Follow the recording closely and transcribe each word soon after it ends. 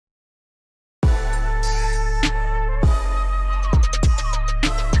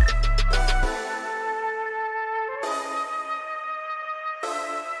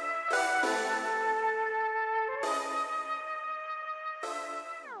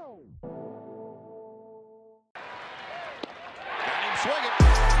swinging.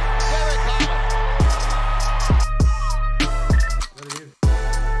 Derek Holland.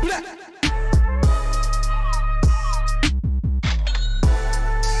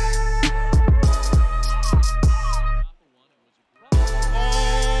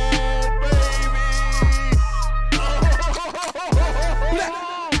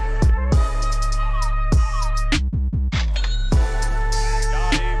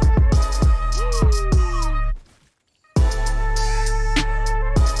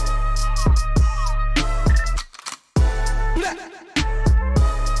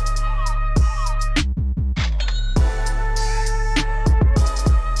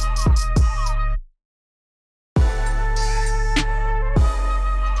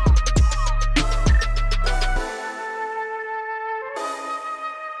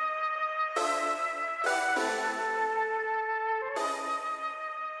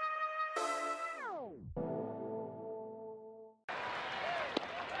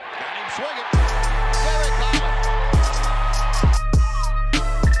 Swinging. Derek Holland.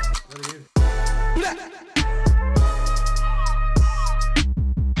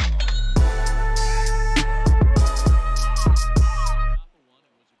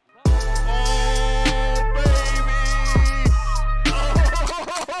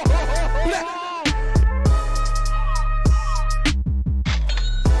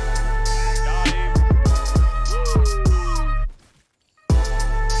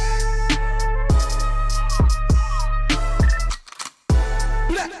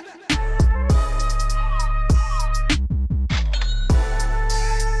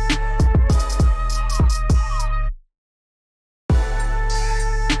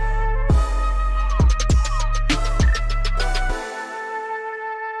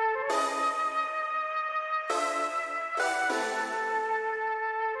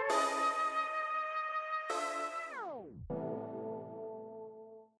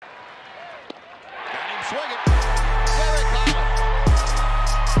 Swinging. Derek Holland.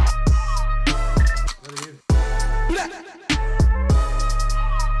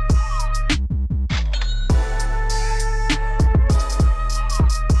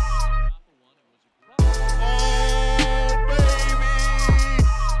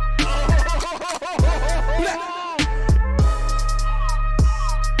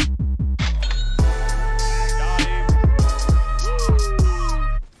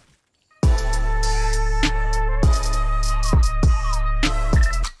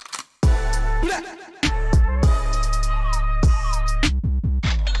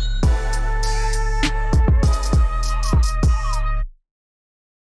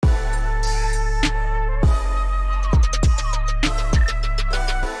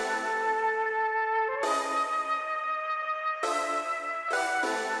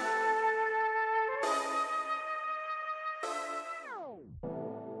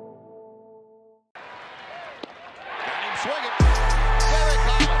 Swinging. Derek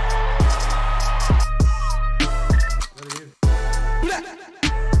Holland.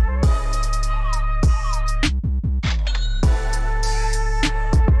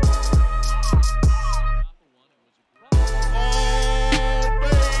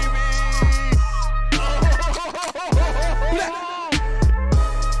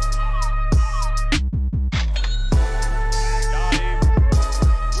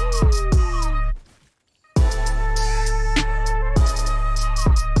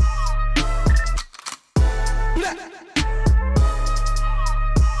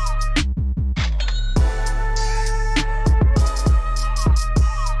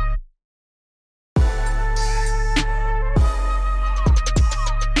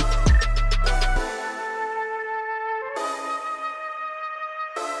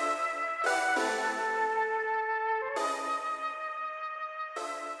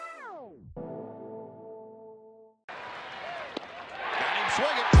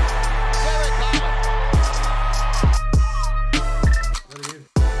 Swinging. Derek Holland.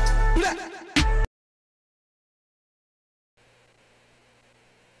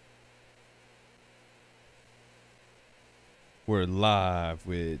 We're live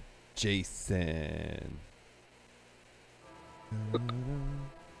with Jason.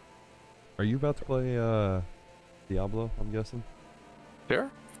 Are you about to play Diablo, I'm guessing?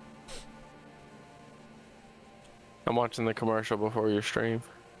 Sure. I'm watching the commercial before your stream.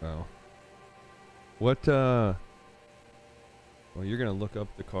 Oh. What, well, you're gonna look up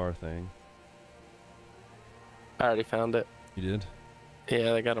the car thing. I already found it. You did?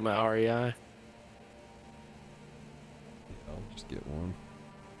 Yeah, they got them at REI. Yeah, I'll just get one.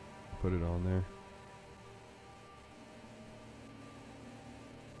 Put it on there.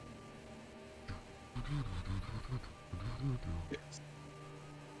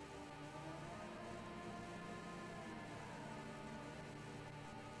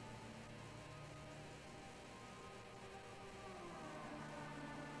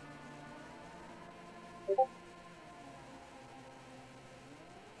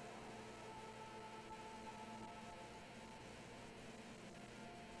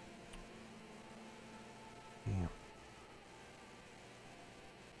 Damn.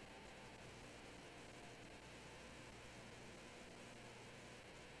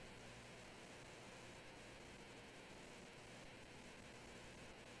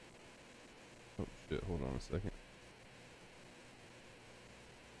 Oh shit, hold on a second.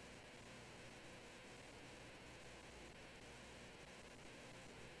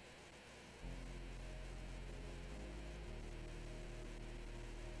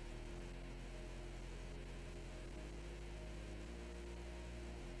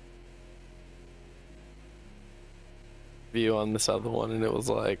 View on this other one, and it was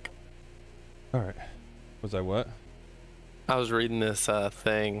like, All right. Was I what? I was reading this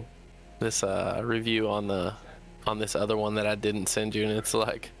thing, this review on this other one that I didn't send you, and it's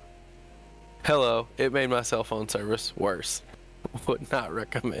like, hello, it made my cell phone service worse. Would not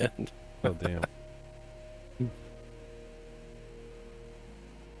recommend. Oh damn.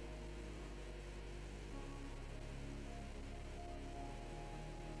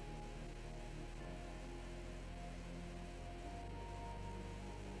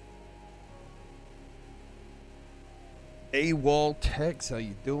 AWOL Tex, how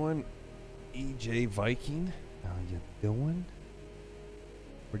you doing? EJ Viking, how you doing?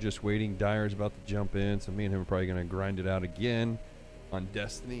 We're just waiting. Dyer's about to jump in, so me and him are probably gonna grind it out again on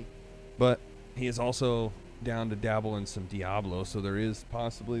Destiny. But he is also down to dabble in some Diablo, so there is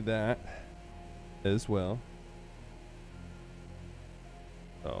possibly that as well.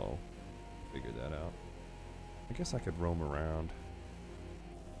 So figure that out. I guess I could roam around.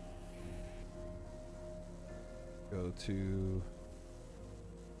 Go to,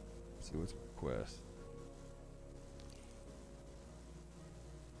 let's see what's my quest.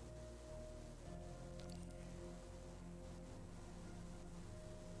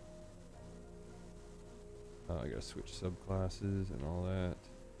 Oh, I gotta switch subclasses and all that.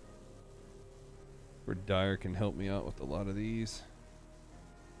 Where Dyer can help me out with a lot of these.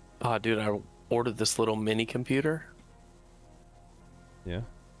 Oh, dude, I ordered this little mini computer. Yeah.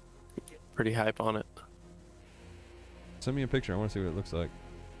 Pretty hype on it. Send me a picture. I want to see what it looks like.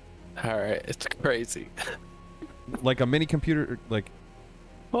 All right, it's crazy. Like a mini computer, like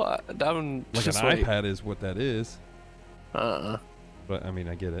Well, I'm an just wait. iPad is what that is. Uh-uh. But I mean,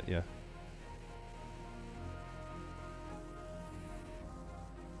 I get it. Yeah.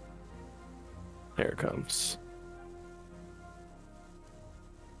 Here it comes.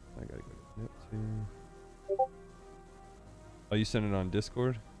 I gotta go to Neptune. Oh, you sent it on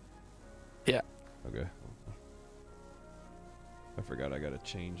Discord? Yeah. Okay. I forgot I gotta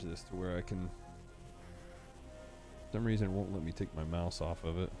change this to where I can. For some reason, it won't let me take my mouse off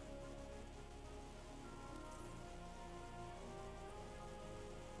of it.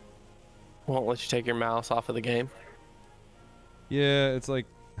 Won't let you take your mouse off of the game. Yeah, it's like,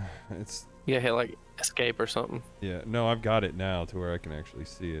 it's. Yeah, hit like escape or something. Yeah, no, I've got it now to where I can actually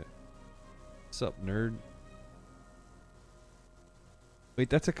see it. What's up, nerd? Wait,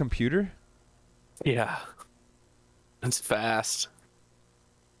 that's a computer? Yeah. It's fast.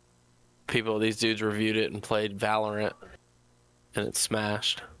 These dudes reviewed it and played Valorant, and it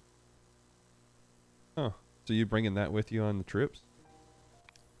smashed. Oh, so you bringing that with you on the trips?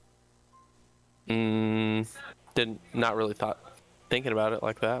 Not really thinking about it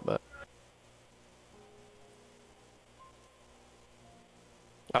like that, but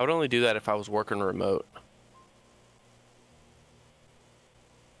I would only do that if I was working remote.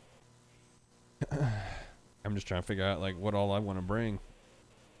 I'm just trying to figure out like what all I want to bring.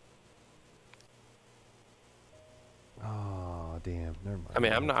 Oh, damn. Never mind. I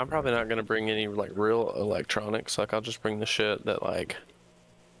mean, I'm probably not gonna bring any like real electronics. Like, I'll just bring the shit that I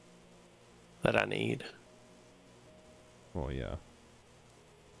need. Well, yeah.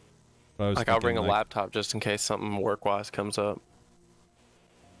 But I was Like, I'll bring a thinking, like, laptop just in case something work-wise comes up.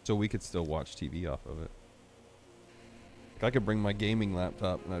 so we could still watch TV off of it. Like, I could bring my gaming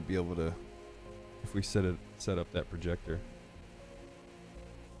laptop and I'd be able to, if we set up that projector.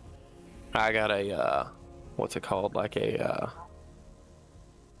 I got a what's it called? Like a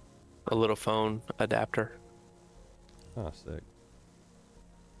little phone adapter. Oh, sick.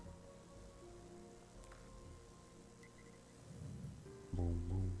 Boom,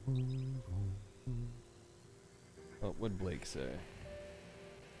 boom, boom, boom, boom. Oh, what'd Blake say?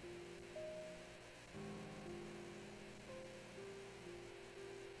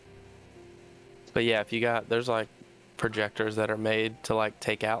 But yeah, if you got, there's like projectors that are made to like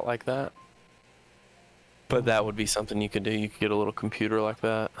take out like that. But that would be something you could do. You could get a little computer like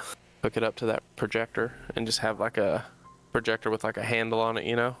that, hook it up to that projector, and just have like a projector with like a handle on it,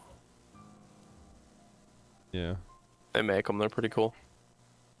 you know? Yeah. They make them. They're pretty cool.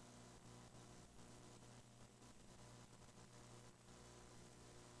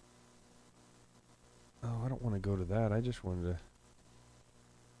 Oh, I don't want to go to that. I just wanted to...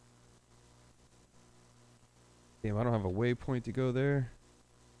 Damn, I don't have a waypoint to go there.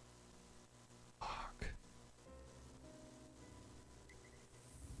 Fuck.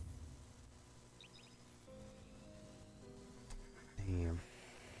 Damn.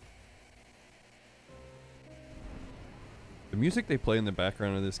 The music they play in the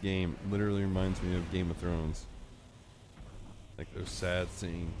background of this game literally reminds me of Game of Thrones. Like those sad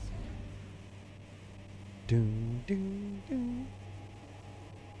scenes. Doom, doom, doom.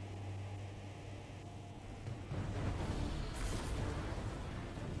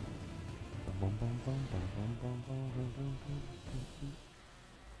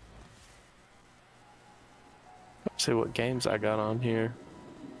 Let's see what games I got on here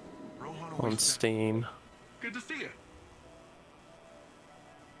on Steam. Good to see you.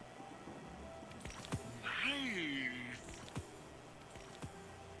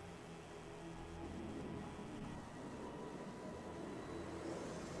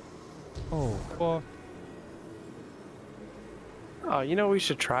 Oh, fuck. Oh, you know what we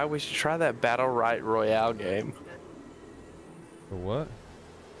should try? We should try that Battle Right Royale game. The what?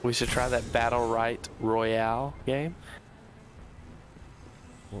 We should try that Battle Right Royale game.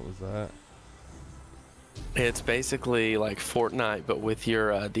 What was that? It's basically like Fortnite, but with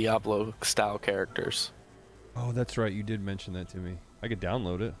your Diablo style characters. Oh, that's right. You did mention that to me. I could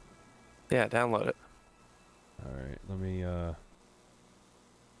download it. Yeah, download it. All right. Let me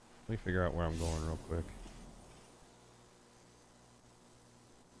figure out where I'm going real quick.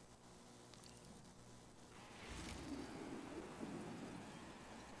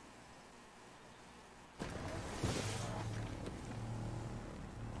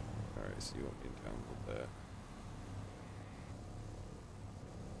 All right. So you want me to download that?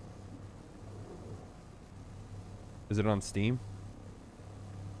 Is it on Steam?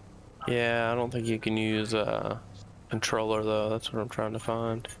 Yeah, I don't think you can use a controller though. That's what I'm trying to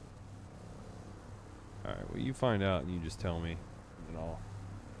find. All right. Well, you find out and you just tell me, and I'll.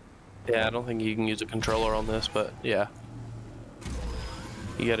 Yeah, I don't think you can use a controller on this, but yeah.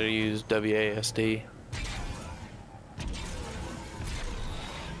 You gotta use WASD.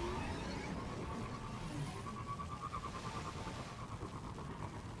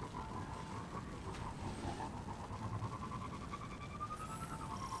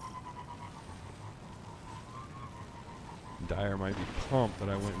 Dyer might be pumped that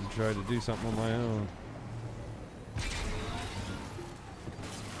I went and tried to do something on my own.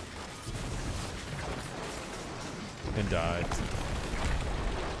 And died.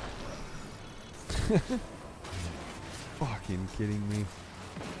 Fucking kidding me.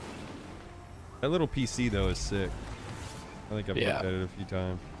 That little PC though is sick. I think I've looked at it a few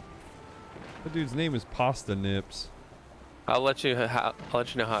times. That dude's name is Pasta Nips. I'll let you know how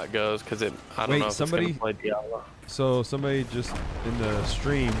it goes because I don't Wait, know if somebody- it's gonna play Diablo. So somebody just in the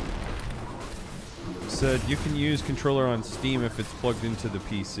stream said you can use controller on Steam if it's plugged into the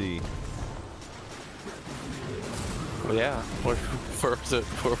PC. Well, yeah, where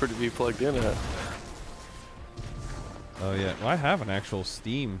to be plugged in at? Oh yeah, well, I have an actual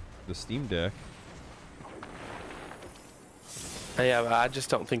Steam, the Steam Deck. Yeah, but I just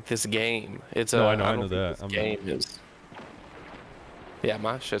don't think this game. It's No, a. I know don't think that. This game is. Yeah,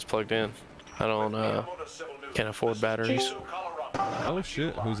 my shit's plugged in. I don't can't afford batteries. Oh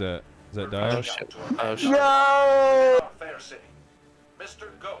shit, who's that? Is that Dyer? Oh shit! Oh shit! Mr.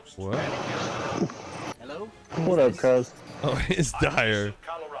 Ghost. What? Hello? What up, cuz? Oh, it's Dyer.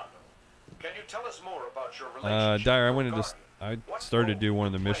 Can you tell us more about your relationship? Dyer, I wanted to. I started to do one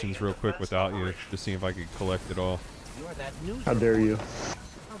of the missions real quick without you, to see if I could collect it all. How dare you?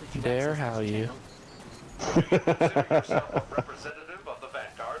 Dare how you?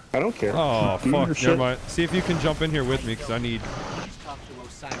 I don't care. Oh Do your fuck! shit. Never mind. See if you can jump in here with me, cause I need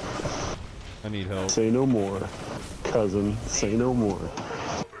help. Say no more, cousin. Say no more.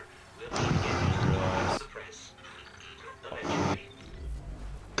 Realize.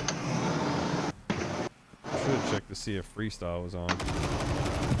 Should have checked to see if freestyle was on.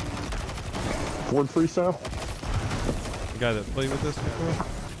 Ford freestyle? The guy that played with this before.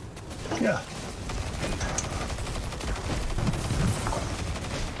 Yeah.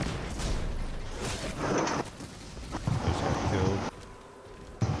 Just got killed.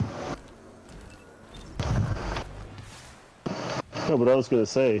 No, but I was gonna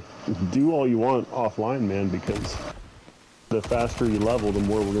say, do all you want offline, man, because the faster you level, the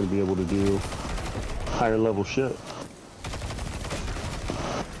more we're gonna be able to do higher level shit.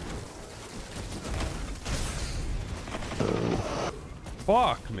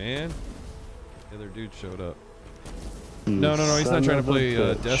 Fuck, man. The other dude showed up. You No, he's not son trying to of a play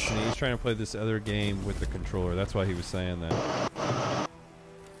bitch. Destiny. He's trying to play this other game with the controller. That's why he was saying that.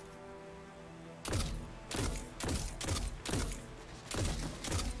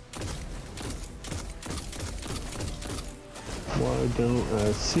 Why don't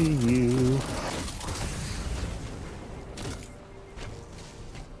I see you?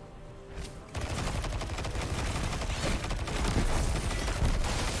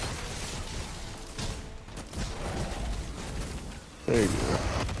 There you go.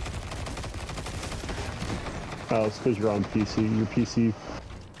 Oh, it's because you're on PC. Your PC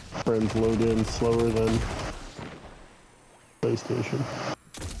friends load in slower than PlayStation.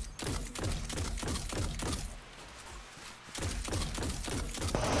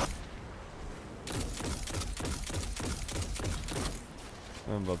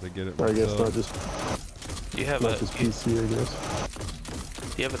 I'm about to get it Or I guess myself. not just You have not just PC, I guess.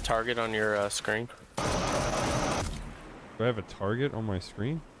 do you have a target on your screen? Do I have a target on my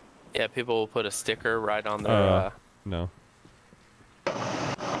screen? Yeah, people will put a sticker right on their. No.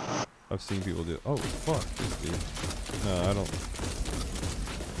 I've seen people do. Oh fuck, this dude. No, I don't.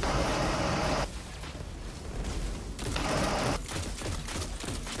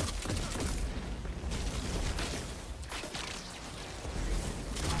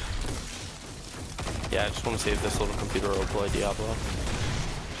 Yeah, I just want to see if this little computer will play Diablo.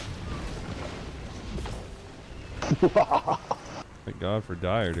 Thank God for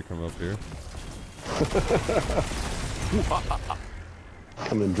Dyer to come up here.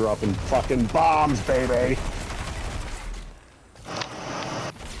 Coming dropping fucking bombs, baby.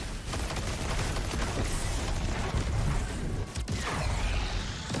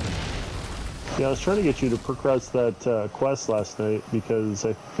 Yeah, I was trying to get you to progress that quest last night because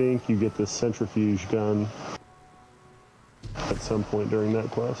I think you get this centrifuge gun at some point during that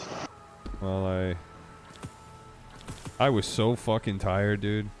quest. Well, I was so fucking tired,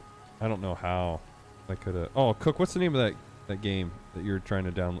 dude. I don't know how I could have. Oh, Cook, what's the name of that game that you're trying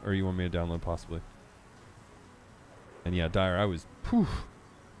to download, or you want me to download possibly? And yeah, Dyer, I was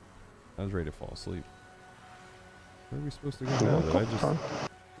ready to fall asleep. Where are we supposed to go now? Did I just?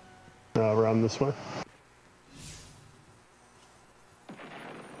 Around this way.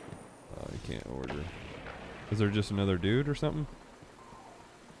 I can't order. Is there just another dude or something?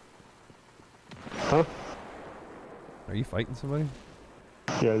 Huh? Are you fighting somebody?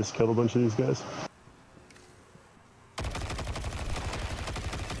 Yeah, I just killed a bunch of these guys.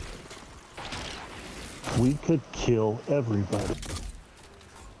 We could kill everybody.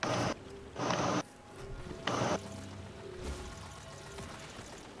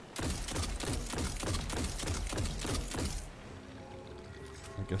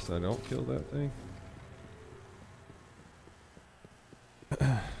 I guess I don't kill that thing.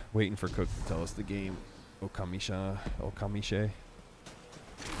 Waiting for Cook to tell us the game. Okamishe.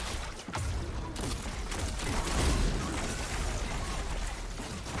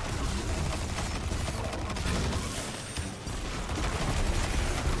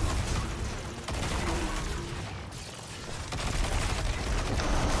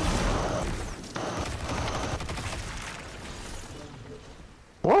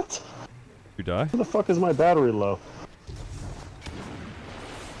 What? You die? Where the fuck is my battery low?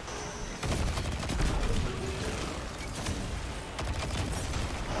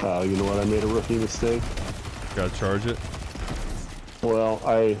 Oh, you know what? I made a rookie mistake. Gotta charge it. Well,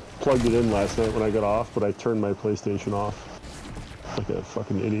 I plugged it in last night when I got off, but I turned my PlayStation off. Like a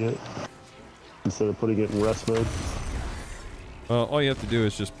fucking idiot. Instead of putting it in rest mode. All you have to do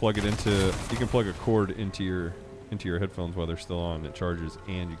is just plug it into. You can plug a cord into your headphones while they're still on. It charges,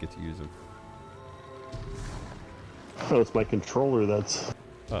 and you get to use them. Oh, it's my controller that's...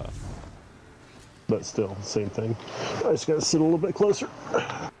 Ah. But still, same thing. I just gotta sit a little bit closer.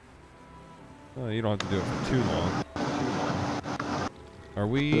 You don't have to do it for too long. Are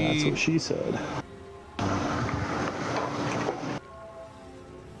we? That's what she said.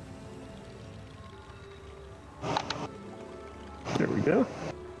 There we go.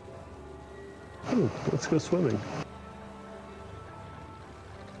 Oh, let's go swimming.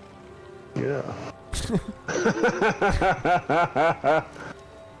 Yeah.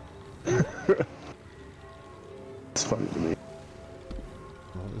 It's funny to me.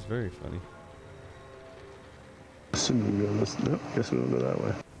 Well, it was very funny. Assuming we go this. No, guess we don't go that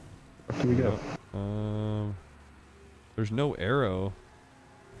way. Where do we go? There's no arrow.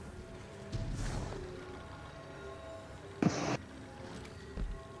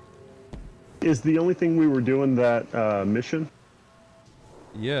 Is the only thing we were doing that mission?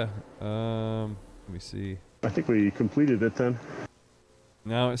 Yeah. Let me see. I think we completed it then.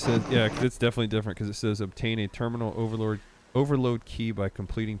 Now it says, yeah, 'cause it's definitely different because it says obtain a terminal overload key by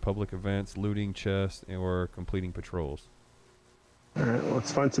completing public events, looting chests, or completing patrols. All right, well,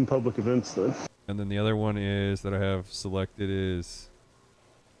 let's find some public events then. And then the other one is that I have selected is.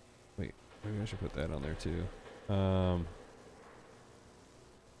 Wait, maybe I should put that on there too. Hold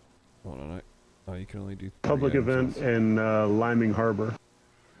on. Oh, you can only do 30 Public items event once. in Liming Harbor.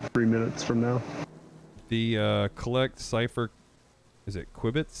 3 minutes from now. The collect cipher. Is it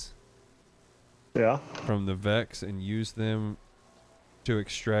qubits Yeah. from the Vex and use them to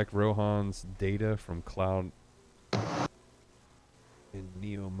extract Rohan's data from cloud in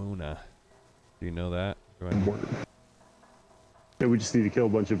Neomuna. Do you know that? Do I know? Yeah, we just need to kill a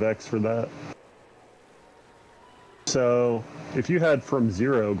bunch of X for that. So, if you had from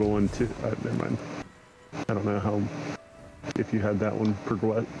 0 going to... never mind. I don't know how... If you had that one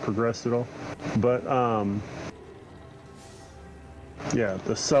progressed at all. But, yeah,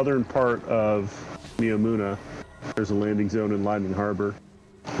 the southern part of Neomuna, there's a landing zone in Liming Harbor.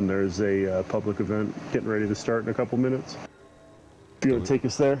 And there's a public event getting ready to start in a couple minutes. If you want to take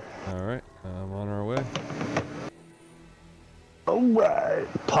us there? Alright, I'm on our way.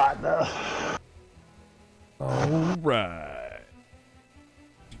 Alright, partner. Alright.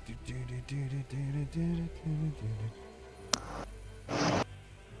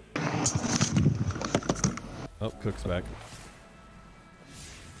 Oh, Cook's back.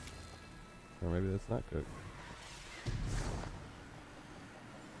 Or maybe that's not Cook.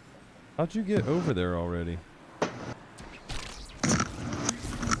 How'd you get over there already?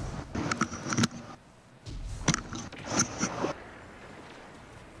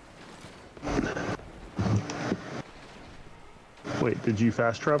 Wait, did you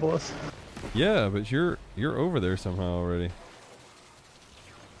fast travel us? Yeah, but you're over there somehow already.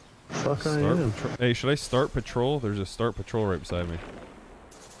 Fuck, I am. Hey, should I start patrol? There's a start patrol right beside me.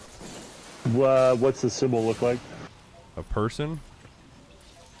 What's the symbol look like? A person?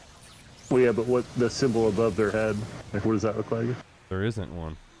 Well, yeah, but what the symbol above their head? Like, what does that look like? There isn't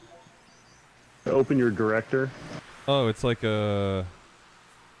one. Open your director. Oh, it's like a...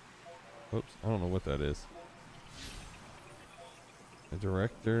 Oops, I don't know what that is. A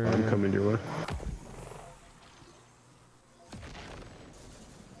director... I'm coming your way.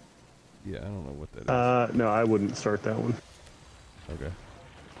 Yeah, I don't know what that is. No, I wouldn't start that one. Okay.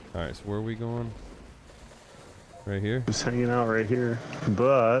 Alright, so where are we going? Right here? Just hanging out right here.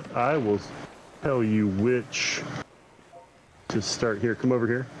 But I will tell you which to start here. Come over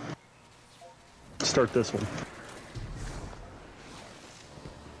here. Start this one.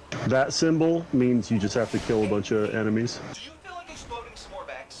 That symbol means you just have to kill a bunch of enemies. Do you feel like exploding some more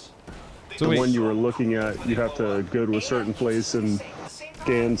Vex? So The wait, one you were looking at, you have to go to a certain place and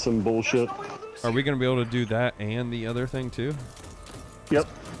scan some bullshit. are we going to be able to do that and the other thing too? Yep.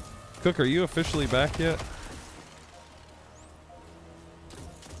 Cook, are you officially back yet?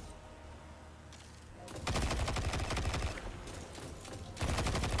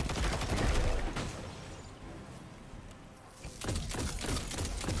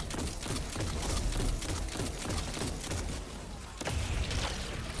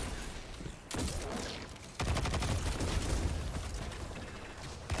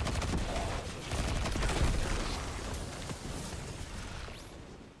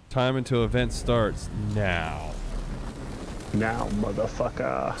 Time until event starts now. Now,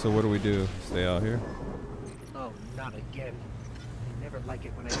 motherfucker. So what do we do? Stay out here? Oh, not again. I never like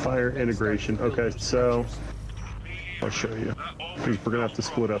it when I Fire integration. Okay, so I'll show you. We're gonna have to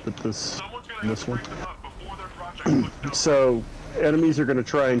split up at this one. So enemies are gonna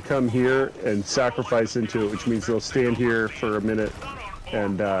try and come here and sacrifice into it, which means they'll stand here for a minute,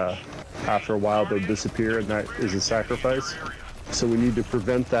 and after a while they'll disappear, and that is a sacrifice. So we need to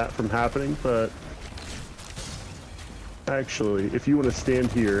prevent that from happening. But actually, if you want to stand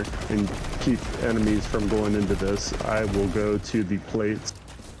here and keep enemies from going into this, I will go to the plates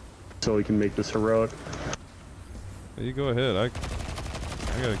so we can make this heroic. You go ahead. I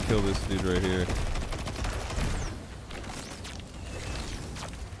gotta kill this dude right here.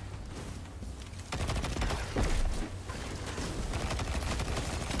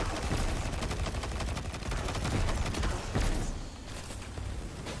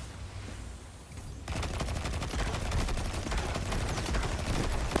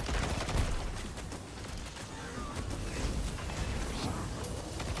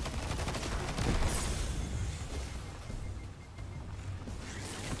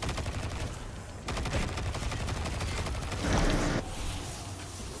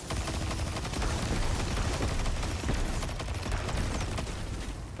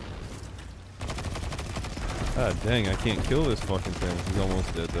 God dang, I can't kill this fucking thing. He's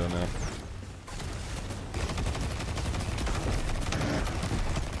almost dead though now.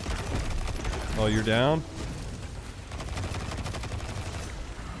 Oh, you're down?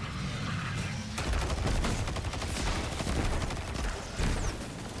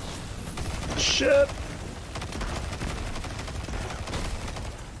 Shit!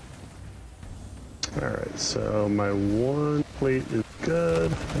 Alright, so my one plate is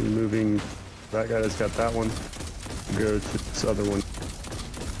good. I'm moving. That guy that's got that one. Go to this other one.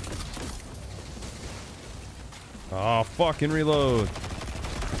 Oh, fucking reload.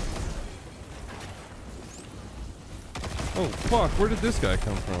 Oh, fuck. Where did this guy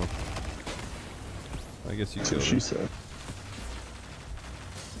come from? I guess you That's killed what she him. said.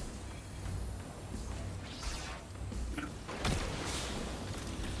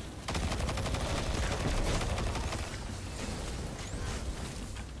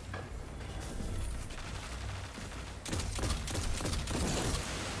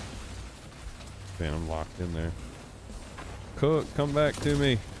 Man, I'm locked in there. Cook, come back to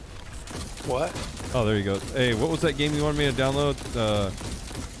me. What? Oh, there you go. Hey, what was that game you wanted me to download?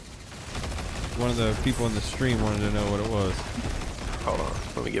 One of the people in the stream wanted to know what it was. Hold on.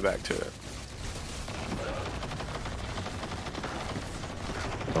 Let me get back to it.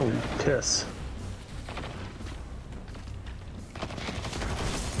 Oh, piss.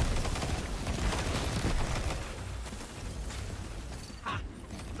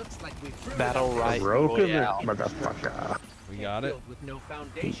 Looks like we've Battle Right Broken it, Royale. motherfucker. We got it. with no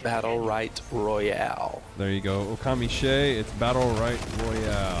foundation. Battle Right Royale. There you go. Okami Shay, it's Battle Right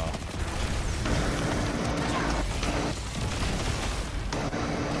Royale.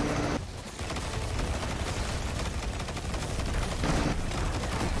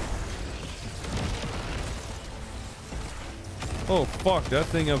 Oh, fuck, that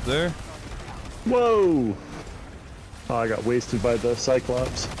thing up there. Whoa! Oh, I got wasted by the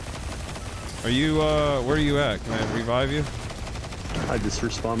Cyclops. Are you, where are you at? Can I revive you? I just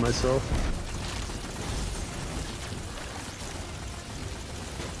respawn myself.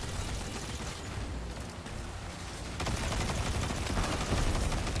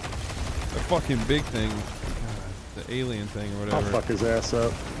 The fucking big thing. God, the alien thing or I'll whatever. fuck his ass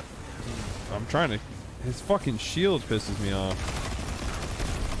up. I'm trying to... His fucking shield pisses me off.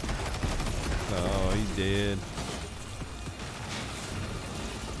 Oh, he dead.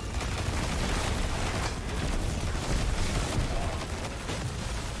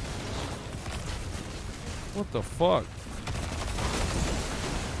 What the fuck?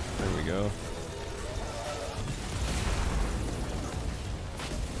 There we go.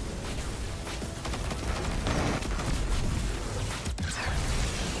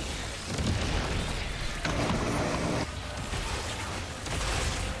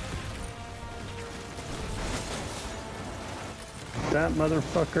 That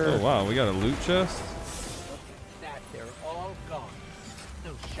motherfucker. Oh wow, we got a loot chest? That they're all gone.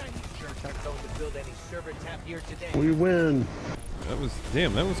 No shiny jerks aren't going to build any server tap here today. We win. That was...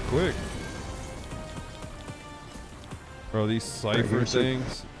 Damn, that was quick. Bro, these cipher here's it.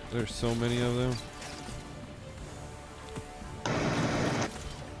 things, there's so many of them.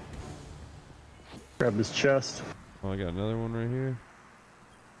 Grab his chest, Oh, I got another one right here.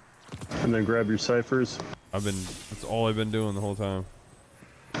 and then grab your ciphers. That's all I've been doing the whole time.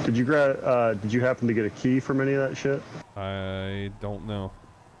 Did you grab? Did you happen to get a key from any of that shit? I don't know.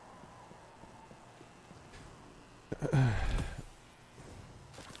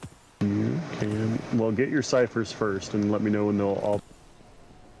 You can. Well, get your ciphers first, and let me know when they'll all.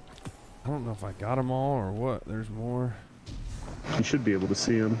 I don't know if I got them all or what. There's more. You should be able to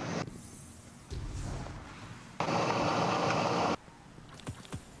see them.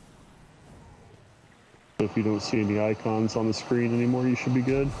 So if you don't see any icons on the screen anymore, you should be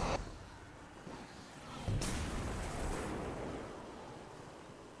good.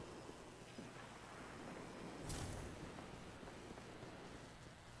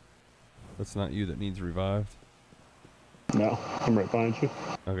 That's not you that needs revived. No, I'm right behind you.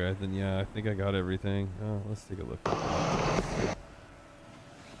 Okay, then yeah, I think I got everything. Oh, let's take a look.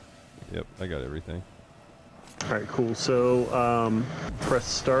 Yep, I got everything. All right, cool. So press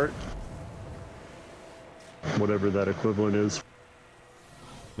start. Whatever that equivalent is.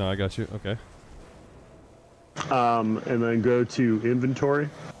 No, I got you. Okay. And then go to inventory.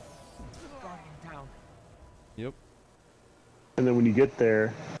 Guardian down. Yep. And then when you get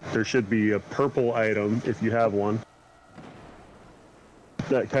there, there should be a purple item if you have one.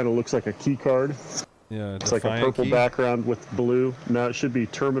 That kind of looks like a key card. Yeah, It's like a Defiant purple key. background with blue. Now it should be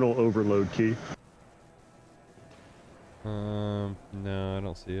terminal overload key. No, I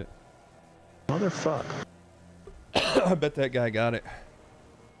don't see it. Motherfuck. I bet that guy got it.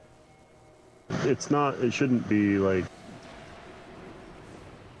 It's not. It shouldn't be like.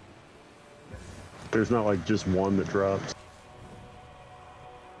 There's not like just one that drops.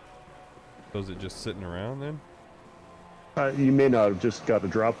 So is it just sitting around then? You may not have just got a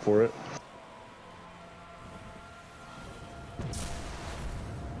drop for it.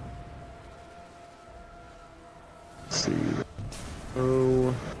 Let's see.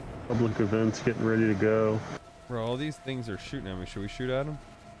 Oh, public events getting ready to go. Bro, all these things are shooting at me. Should we shoot at them?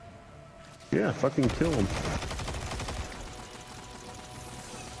 Yeah, fucking kill them.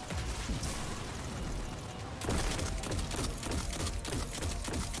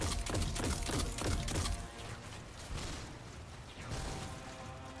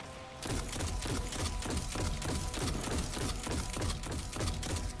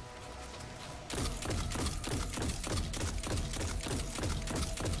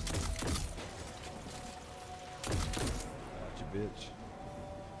 Bitch.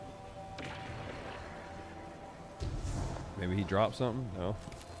 Maybe he dropped something? No.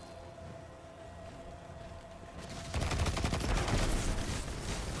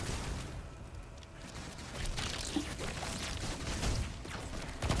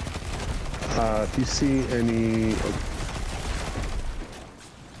 If you see any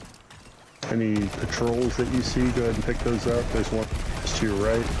patrols that you see, go ahead and pick those up. There's one to your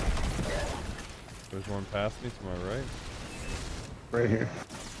right. There's one past me to my right. Right here.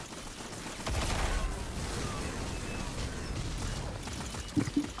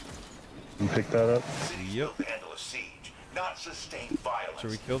 You pick that up? Yep. Handle a siege, not sustain violence.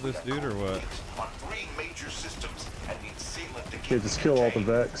 Should we kill this dude or what? On 3 major systems and need sealant to Yeah, keep just kill all the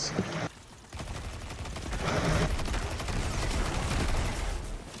Vex.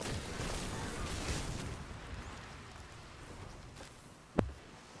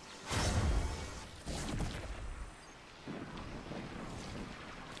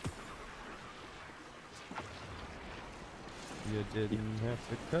 You didn't have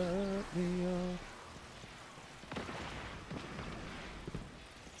to cut me off.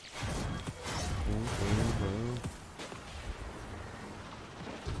 Boom, boom, boom.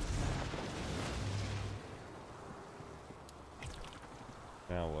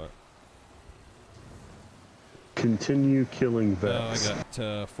 Now what? Continue killing Oh, I Vex.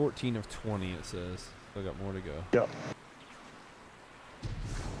 got 14 of 20, it says. Still got more to go. Yep.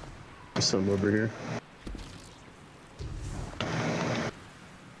 There's some over here.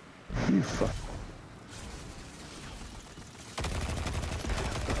 You fuck.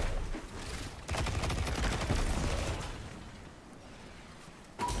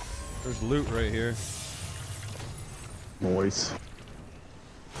 There's loot right here. Noise.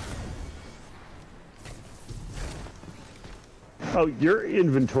 Oh, your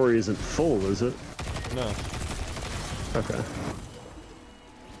inventory isn't full, is it? No. Okay.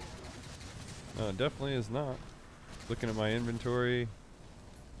 No, it definitely is not. Looking at my inventory.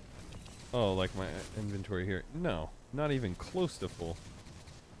 Oh, like my inventory here. No, not even close to full.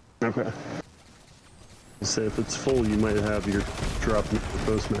 Okay. Say if it's full, you might have your drop in the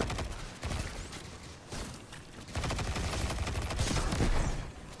postman.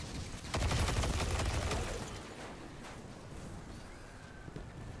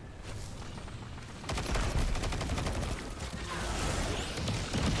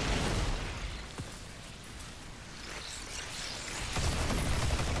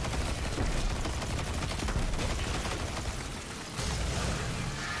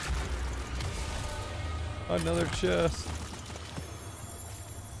 Another chest.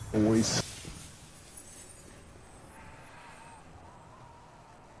 Always.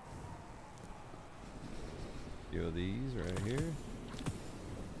 Few of these right here.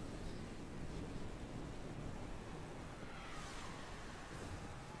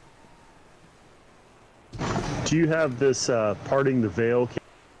 Do you have this parting the veil?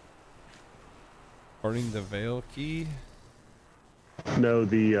 Parting the veil key. No,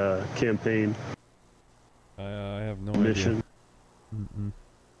 the campaign I have no mission. idea.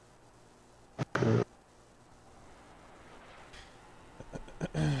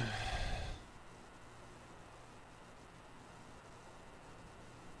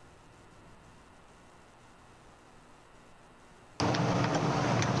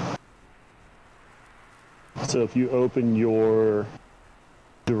 So if you open your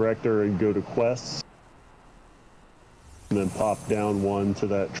director and go to quests, and then pop down one to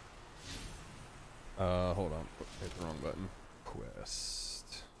that. Hold on. Hit the wrong button.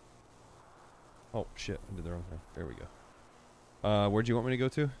 Quest. Oh shit! I did the wrong thing. There we go. Where'd you want me to go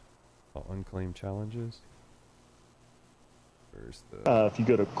to? Oh, unclaimed challenges. Where's the? If you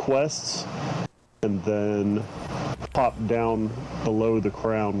go to quests, and then pop down below the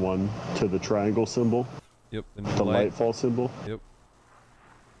crown one to the triangle symbol, Yep. The the light. lightfall symbol. Yep.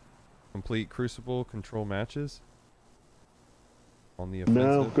 Complete Crucible control matches. On the offensive.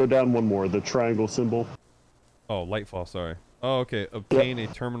 No, go down one more. The triangle symbol. Oh, Lightfall, sorry. Oh, okay. Obtain a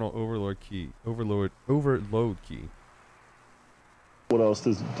terminal overload key. Overload key. What else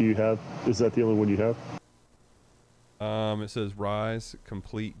do you have? Is that the only one you have? It says Rise,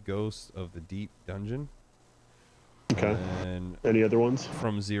 complete Ghosts of the Deep Dungeon. Okay. And Any other ones?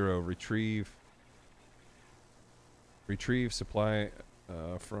 from 0, retrieve supply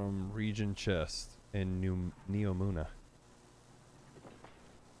from region chest in Neomuna.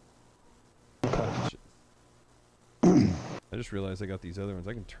 Okay. I just realized I got these other ones.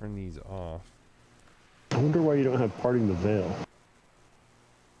 I can turn these off. I wonder why you don't have Parting the Veil.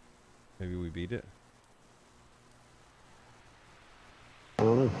 Maybe we beat it. I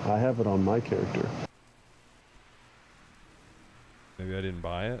don't know. I have it on my character. Maybe I didn't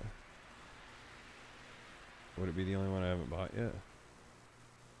buy it. Would it be the only one I haven't bought yet?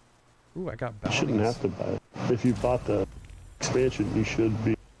 Ooh, I got You bounties. shouldn't have to buy it. If you bought the expansion, you should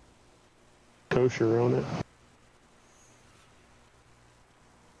be kosher on it.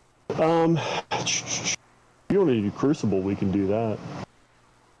 If you want to do Crucible, we can do that.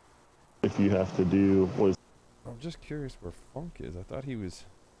 If you have to do was I'm just curious where Funk is. I thought he was.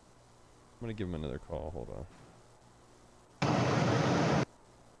 I'm gonna give him another call. Hold on.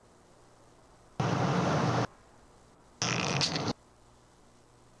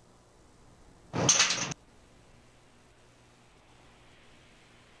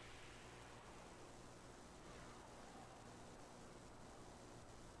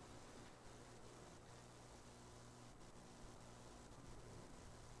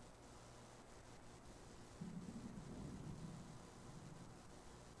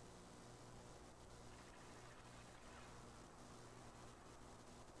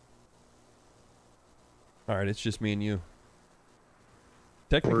 Alright, it's just me and you.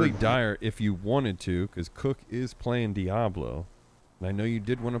 Technically, Word. Dyer, if you wanted to, because Cook is playing Diablo, and I know you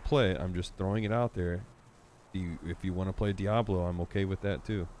did want to play it, I'm just throwing it out there. If you want to play Diablo, I'm okay with that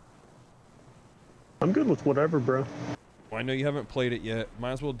too. I'm good with whatever, bro. Well, I know you haven't played it yet.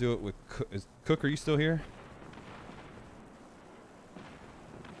 Might as well do it with Cook. Cook, are you still here?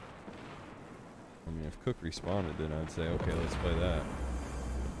 I mean, if Cook responded, then I'd say, okay, let's play that.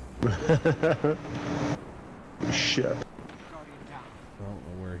 Shit. I don't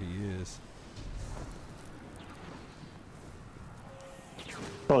know where he is.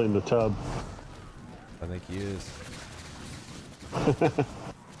 Probably in the tub. I think he is.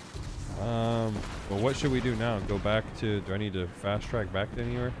 Well, what should we do now? Go back to... Do I need to fast track back to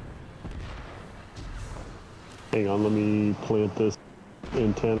anywhere? Hang on, let me plant this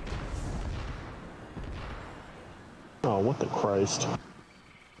antenna. Oh, what the Christ.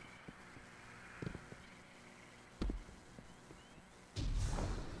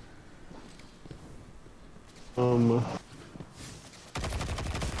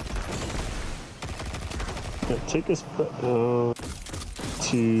 Yeah, take us to...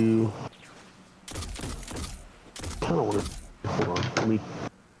 I don't want to... Hold on, let me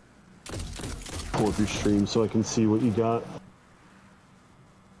pull up your stream so I can see what you got.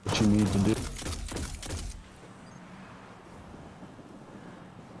 What you need to do.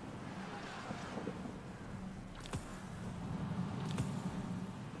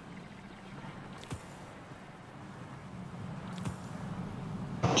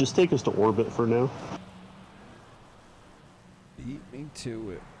 Just take us to orbit for now. Beat me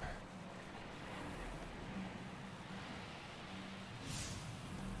to it.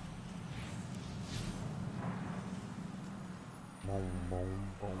 Boom,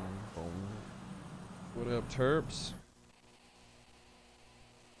 boom, boom, boom. What up, Terps?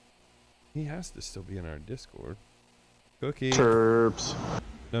 He has to still be in our Discord. Cookie. Terps.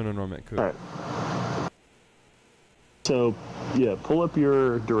 No, I meant Cookie. Alright. So, yeah, pull up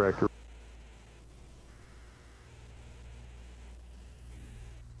your directory.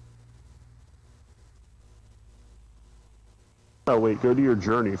 Oh, wait, go to your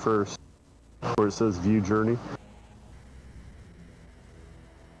journey first, where it says view journey.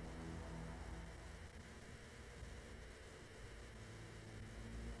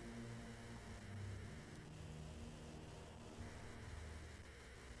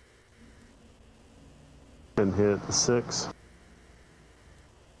 And hit the 6.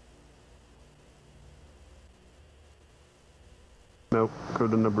 Nope, go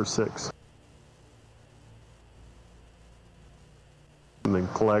to number 6. And then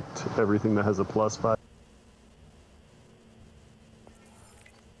collect everything that has a +5.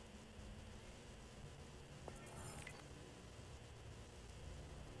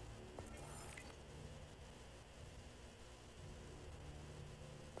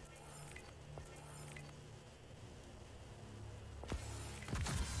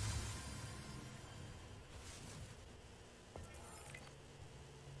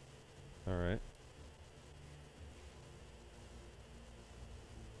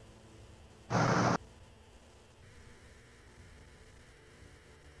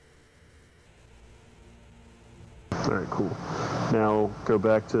 All right, cool. Now go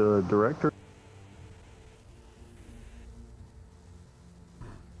back to director.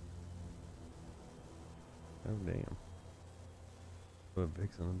 Oh, damn. Put a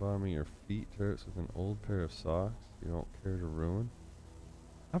Vicks on the bottom of your feet, turrets with an old pair of socks you don't care to ruin.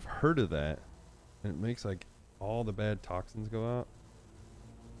 I've heard of that. And it makes like all the bad toxins go out.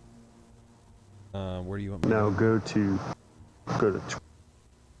 Where do you want me Now to go to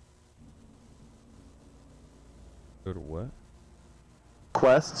go to what?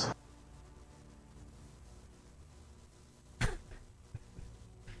 quests.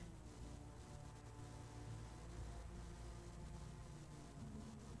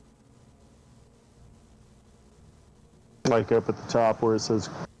 Like up at the top where it says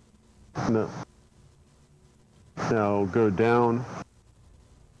no. Now go down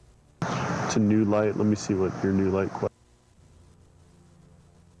to new light. Let me see what your new light quest.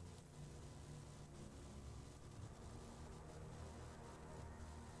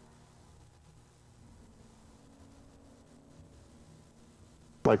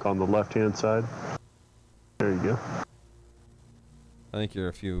 Like on the left hand side. There you go. I think you're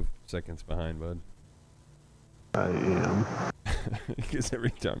a few seconds behind, bud. I am. Because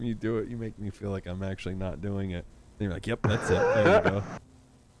every time you do it, you make me feel like I'm actually not doing it. And you're like, yep, that's it. There you go.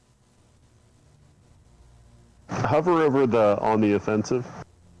 Hover over the on the offensive.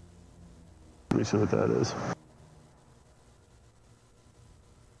 Let me see what that is.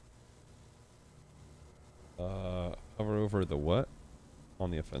 Hover over the what? On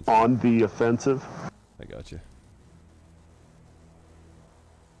the offensive. On the offensive. I got you.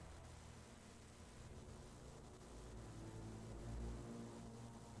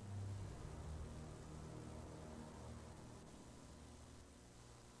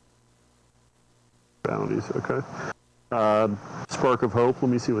 Bounties, okay. Spark of Hope, let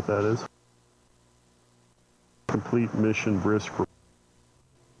me see what that is. Complete mission brisk.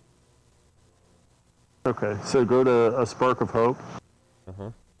 Okay, so go to a Spark of Hope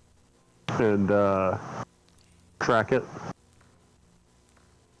and track it.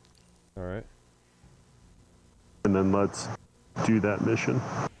 Alright. And then let's do that mission.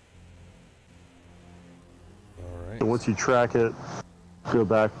 Alright. And once you track it, go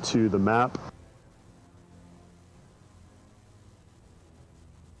back to the map.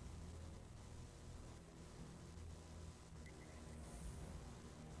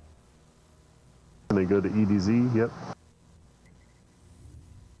 And then go to EDZ, yep.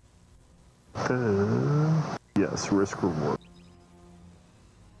 Yes, risk reward.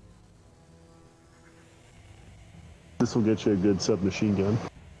 This will get you a good submachine gun.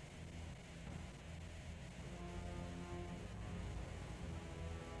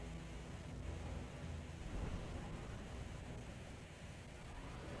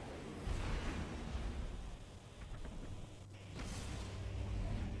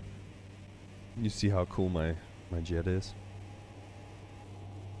 You see how cool my jet is?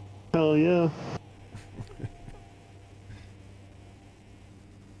 Hell yeah.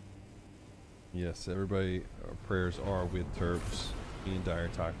 Yes, everybody, our prayers are with Terps. Me and Dyer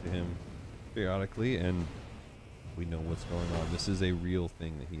talk to him periodically, and we know what's going on. This is a real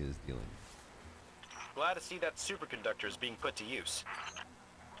thing that he is dealing with. Glad to see that superconductor is being put to use.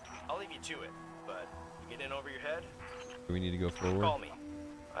 I'll leave you to it, but you get in over your head? Do we need to go forward? Call me.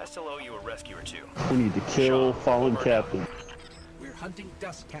 I still owe you a rescue or two. We need to kill fallen captain. We're hunting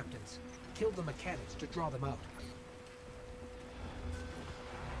dust captains. Kill the mechanics to draw them out.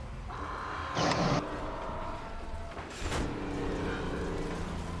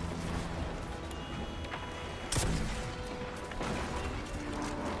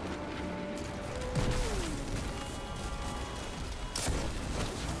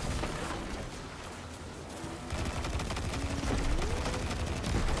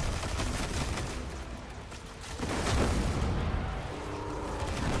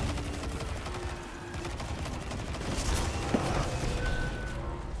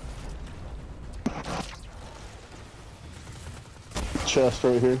 Chest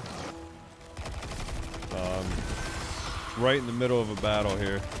right here. Right in the middle of a battle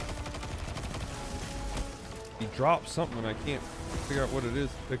here. He dropped something and I can't figure out what it is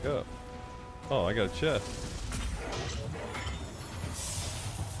to pick up. Oh, I got a chest.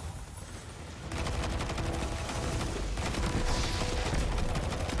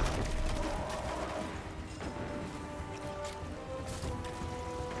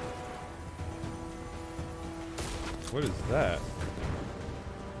 What is that?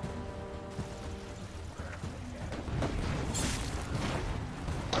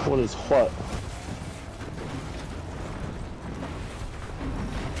 What is what?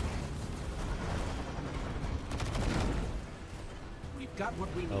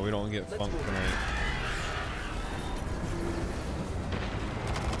 gonna get Let's funked move. tonight.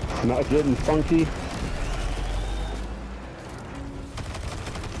 Not getting funky.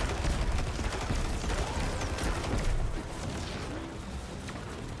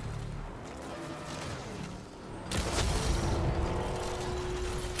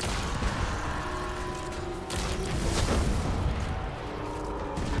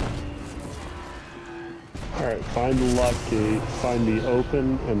 Alright, find the lock gate, find the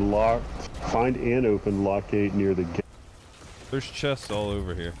open and locked, find and open lock gate near the gate. There's chests all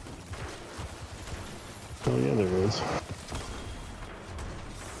over here. Oh yeah, there is.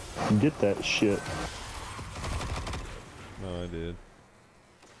 Get that shit. No, I did.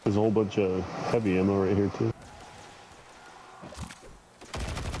 There's a whole bunch of heavy ammo right here too.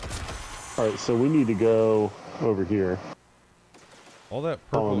 Alright, so we need to go over here. All that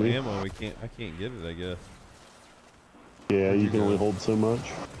Follow purple me. ammo, I can't get it, I guess. Yeah, Where'd you you can go? only hold so much.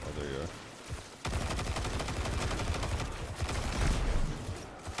 Oh, there you are.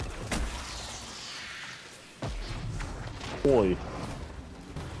 Boy.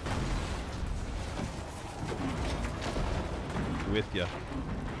 With ya.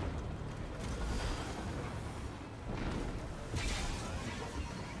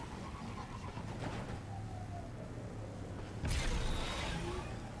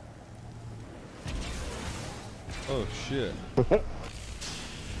 Oh shit.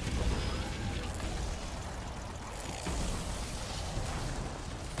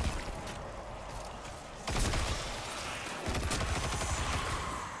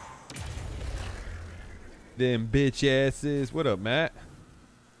 Them bitch asses. What up, Matt?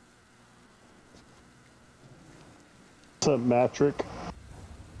 What's up, Matrick?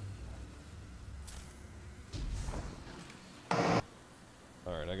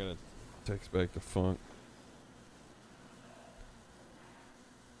 Alright, I gotta text back to Funk.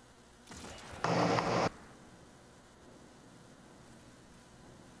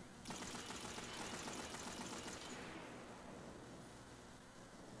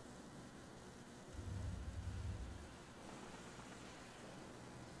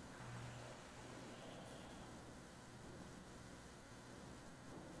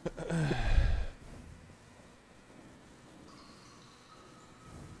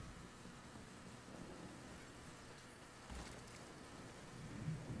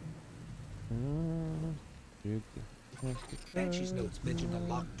 Banshee's notes mention a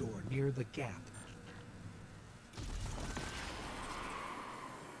locked door near the gap.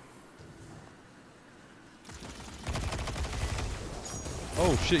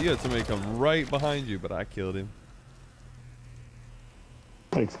 Oh shit, you had somebody come right behind you, but I killed him.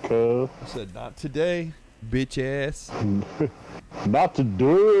 Thanks, cuz. I said, not today, bitch ass. Not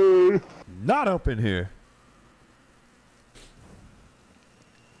today. Not up in here.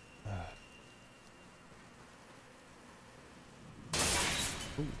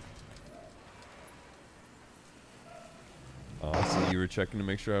 Oh, I see you were checking to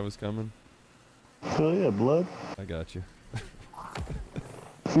make sure I was coming. Hell yeah, blood. I got you.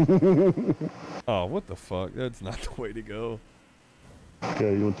 Oh, what the fuck? That's not the way to go.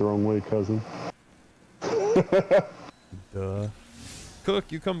 Yeah, you went the wrong way, cousin. Duh.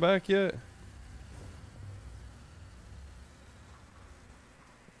 Cook, you come back yet?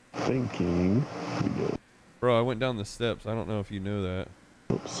 Thinking. We go. Bro, I went down the steps. I don't know if you know that.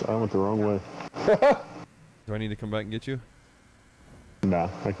 Oops, I went the wrong way. Do I need to come back and get you? Nah,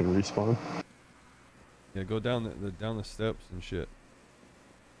 I can respawn. Yeah, go down down the steps and shit.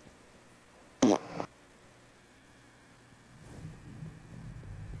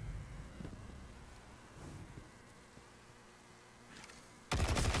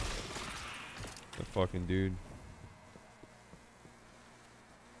 The fucking dude.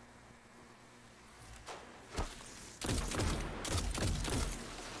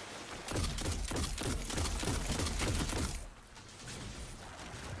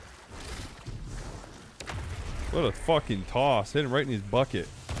 What a fucking toss. Hit him right in his bucket.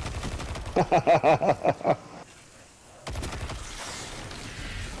 Of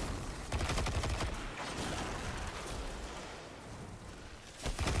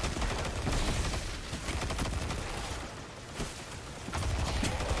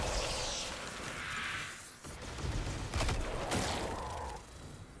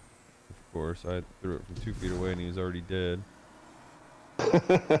course, I threw it from 2 feet away and he was already dead.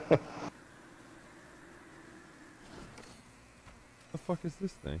 The fuck is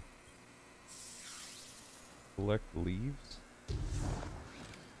this thing? Collect leaves?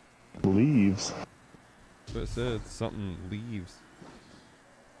 Leaves. That's what it said. Something leaves.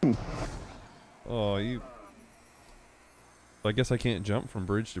 Oh, you. I guess I can't jump from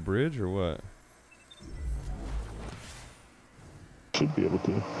bridge to bridge, or what? Should be able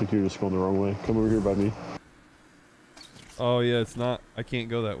to. I think you're just going the wrong way. Come over here by me. Oh yeah, it's not. I can't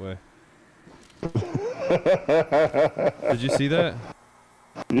go that way. Did you see that?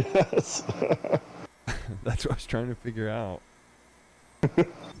 Yes. That's what I was trying to figure out.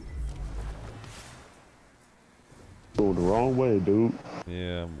 Going the wrong way, dude.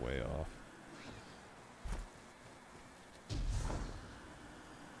 Yeah, I'm way off.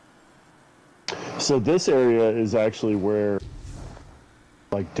 So this area is actually where,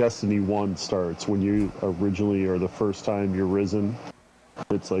 like, Destiny 1 starts. When you originally, or the first time you're risen,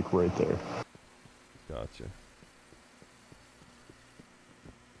 it's like right there. Gotcha.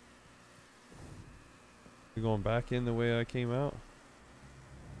 You going back in the way I came out?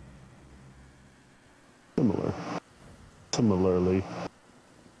 Similarly.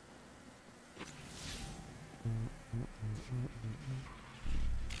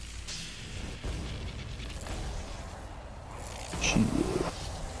 Shit.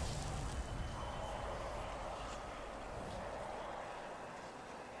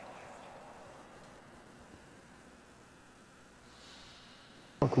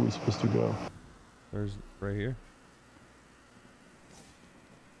 How are we supposed to go? There's right here.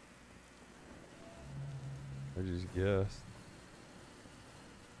 I just guessed.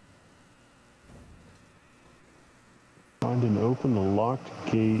 Find and open the locked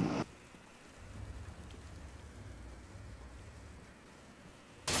gate.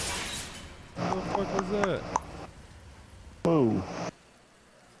 What the fuck was that? Whoa.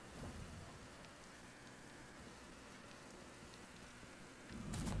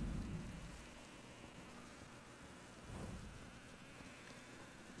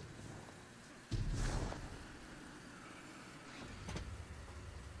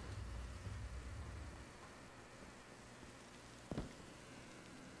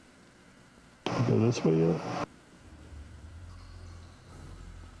 Go this way yet?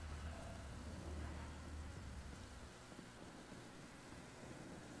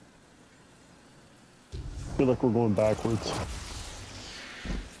 I feel like we're going backwards.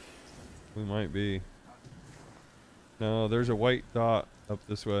 We might be. No, there's a white dot up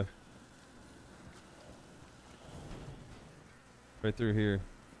this way. Right through here.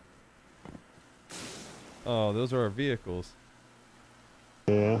 Oh, those are our vehicles.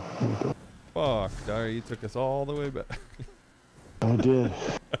 Yeah. Fuck, Dyer, you took us all the way back. I did.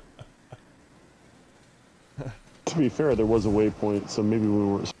 To be fair, there was a waypoint, so maybe we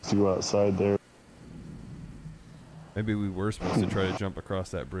weren't supposed to go outside there. Maybe we were supposed to try to jump across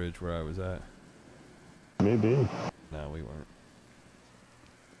that bridge where I was at. Maybe. No, we weren't.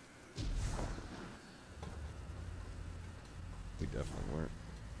 We definitely weren't.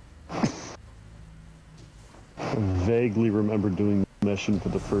 I vaguely remember doing the mission for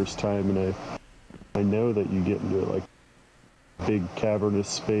the first time, and I know that you get into like big cavernous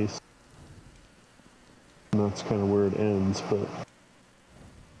space. And that's kind of where it ends, but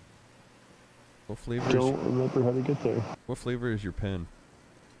What flavor I is don't remember how to get there. what flavor is your pen?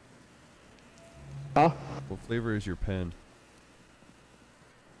 Huh? What flavor is your pen?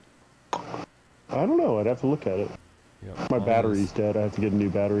 I don't know. I'd have to look at it. Yep, My all battery's this- dead. I have to get a new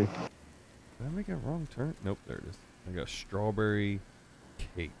battery. Did I make a wrong turn? Nope, there it is. I got strawberry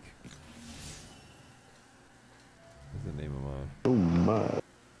cake. That's the name of mine. Oh my.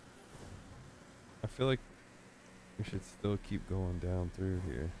 I feel like we should still keep going down through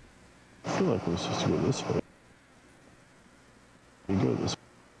here. I feel like we're supposed to go this way. You go this way.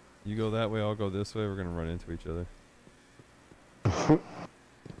 You go that way, I'll go this way. We're gonna run into each other.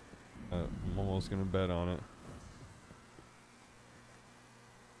 I'm almost gonna bet on it.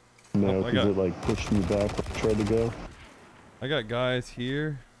 No, Oh, I because got- it like pushed me back when I tried to go. I got guys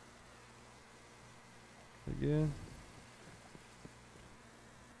here. Again.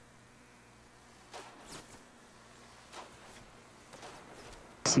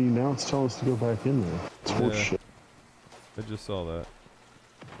 See, now it's telling us to go back in there. It's horse Yeah. shit. I just saw that.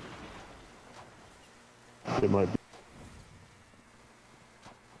 It might be.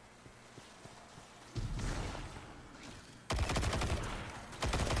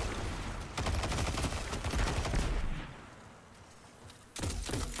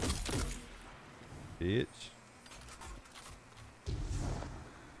 Bitch.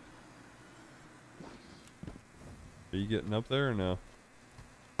 Are you getting up there or no?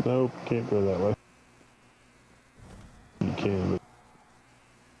 Nope, can't go that way. You can, but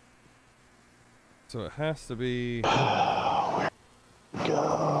So it has to be. go.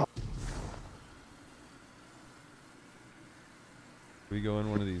 We go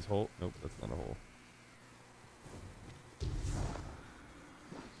in one of these holes. Nope, that's not a hole.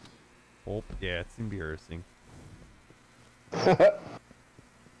 Oh, yeah, it's embarrassing. So,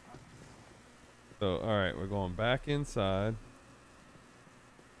 alright, we're going back inside.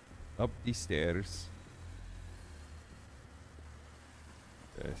 Up the stairs.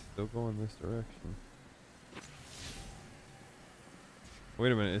 Okay, still going this direction.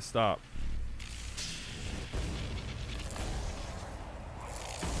 Wait a minute, it stopped.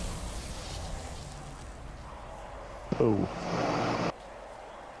 Oh.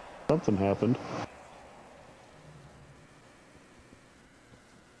 Something happened.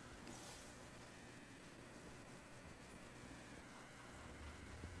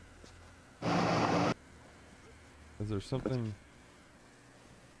 Is there something?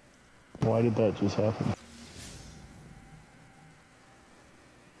 Why did that just happen?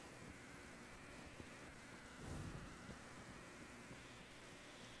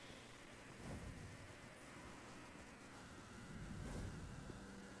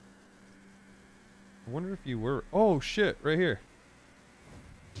 I wonder if you were. Oh shit! Right here.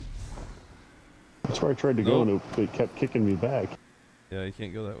 That's where I tried to go, and it kept kicking me back. Yeah, you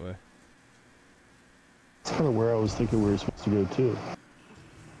can't go that way. That's kind of where I was thinking we were supposed to go too.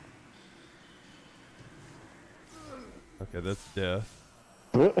 Okay, that's death.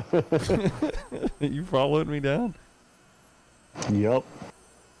 You followed me down? Yep.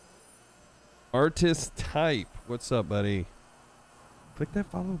 Artist type. What's up, buddy? Click that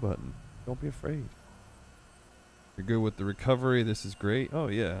follow button. Don't be afraid. You're good with the recovery. This is great. Oh,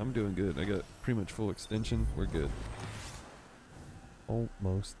 yeah, I'm doing good. I got pretty much full extension. We're good.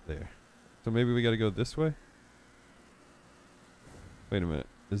 Almost there. So maybe we got to go this way? Wait a minute.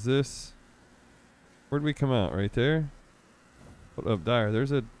 Is this... Where'd we come out? Right there? Hold up, Dyer.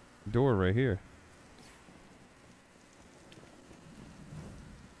 There's a door right here.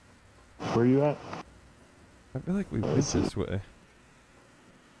 Where are you at? I feel like we went this way.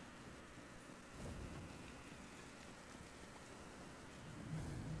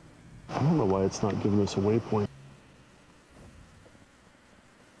 I don't know why it's not giving us a waypoint.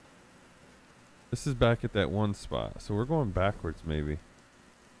 This is back at that one spot. So we're going backwards, maybe. Am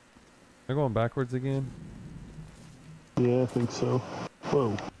I going backwards again? Yeah, I think so.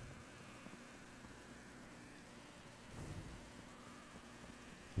 Whoa.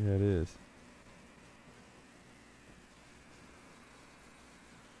 Yeah, it is.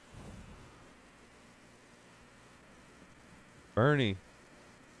 Bernie.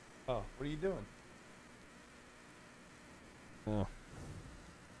 Oh, what are you doing? Oh.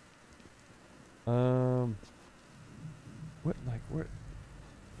 What, like, what?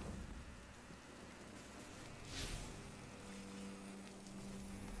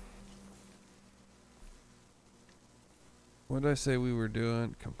 What did I say we were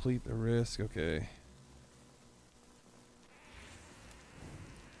doing? Complete the risk. Okay.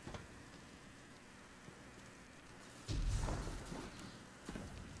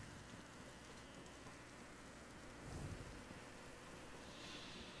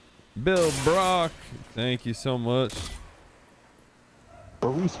 Bill Brock, thank you so much.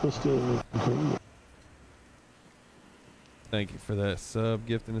 Are we supposed to... Thank you for that sub,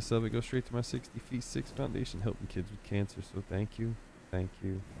 gift and a sub. It goes straight to my 60 Feet 6 Foundation, helping kids with cancer. So thank you, thank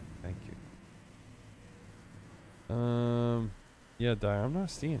you, thank you. Yeah, Dyer, I'm not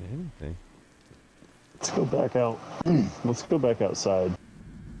seeing anything. Let's go back out. Let's go back outside.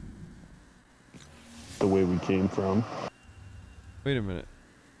 The way we came from. Wait a minute.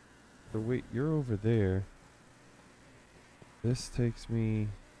 So wait, you're over there. This takes me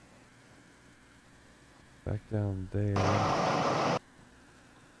back down there.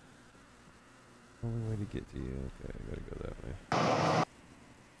 Only way to get to you. Okay, I gotta go that way.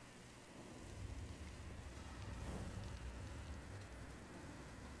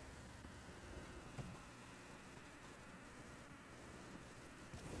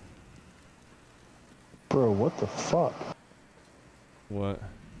 Bro, what the fuck? What?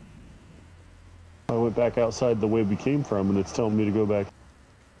 I went back outside the way we came from, and it's telling me to go back.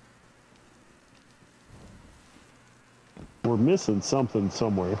 We're missing something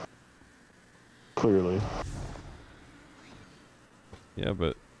somewhere. Clearly. Yeah,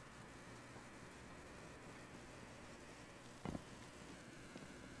 but...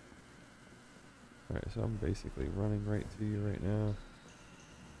 Alright, so I'm basically running right to you right now.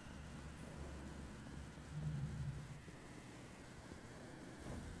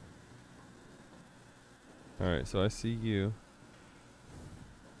 Alright, so I see you.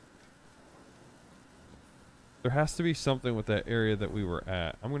 There has to be something with that area that we were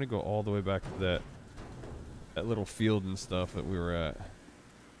at. I'm gonna go all the way back to that little field and stuff that we were at.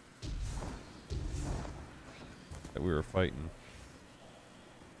 That we were fighting.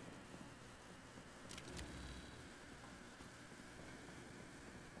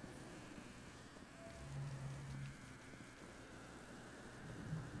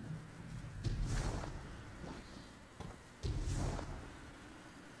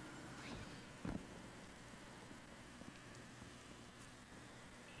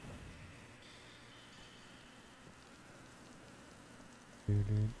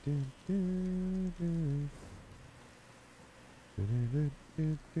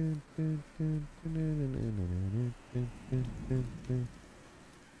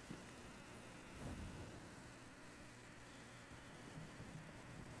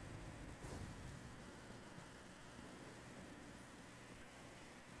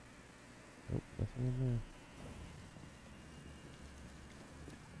 Nope, nothing in there.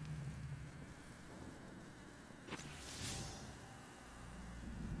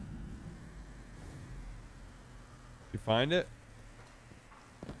 You find it?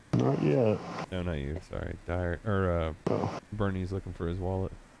 Not yet. No, not you. Sorry, Dyer or Oh. Bernie's looking for his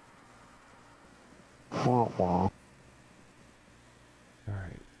wallet. Wah, wah. All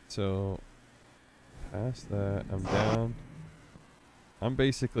right, so past that, I'm down. I'm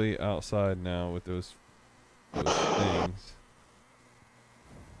basically outside now with those things.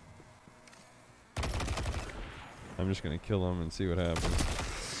 I'm just gonna kill them and see what happens.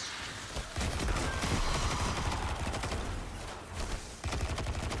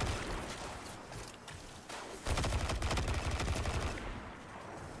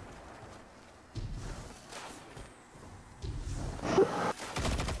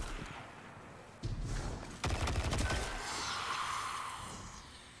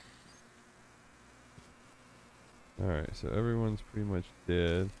 Alright, so everyone's pretty much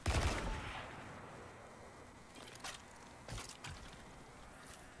dead.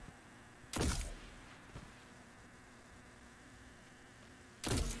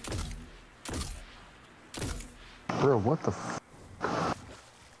 Bro, what the f?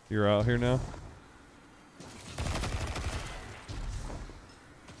 You're out here now?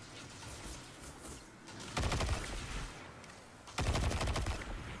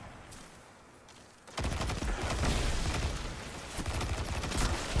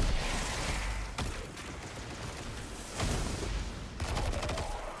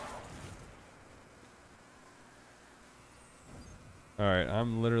 Alright,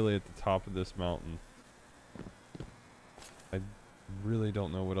 I'm literally at the top of this mountain. I really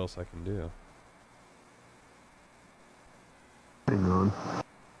don't know what else I can do. Hang on.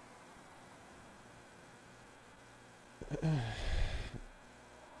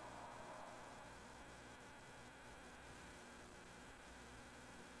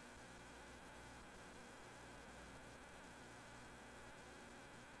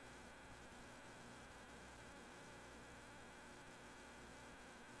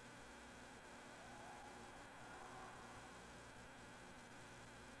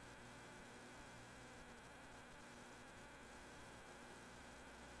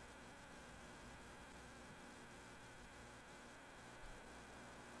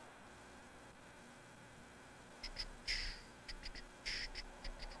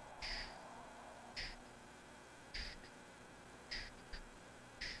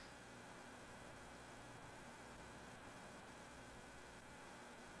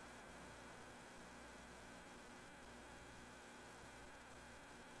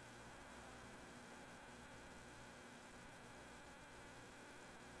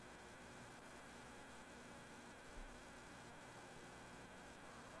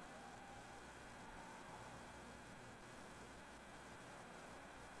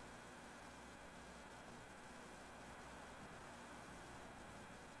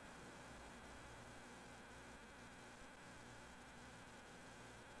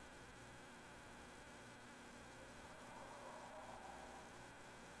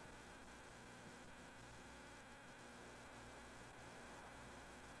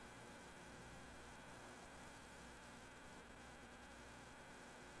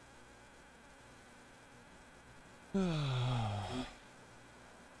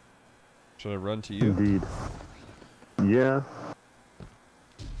 Should I run to you? Indeed. Yeah.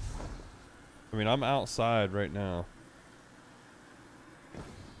 I mean, I'm outside right now.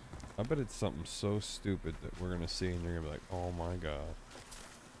 I bet it's something so stupid that we're gonna see and you're gonna be like, oh my god.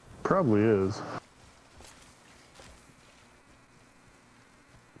 Probably is.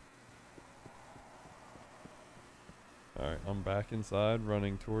 Alright, I'm back inside,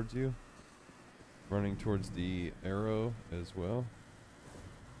 running towards you. Running towards the arrow as well.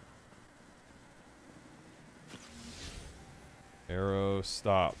 Arrow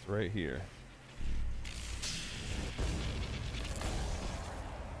stopped right here.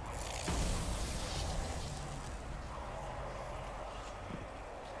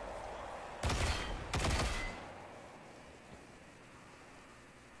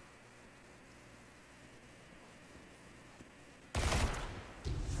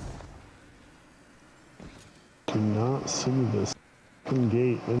 Do not see this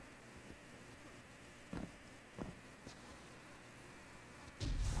gate.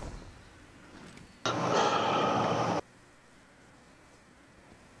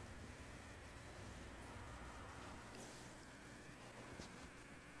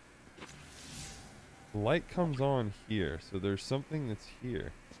 The light comes on here, so there's something that's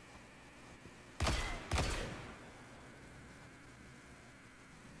here.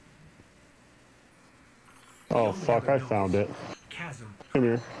 Oh fuck! I found it. Chasm. Come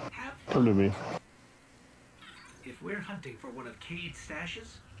here. Come to me. If we're hunting for one of Cade's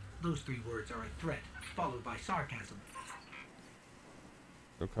stashes, those 3 words are a threat, followed by sarcasm.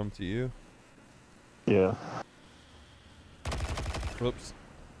 They'll come to you. Yeah. Whoops.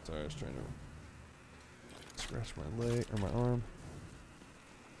 Sorry, I was trying to scratch my leg or my arm.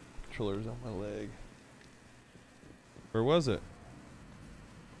 Controller's on my leg. Where was it?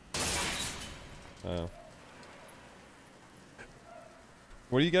 Oh.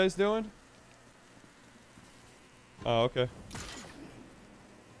 What are you guys doing? Oh, okay.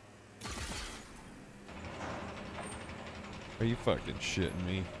 Are you fucking shitting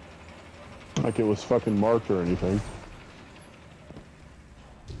me? Like it was fucking marked or anything.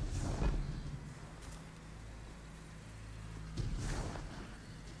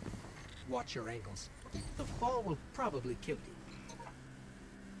 Watch your ankles. The fall will probably kill you.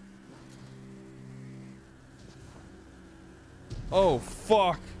 Oh,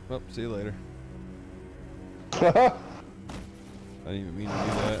 fuck! Oh, see you later. I didn't even mean to do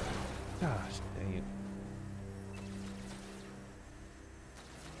that. Gosh, dang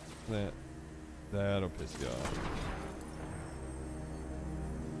it. That'll piss you off.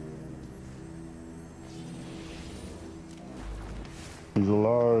 He's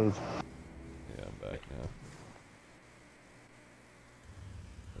alive. Yeah, I'm back now.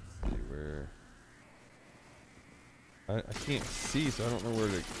 Let's see where... I can't see, so I don't know where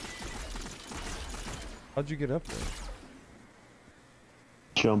to... How'd you get up there?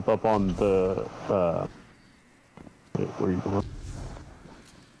 Jump up on the, wait, where are you going?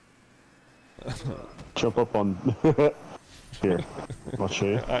 Jump up on, here, I'll show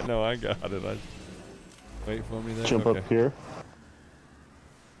you. I know, I got it. Wait for me there. Jump okay. up here.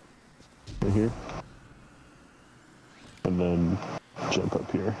 Right here. And then jump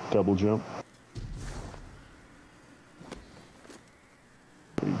up here. Double jump.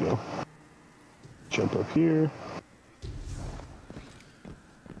 There you go. Jump up here.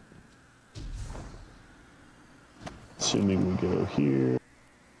 Assuming we go here.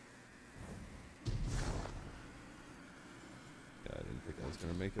 Yeah, I didn't think I was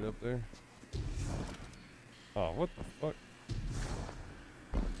gonna make it up there. Oh, what the fuck?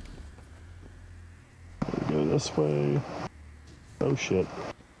 Go this way. Oh shit.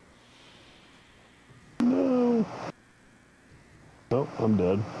 No. Oh, I'm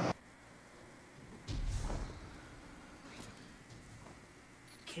dead.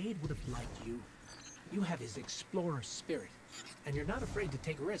 Cade would have liked you. You have his explorer spirit, and you're not afraid to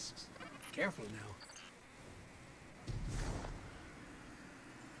take risks. Careful now.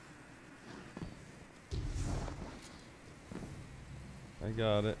 I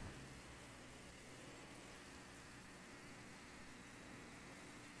got it.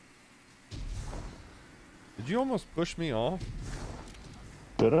 Did you almost push me off?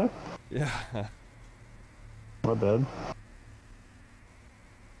 Did I? Yeah. My bad.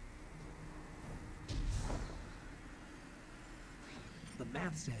 The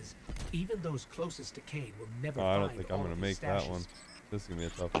math says even those closest to Cade will never Oh, I don't find think I'm all gonna of his make that stashes. one. This is gonna be a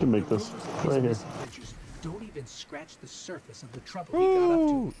tough I one. can make The this rumors of his right here. misadventures don't even scratch the surface of the trouble he got up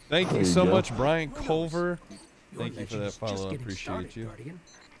Woo! to. Thank There you you so go. much, Brian Who knows? Culver. Your Thank you for legend that is just follow. getting Appreciate started, you. Guardian.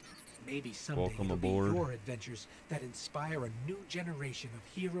 Maybe someday Welcome it'll aboard. be your adventures that inspire a new generation of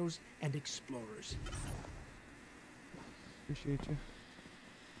heroes and explorers. Appreciate you.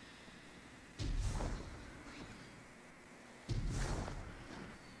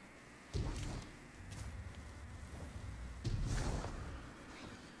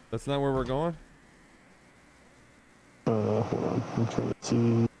 That's not where we're going? Hold on. I'm trying to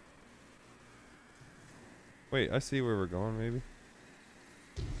see. Wait, I see where we're going, maybe.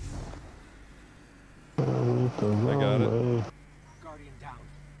 The I got wrong it. way. Guardian down.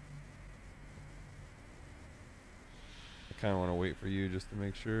 I kind of want to wait for you just to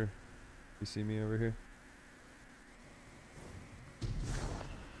make sure. You see me over here?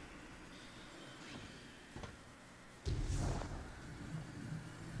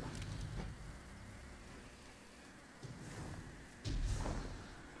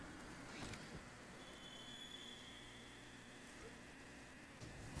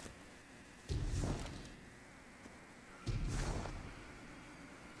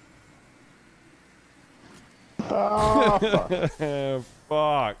 Ah, fuck.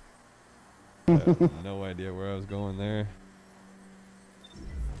 Fuck. I have no idea where I was going there.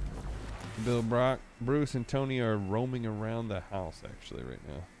 Bill, Brock, Bruce, and Tony are roaming around the house actually right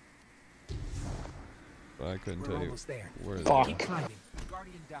now. but I couldn't We're tell you almost there. where they Fuck. are. Keep climbing.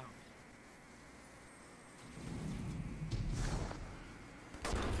 Guardian down.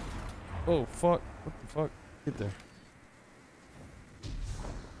 Oh fuck! What the fuck? Get there.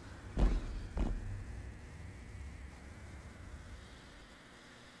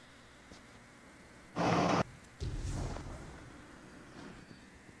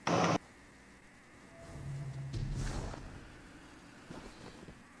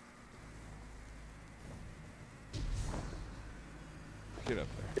 Get up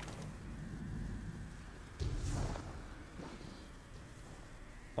there.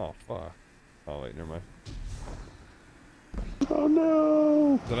 Oh fuck. Oh wait, never mind. Oh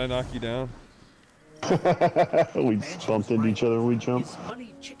no! Did I knock you down? We bumped into each other when we jumped. His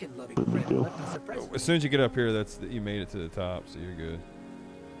funny chicken-loving What did we friend do? left us a present. As soon as you get up here, you made it to the top, so you're good.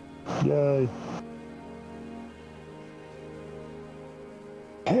 Yay.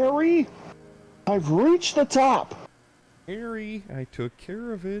 Harry, I've reached the top. Harry, I took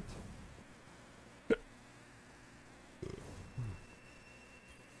care of it.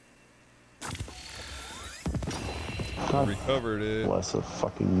 I recovered it. Bless of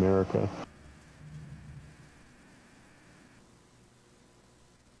fucking America.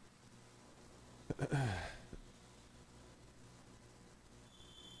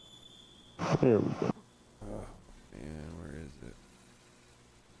 There we go. Man, where is it?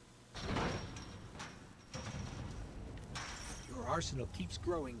 Your arsenal keeps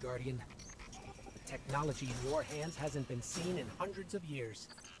growing, Guardian. The technology in your hands hasn't been seen in hundreds of years.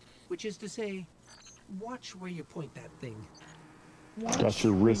 Which is to say, watch where you point that thing. Got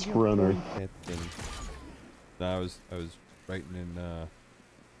your wrist runner. That thing. No, I was writing in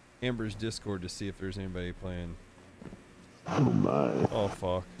Amber's Discord to see if there's anybody playing. Oh my. Oh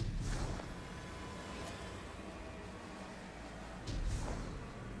fuck.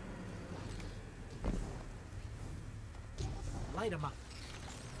 Light 'em up.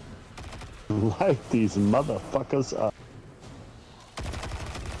 Light these motherfuckers up.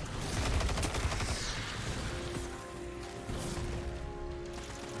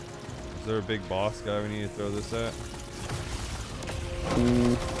 Is there a big boss guy we need to throw this at?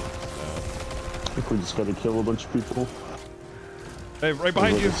 I think we just gotta kill a bunch of people. Hey, right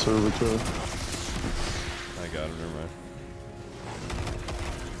behind Like you! a servitor. I got him, never mind.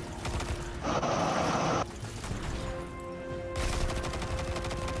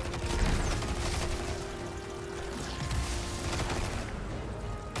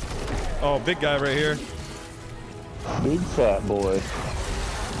 Oh, big guy right here. Big fat boy.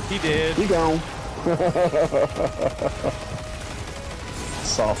 He did. He gone.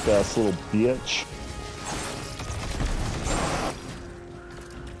 Soft ass little bitch.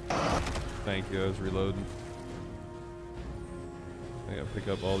 Thank you, I was reloading. I gotta pick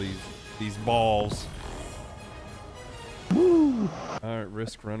up all these balls. Woo! Alright,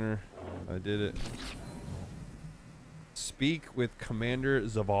 Risk Runner. I did it. Speak with Commander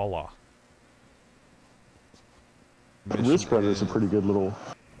Zavala. Risk Runner is a pretty good little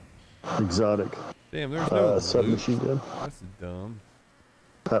exotic Damn, there's no loot. submachine gun. That's dumb.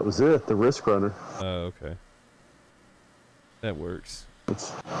 That was it, the Risk Runner. Oh, okay. That works. That's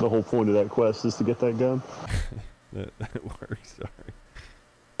the whole point of that quest, is to get that gun. That works, sorry.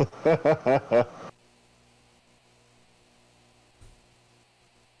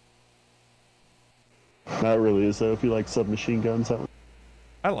 That really is though, if you like submachine guns. That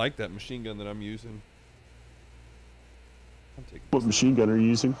I like that machine gun that I'm using. I'm taking what machine gun are you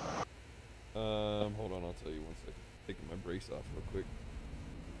using? hold on, I'll tell you one second. Taking my brace off real quick.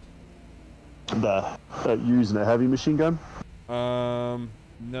 You're using a heavy machine gun?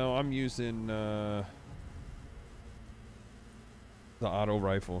 No, I'm using the auto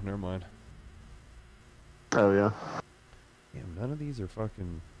rifle. Never mind. Oh yeah. Damn, none of these are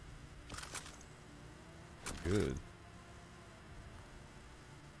fucking good.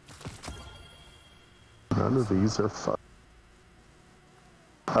 None of these are fun.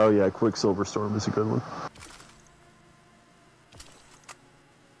 Oh yeah, Quicksilver Storm is a good one.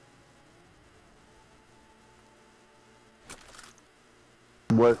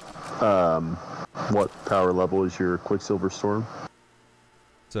 What power level is your Quicksilver Storm?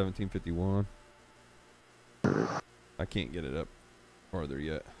 1751. I can't get it up farther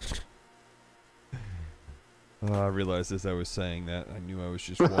yet. I realized as I was saying that, I knew I was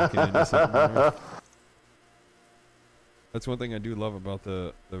just walking into something there. That's one thing I do love about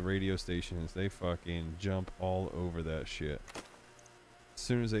the radio stations. They fucking jump all over that shit. As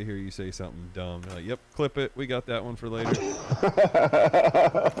soon as they hear you say something dumb, they're like, yep, clip it. We got that one for later.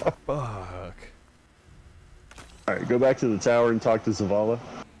 Fuck. Alright, go back to the tower and talk to Zavala.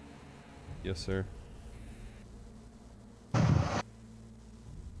 Yes, sir.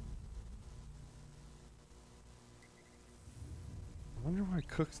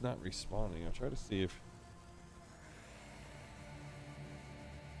 Cook's not responding. I'll try to see if...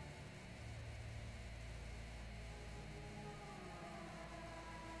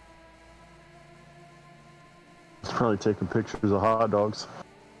 He's probably taking pictures of hot dogs.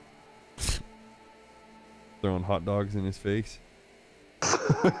 Throwing hot dogs in his face.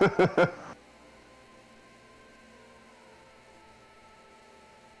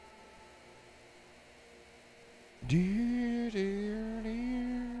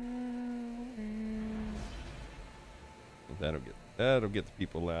 That'll get the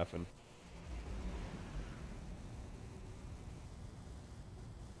people laughing.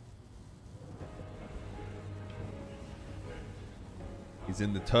 He's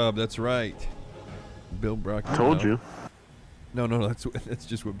in the tub. That's right. Bill Brock. Told you. No, that's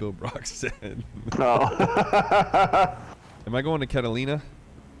just what Bill Brock said. Oh. Am I going to Catalina?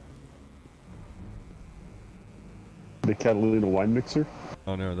 The Catalina wine mixer?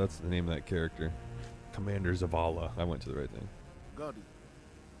 Oh no, that's the name of that character. Commander Zavala. I went to the right thing. Got it.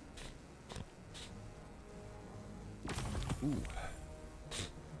 Ooh.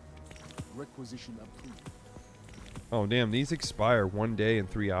 Requisition approved. Oh damn, these expire 1 day and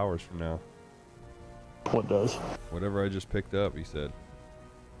 3 hours from now. What does? Whatever I just picked up, he said.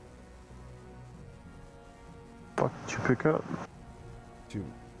 What did you pick up? Two.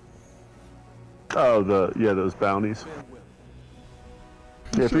 Oh, those bounties.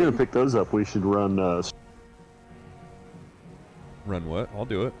 Yeah, if you're gonna pick those up, we should run Run what? I'll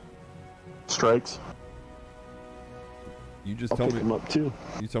do it. strikes. You just I'll tell pick me. them up too.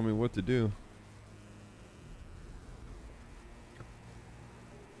 You tell me what to do.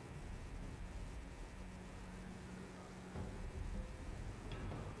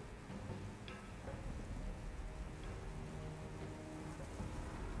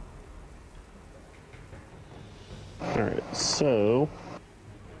 All right, so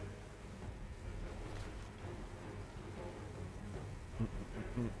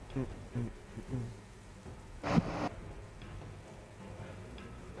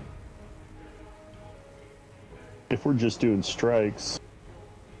if we're just doing strikes,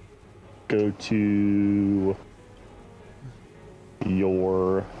 go to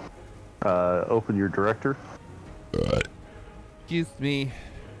your open your director. Excuse me.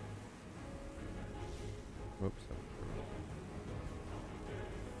 Whoops.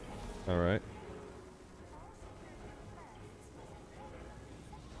 All right.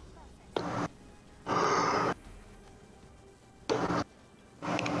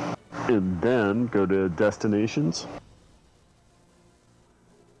 And then go to destinations.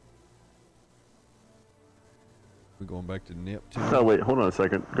 We're going back to Neptune. Oh wait, hold on a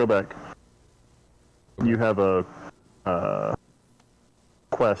second. Go back. You have a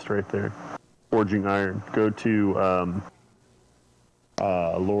quest right there. Forging Iron. Go to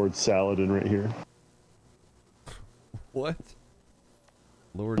Lord Saladin right here. What?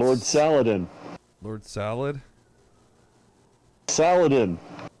 Lord Saladin. Lord Salad? Saladin.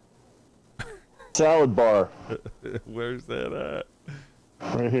 Salad bar. Where's that at?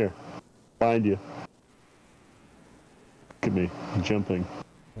 Right here. Find you. Look at me. I'm jumping.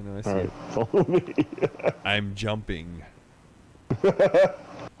 I know, I see Alright, it. follow me. I'm jumping.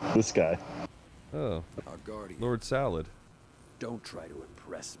 This guy. Oh, Our guardian. Lord Salad. Don't try to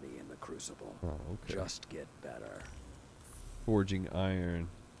impress me in the Crucible. Oh, okay. Just get better. Forging Iron.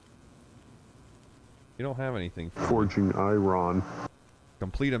 You don't have anything. For Forging Iron.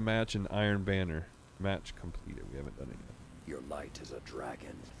 Complete a match in Iron Banner. Match completed. We haven't done it yet. Your light is a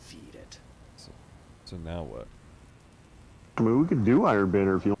dragon. Feed it. So now what? I mean, we can do Iron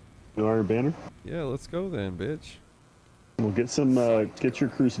Banner if you want to do Iron Banner. Yeah, let's go then, bitch. We'll get some, get your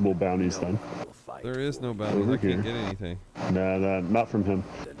Crucible bounties then. We'll fight There is for no you. bounties. Over I can't here. get anything. Nah, not from him.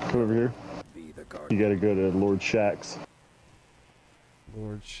 Come over here. Be the You guardian. gotta go to Lord Shaxx.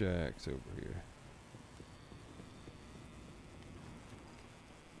 Lord Shaxx over here.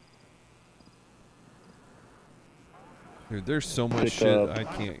 Dude, there's so much Pick shit. up. I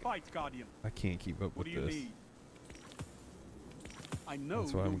can't Guardian. keep up What with do you this. need? I know.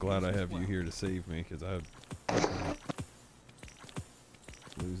 That's why I'm you'll glad use I this have you well. here to save me, because I'd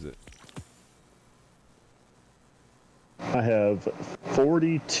lose it. I have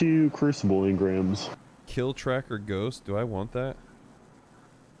 42 Crucible engrams. Kill Tracker Ghost. Do I want that?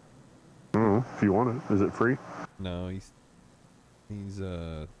 I don't know if you want it. Is it free? No, he's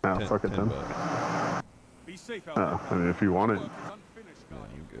Ah, 10, fuck it 10 then. bucks. Be safe out Oh, there. I mean, if you want it. Work is unfinished, No,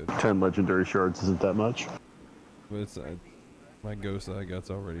 Guardian. you good. 10 legendary shards isn't that much. But it's, my ghost that I got's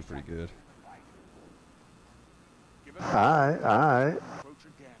already pretty good. Give it Alright. approach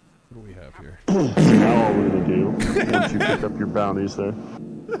again. What do we have here? So now all we're gonna do, once you pick up your bounties there,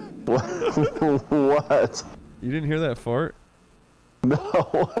 What? You didn't hear that fart?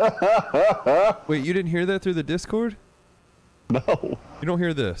 No. Wait, you didn't hear that through the Discord? No. You don't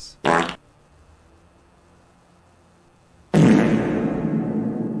hear this? I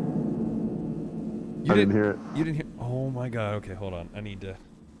didn't hear it. You didn't hear? Oh my god. Okay, hold on. I need to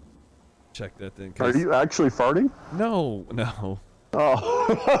check that then. Are you actually farting? No, no. Oh,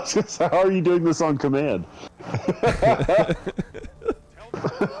 how are you doing this on command?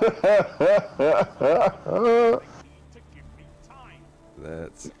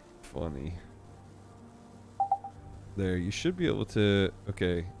 That's funny. There, you should be able to.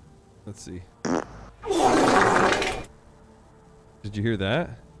 Okay, let's see. Did you hear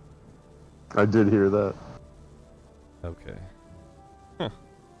that? I did hear that. Okay. Huh.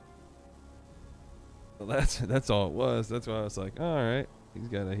 Well, that's all it was. That's why I was like, all right, he's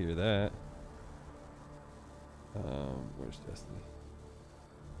got to hear that. Where's Destiny?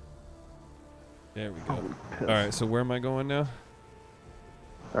 There we go. All right, so where am I going now?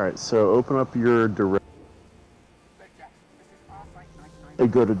 All right, so open up your direct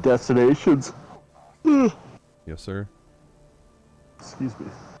and go to destinations. Yes, sir. Excuse me.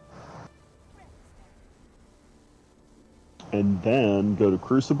 And then go to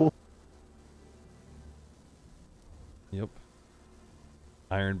Crucible. Yep.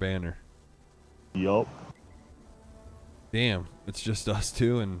 Iron Banner. Yup. Damn, it's just us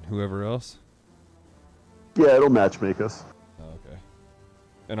two and whoever else? Yeah, it'll matchmake us. Oh, okay.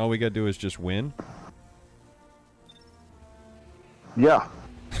 And all we gotta do is just win? Yeah.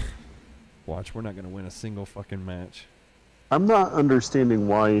 Watch, we're not gonna win a single fucking match. I'm not understanding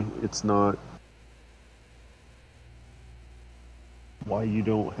why it's not... Why you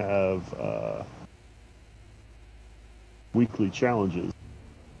don't have weekly challenges.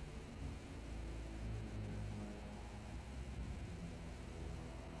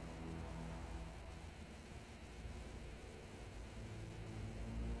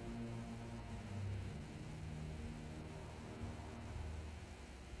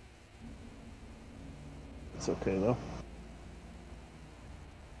 It's okay though.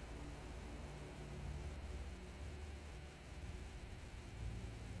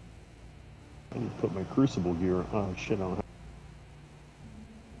 I need to put my Crucible gear on. Oh shit, I don't have...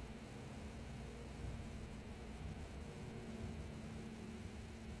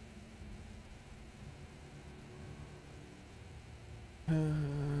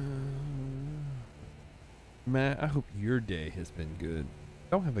 Matt, I hope your day has been good.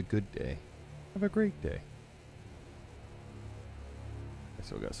 Don't have a good day. Have a great day. I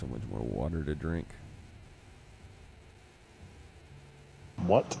still got so much more water to drink.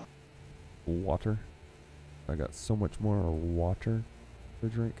 What? Water. I got so much more water to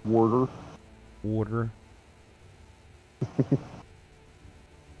drink. Water. Water.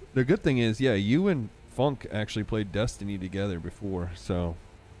 The good thing is, yeah, you and Funk actually played Destiny together before, so.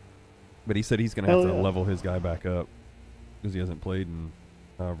 But he said he's going to have to level his guy back up because he hasn't played in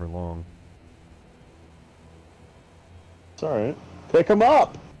however long. It's alright. Pick him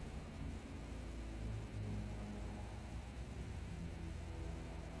up!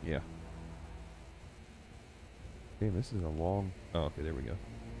 Yeah. Damn, this is a long... Oh, okay, there we go.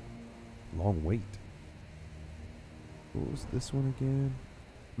 Long wait. What was this one again?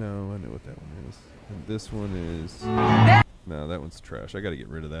 No, I know what that one is. And this one is... No, that one's trash. I gotta get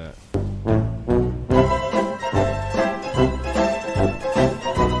rid of that.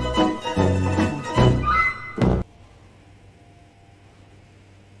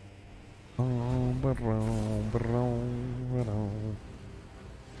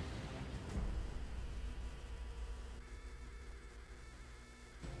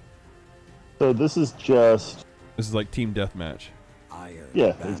 So this is just... This is like team deathmatch. Iron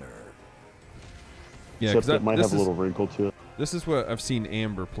Yeah. Banner. Yeah, Except it might have a little wrinkle to it. This is what I've seen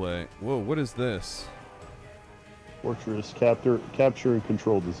Amber play. Whoa, what is this? Fortress, capture and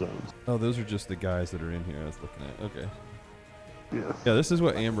control the zones. Oh, those are just the guys that are in here I was looking at. Okay. Yeah. Yeah, this is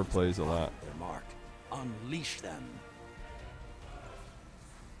what Amber plays a lot. They're marked. Unleash them.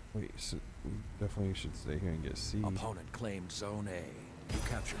 Wait, so we definitely should stay here and get C. Opponent claimed Zone A. You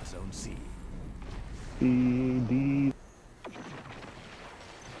captured Zone C. B, D.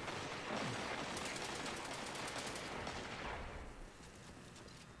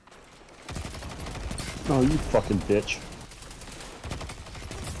 Oh, you fucking bitch.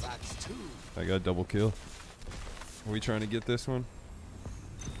 That's two. I got a double kill. Are we trying to get this one?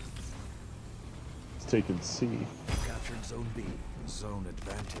 It's taking C. You captured Zone B. Zone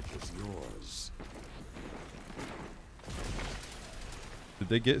advantage is yours. Did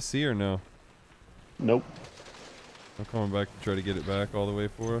they get C or no? Nope. I'm coming back to try to get it back all the way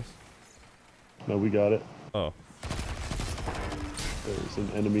for us. No, we got it. Oh, There's an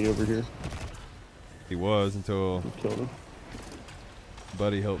enemy over here. he was until We killed him.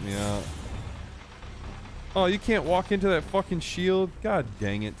 Buddy helped me out. Oh, you can't walk into that fucking shield? God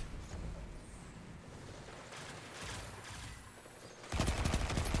dang it.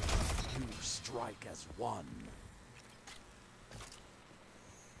 You strike as one.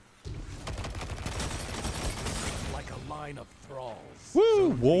 Like a line of thralls. Woo!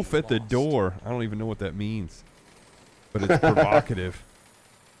 Zone Wolf B at the lost. door. I don't even know what that means. But it's provocative.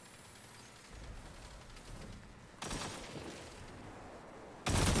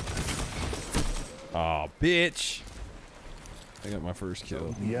 Aw, bitch. I got my first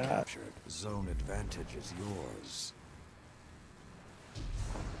kill. Zone B Yeah. captured. Zone advantage is yours.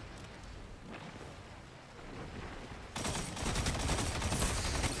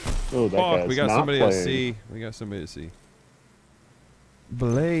 Oh, that Fuck, guy's we got not somebody playing. to see. We got somebody to see.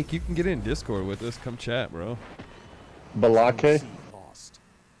 Blake, you can get in Discord with us. Come chat, bro. Balake? Zone C lost.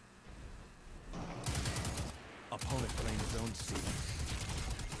 Opponent claims Zone C.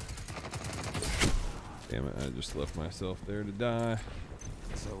 Damn it, I just left myself there to die.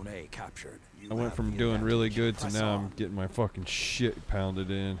 Zone A captured. You I went have from the doing really advantage. good to Press now on. I'm getting my fucking shit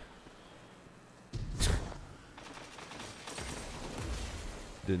pounded in.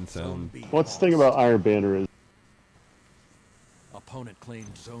 Didn't Zone sound... B What's the thing about lost. Iron Banner is Opponent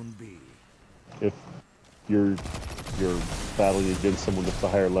claimed Zone B. if you're battling against someone that's a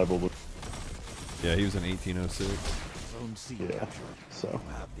higher level with Yeah, he was in 1806. Zone C Yeah, captured. so. You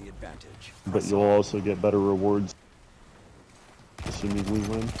have the advantage. But Press you'll on. also get better rewards assuming we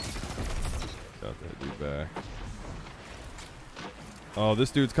win. Got that dude back. Oh, this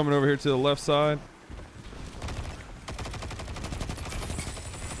dude's coming over here to the left side.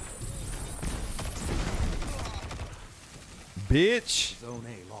 Bitch! Zone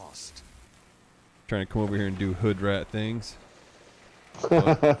A lost. Trying to come over here and do hood rat things. With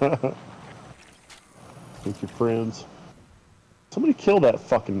your friends. Somebody kill that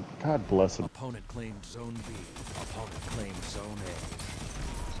fucking... God bless him. Opponent claimed Zone B. Opponent claimed Zone A.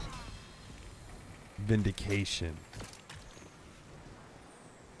 Vindication.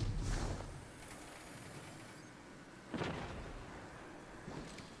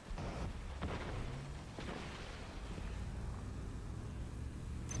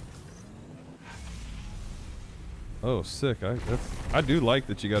 Oh, sick! I do like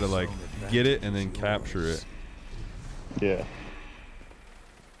that you gotta like get it and then capture it. Yeah.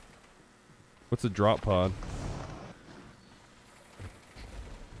 What's a drop pod?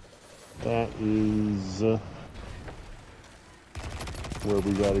 That is where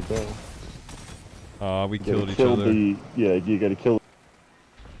we gotta go. We You killed gotta each kill other. yeah, you gotta kill.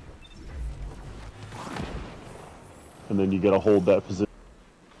 And then you gotta hold that position.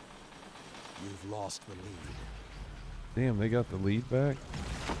 You've lost the lead. Damn, they got the lead back.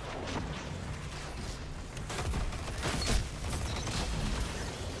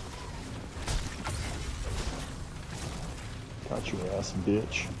 Got your ass,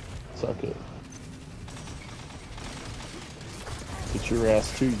 bitch. Suck it. Get your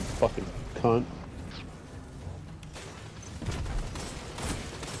ass too, you fucking cunt.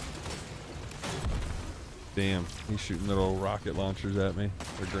 Damn, he's shooting little rocket launchers at me.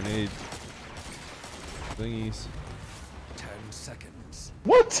 Or grenade thingies. 10 seconds.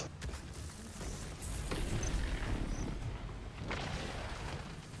 What?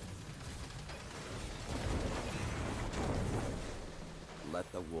 Let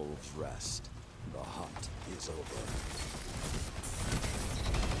the wolves rest. The hunt is over.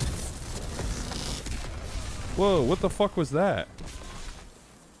 Whoa, what the fuck was that?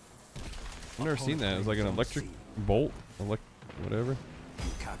 I've never seen that. It was like an Zone electric C. bolt. Whatever.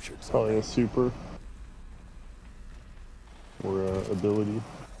 You captured Zone Probably A. a super. Or ability.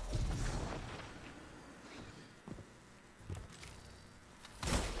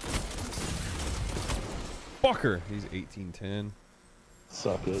 Fucker! He's 1810.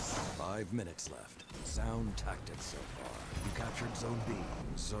 Suck it. 5 minutes left. Sound tactics so far. You captured Zone B.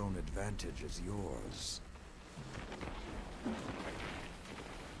 Zone advantage is yours.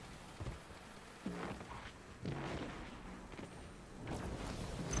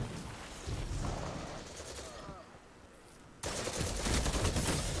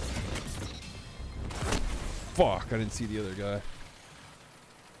 Fuck, I didn't see the other guy. I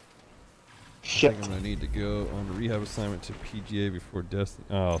Shit. think I'm gonna need to go on a rehab assignment to PGA before Destiny.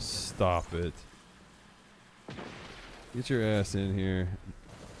 Oh, stop it. Get your ass in here.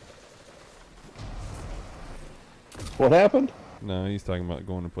 What happened? No, he's talking about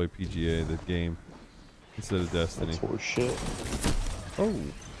going to play PGA, the game, instead of Destiny. That's horse shit. Oh.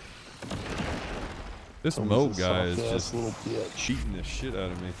 This Comes Moog this guy is soft-ass just little bitch. cheating the shit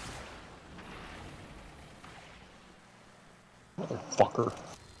out of me. Motherfucker.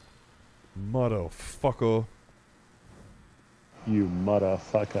 Motherfucker. You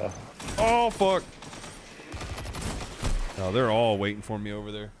motherfucker. Oh, fuck. Oh, they're all waiting for me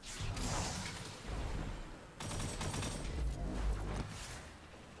over there.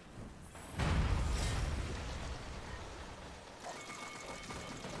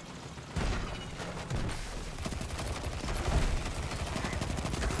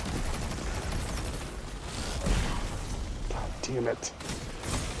 Damn it.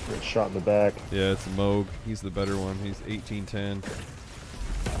 Get shot in the back. Yeah, it's a Moog. He's the better one. He's 1810.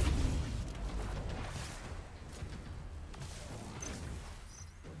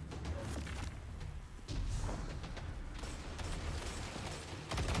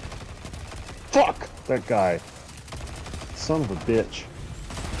 Fuck! That guy. Son of a bitch.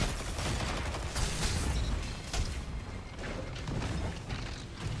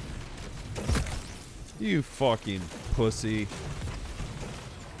 You fucking pussy.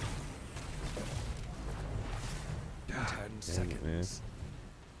 10 seconds. Man.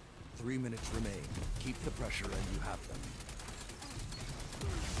 3 minutes remain. Keep the pressure and you have them.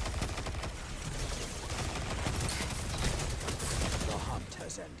 The hunt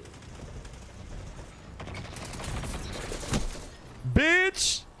has ended.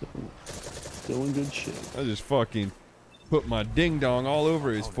 Bitch! Still in good shape. I just fucking put my ding dong all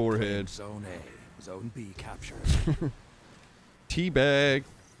over his Opponent forehead. claims Zone A. Zone B captured. Teabag.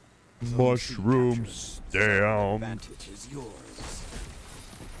 Zone C Mushrooms captured. Zone down. advantage is yours.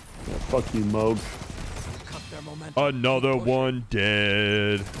 Yeah, fuck you, Moog. Cut their momentum. Another Keep pushing. one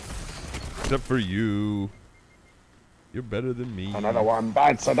dead. Except for you. You're better than me. Another one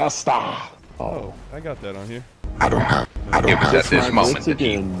bites the dust. Oh. I got that on here. It was at this moment Once that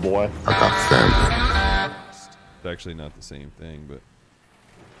he again, boy. It's actually not the same thing, but...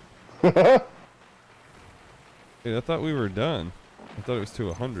 Hey, I thought we were done. I thought it was to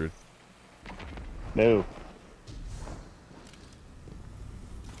 100. No.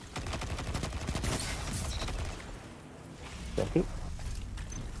 Second.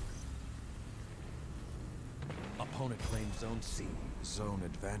 Opponent claims Zone C. Zone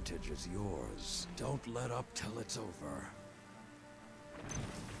advantage is yours. Don't let up till it's over.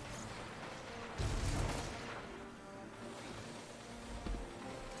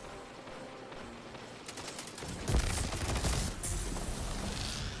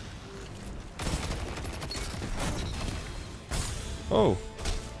 Oh.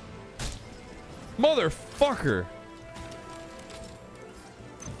 Motherfucker!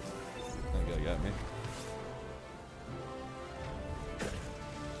 That guy got me.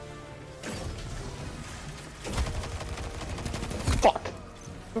 Fuck. What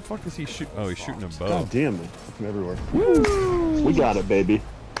the fuck is he shooting? Oh, he's shooting a bow. God damn it. From everywhere. Woo! We got it, baby.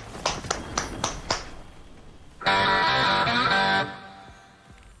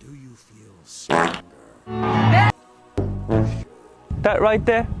 Do you feel stronger? That right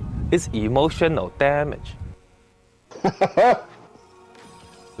there is emotional damage.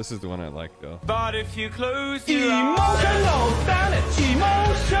 This is the one I like, though. But if you close your emotional damage,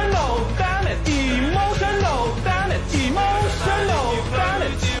 emotional damage, emotional damage, emotional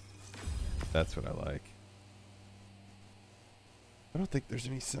damage. That's what I like. I don't think there's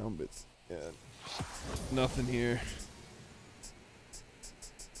any sound bits. Yeah, nothing here.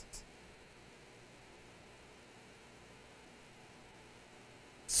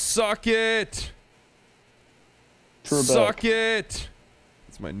 Suck it! Suck it!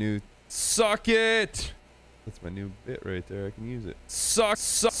 That's my new. Suck it! That's my new bit right there. I can use it. Suck it!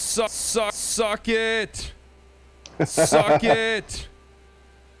 Suck it! That's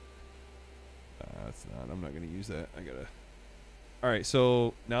not. I'm not gonna use that. I gotta. All right.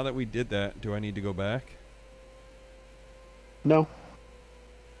 So now that we did that, do I need to go back? No.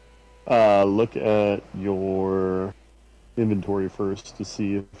 Look at your inventory first to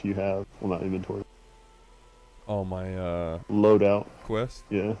see if you have, well, not inventory, All my loadout. quest.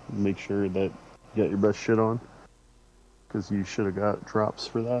 Yeah, make sure that you got your best shit on. Because you should have got drops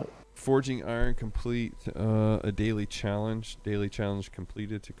for that. Forging iron complete a daily challenge. Daily challenge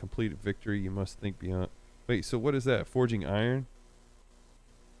completed. To complete a victory, you must think beyond. Wait, so what is that? Forging iron?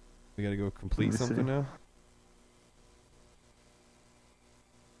 We gotta go complete Let me something see. now?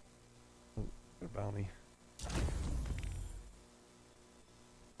 Oh, what about me?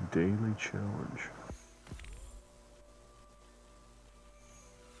 Daily challenge.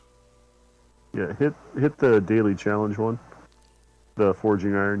 Yeah, hit the daily challenge one. The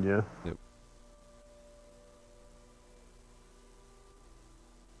forging iron, yeah. Yep.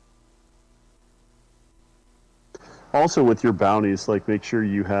 Also, with your bounties, like make sure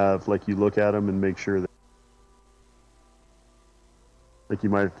you have, like you look at them and make sure that, like you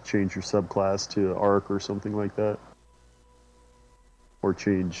might have to change your subclass to arc or something like that, or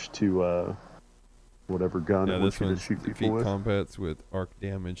change to whatever gun Yeah, it wants this you to one's shoot defeat people with. combats with arc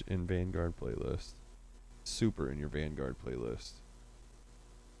damage in Vanguard playlist. Super in your Vanguard playlist.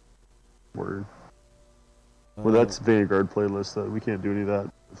 Word. Well, that's Vanguard playlist though. We can't do any of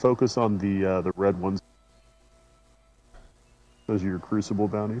that. Focus on the red ones. Those are your Crucible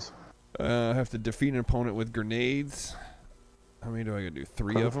bounties. I have to defeat an opponent with grenades. How many do I gotta do?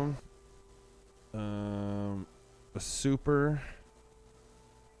 3 of them. A super.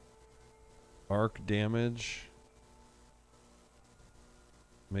 Arc damage.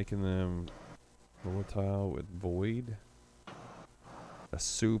 Making them volatile with void. A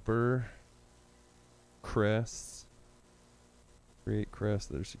super. Crests. Create crests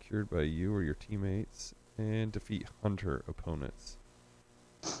that are secured by you or your teammates. And defeat hunter opponents.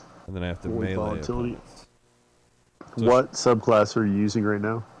 And then I have to Void melee volatility. opponents. So What subclass are you using right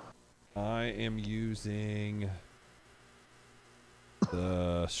now? I am using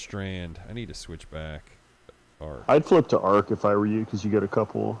the Strand. I need to switch back. Arc. I'd flip to Arc if I were you, because you get a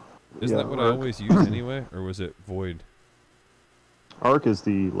couple. Isn't that what I Arc. always use anyway? Or was it Void? Arc is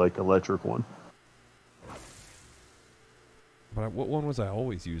the like electric one. But what one was I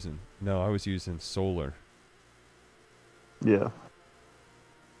always using? No, I was using Solar. Yeah.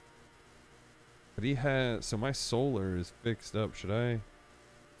 But he has... So my Solar is fixed up. Should I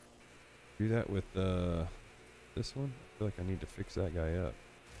do that with this one? I feel like I need to fix that guy up.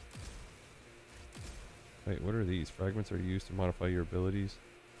 Wait, what are these? Fragments are used to modify your abilities.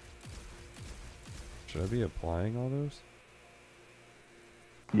 Should I be applying all those?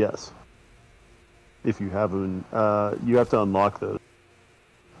 Yes. If you haven't, you have to unlock those.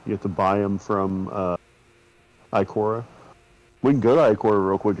 You have to buy them from Ikora. We can go to Ikora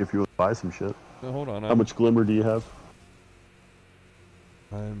real quick if you want to buy some shit. No, hold on. How much glimmer do you have?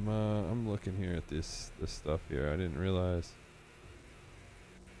 I'm looking here at this stuff here. I didn't realize.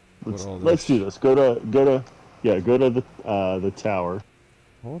 Let's do this. Go to the tower.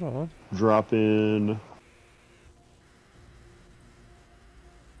 Hold on. Drop in.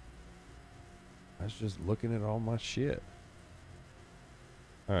 I was just looking at all my shit.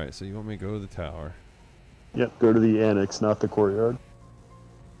 Alright, so you want me to go to the tower? Yep, go to the annex, not the courtyard.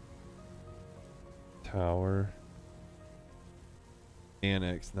 Tower.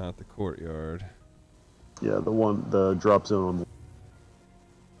 Annex, not the courtyard. Yeah, the drop zone.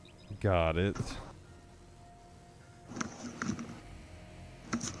 Got it.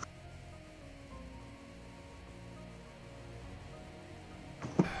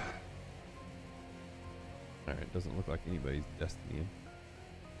 Alright, doesn't look like anybody's Destiny.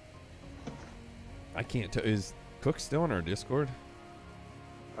 I can't tell. Is Cook still on our Discord?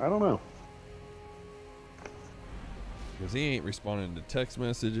 I don't know. Because he ain't responding to text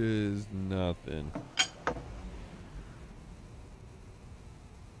messages, nothing.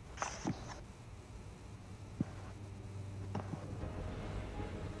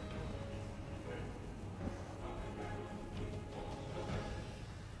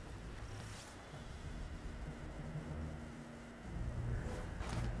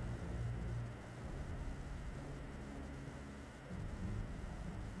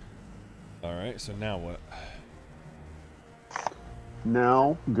 Alright, so now what?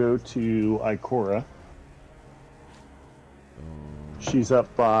 Now go to Ikora. She's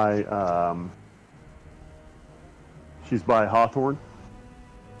up by she's by Hawthorne.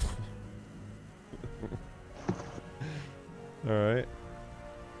 Alright.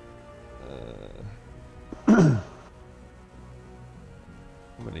 I'm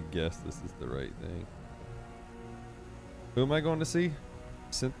gonna guess this is the right thing. Who am I going to see?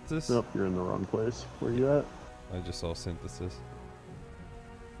 Synthesis? Nope, you're in the wrong place. Where you at? I just saw Synthesis.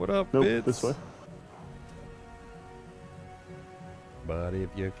 What up, Nope, Bits? this way. But if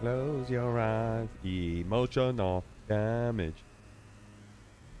you close your eyes, emotional damage.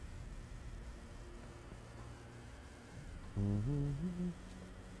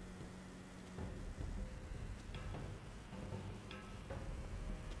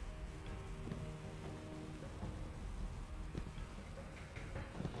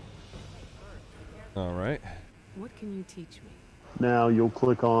 All right. What can you teach me? Now you'll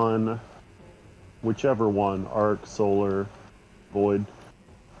click on whichever one, Arc, Solar, Void.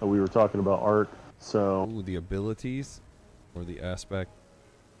 We were talking about Arc, so... Ooh, the abilities or the aspects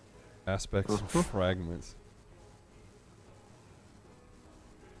and fragments.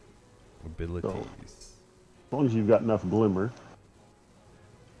 Abilities. So, as long as you've got enough glimmer.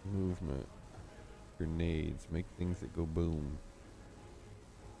 Movement. Grenades. Make things that go boom.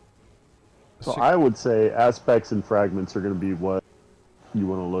 So I would say aspects and fragments are going to be what you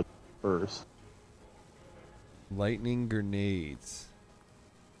want to look at first. Lightning grenades.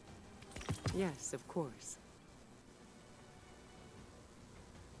 Yes, of course.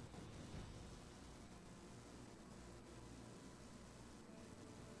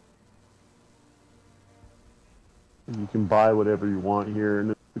 You can buy whatever you want here.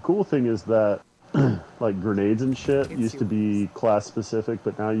 And the cool thing is that like grenades and shit used to be class specific,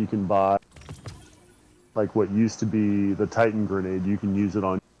 but now you can buy like what used to be the Titan grenade. You can use it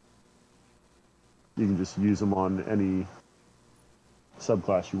on, you can just use them on any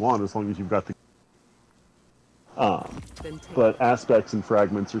subclass you want as long as you've got the but aspects and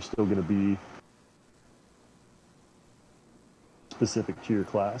fragments are still going to be specific to your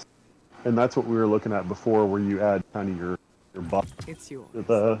class. And that's what we were looking at before, where you add kind of your buff to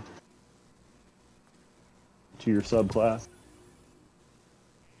your subclass.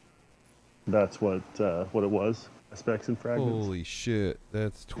 That's what it was. Aspects and fragments. Holy shit,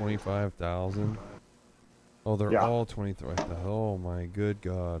 that's 25,000. Oh, they're all 23,000. Oh my good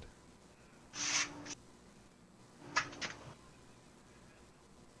god.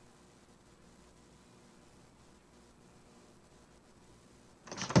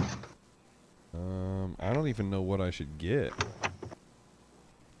 I don't even know what I should get.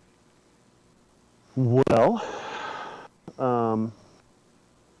 Well,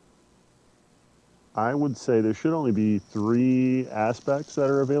 I would say there should only be 3 aspects that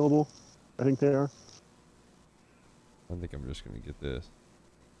are available. I think they are. I think I'm just going to get this.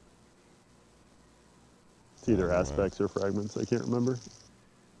 It's either aspects or fragments. I can't remember.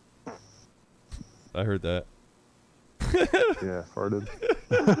 I heard that. Yeah, farted.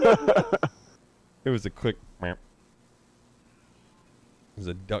 It was a quick. It was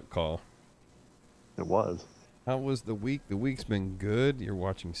a duck call. It was. How was the week? The week's been good. You're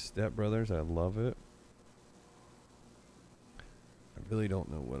watching Step Brothers. I love it. I really don't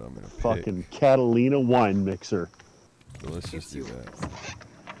know what I'm gonna pick. Fucking Catalina wine mixer. So let's just do that.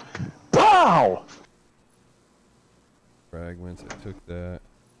 Pow! Fragments. I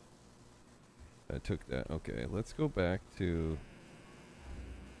took that. Okay, let's go back to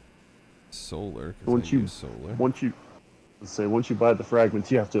solar. Once you buy the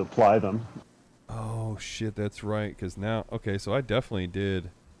fragments, you have to apply them. Oh shit, that's right. Because now, okay, so I definitely did.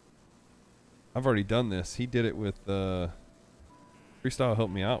 I've already done this. He did it with Freestyle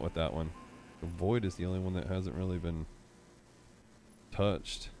helped me out with that one. The Void is the only one that hasn't really been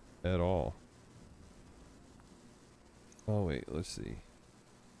touched at all. Oh wait, let's see.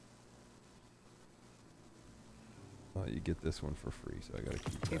 Oh, you get this one for free, so I gotta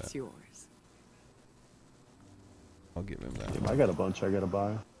keep that. It's yours. I'll give him that. I got a bunch I gotta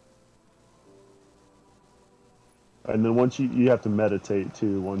buy. And then once you have to meditate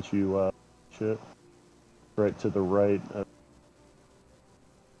too. Once you shit right to the right.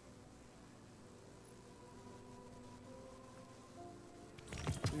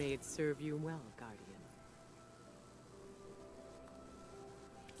 May it serve you well, Guardian.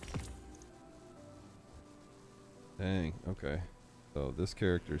 Dang, okay. So this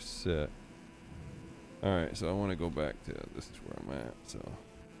character's set. Alright, so I want to go back to, this is where I'm at, so.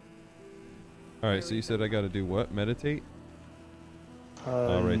 Alright, so you said I gotta do what? Meditate?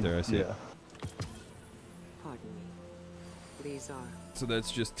 Oh, right there, I see it. Pardon me. These are... So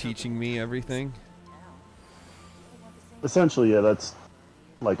that's just teaching me everything? Essentially, yeah, that's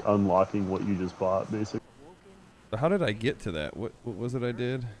like unlocking what you just bought, basically. So how did I get to that? What was it I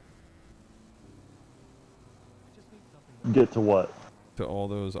did? Get to what? To all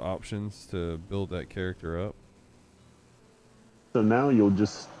those options to build that character up. So now you'll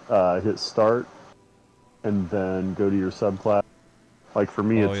just hit start and then go to your subclass. Like for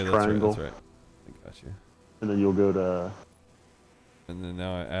me, it's triangle. That's right. I got you. And then you'll go to... And then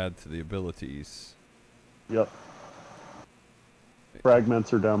now I add to the abilities. Yep.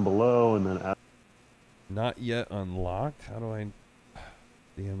 Fragments are down below, and then add... Not yet unlocked? How do I...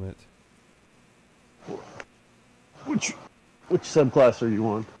 Damn it. Which subclass are you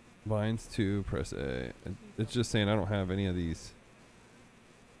on? Binds to, press A. It's just saying I don't have any of these.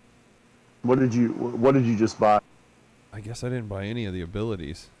 What did you just buy? I guess I didn't buy any of the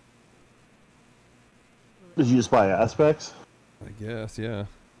abilities. Did you just buy aspects? I guess, yeah.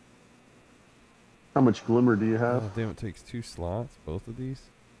 How much glimmer do you have? Oh, damn, it takes 2 slots, both of these.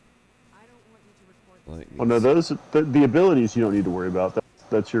 Like, well, no, the abilities you don't need to worry about.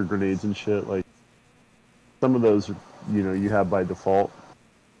 That's your grenades and shit. Like some of those, you have by default.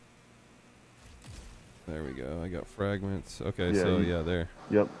 There we go. I got fragments. Okay, Yeah, so yeah, there.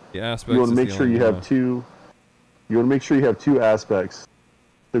 Yep. The aspects. You want to is make the sure only you one. have two. You want to make sure you have two aspects.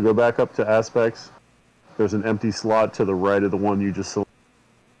 So go back up to aspects. There's an empty slot to the right of the one you just selected.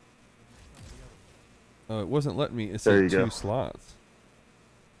 Oh, it wasn't letting me. It There said you two go. slots.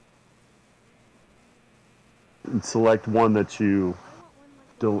 And select one that you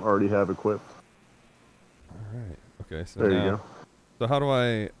don't already have equipped. All right. Okay. So There now, you go. So how do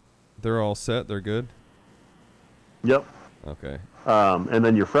I? They're all set. They're good. Yep. Okay. And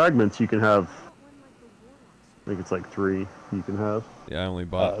then your fragments you can have. I think it's like 3 you can have. Yeah, I only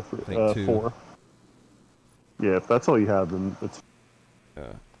bought I think 2. 4. Yeah, if that's all you have, then it's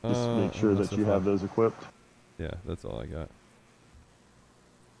Yeah. just make sure unless that you if I- have those equipped. Yeah, that's all I got.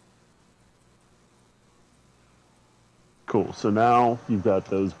 Cool. So now you've got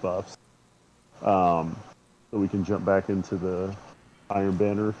those buffs. So we can jump back into the Iron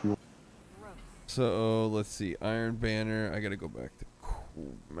Banner if you want. So let's see, Iron Banner. I gotta go back to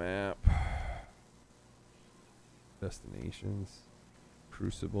cool map. Destinations,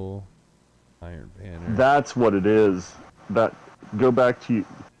 Crucible, Iron Banner. That's what it is. That go back to you.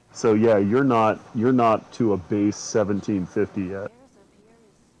 So yeah, you're not to a base 1750 yet.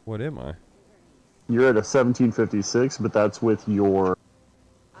 What am I? You're at a 1756, but that's with your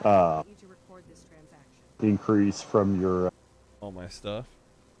increase from your All my stuff.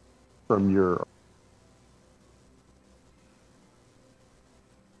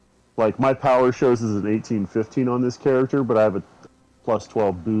 Like my power shows as an 1815 on this character, but I have a plus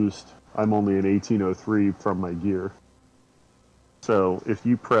 12 boost. I'm only an 1803 from my gear. So if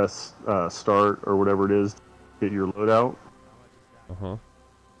you press start or whatever it is, get your loadout,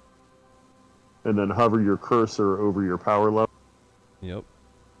 and then hover your cursor over your power level. Yep.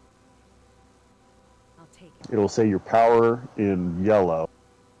 It'll say your power in yellow.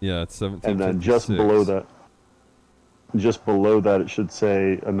 Yeah, it's 1756. And then just below that, it should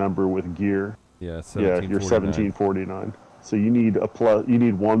say a number with gear. Yeah, it's yeah, you're 1749. So you need you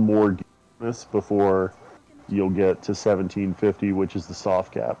need one more gear bonus before you'll get to 1750, which is the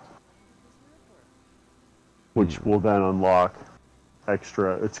soft cap, which will then unlock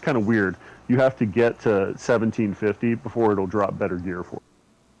extra. It's kind of weird. You have to get to 1750 before it'll drop better gear for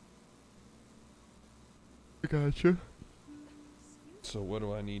you. Gotcha. So what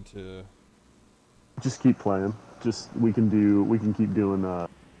do I need to? Just keep playing. We can keep doing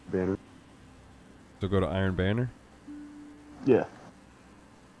banner. So go to Iron Banner. Yeah.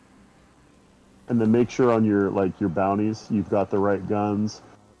 And then make sure on your bounties you've got the right guns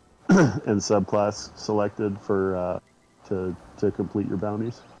and subclass selected for to complete your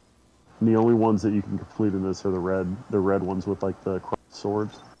bounties. And the only ones that you can complete in this are the red ones with like the crossed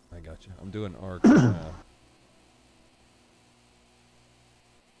swords. I got you. I'm doing arc now.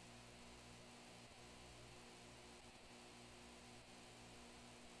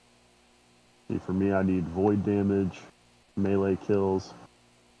 For me, I need void damage, melee kills,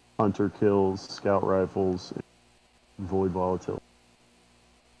 hunter kills, scout rifles, and void volatility.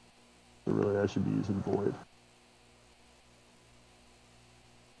 So really, I should be using void.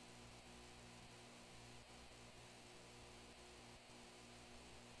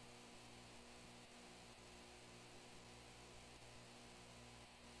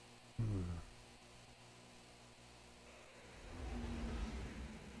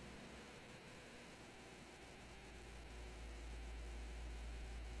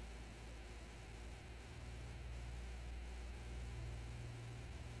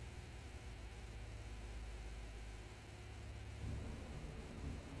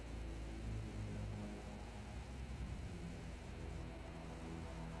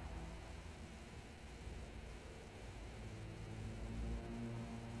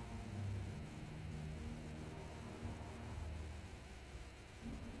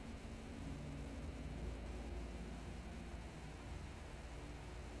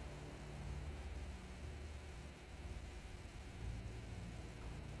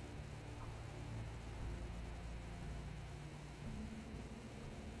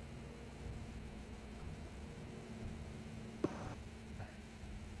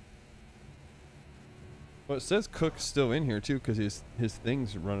 Well, it says Cook's still in here too, because his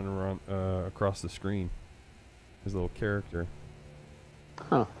thing's running around across the screen. His little character.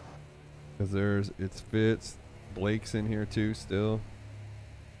 Huh. Because it's Fitz, Blake's in here too still.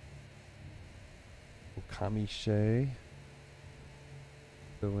 Okami Shay.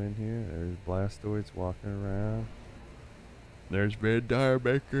 Still in here. There's Blastoids walking around. There's Red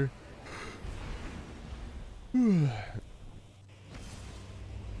Direbaker.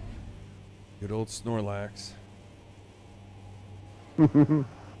 Good old Snorlax.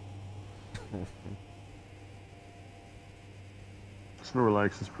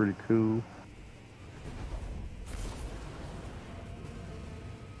 Snorlax is pretty cool.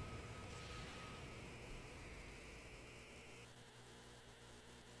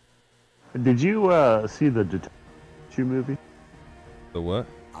 Did you see the Detective Pikachu movie? The what?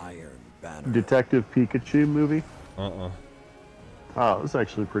 Iron Banner. Detective Pikachu movie? Uh-uh. Oh, it was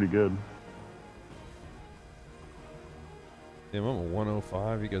actually pretty good. Damn, I'm a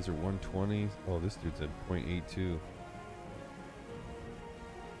 105. You guys are 120. Oh, this dude's at 0.82.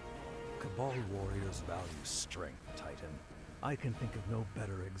 Cabal warriors value strength, Titan. I can think of no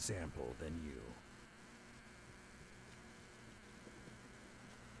better example than you.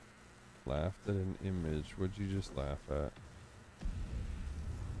 Laughed at an image. What'd you just laugh at?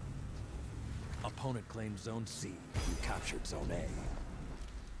 Opponent claimed Zone C. You captured Zone A.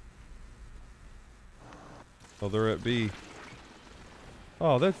 Oh, they're at B.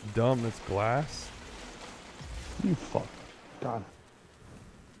 Oh, that's dumb. That's glass. You fuck. God.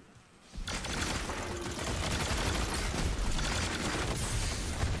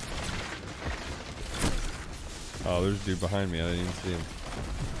 Oh, there's a dude behind me. I didn't even see him.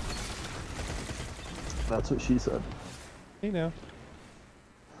 That's what she said. Hey now.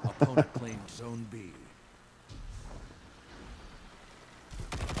 Opponent claimed Zone B.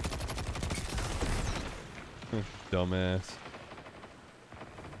 Dumbass.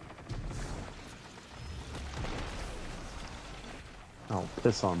 I'll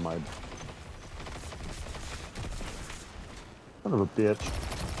piss on my... Son of a bitch.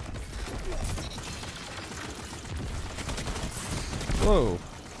 Whoa.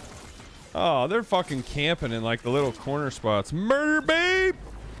 Oh, they're fucking camping in like the little corner spots. Murder babe!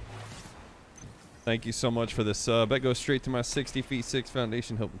 Thank you so much for the sub. That goes straight to my 60 Feet 6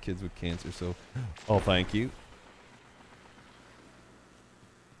 Foundation helping kids with cancer. So, oh, thank you.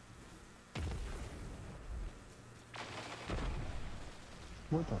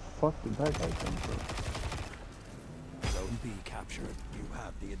 What the fuck did that guy come from? Zone B captured. You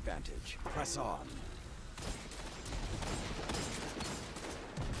have the advantage. Press on.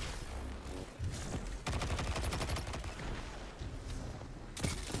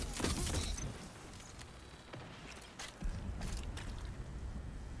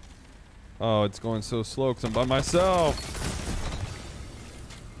 Oh, it's going so slow because I'm by myself.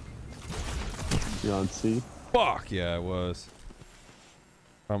 You on C? Fuck, yeah, I was.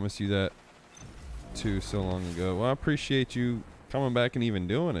 Promised you that too so long ago. Well, I appreciate you coming back and even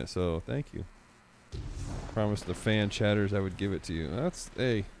doing it, so thank you. Promised the fan chatters I would give it to you. That's,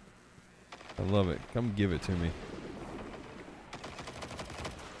 hey, I love it. Come give it to me.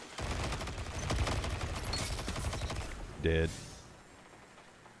 Dead.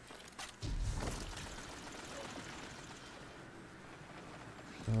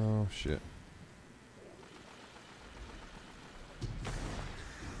 Oh, shit.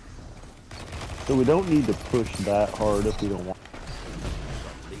 So we don't need to push that hard if we don't want.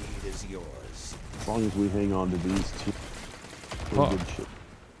 The lead is yours. As long as we hang on to these two. We're good shit.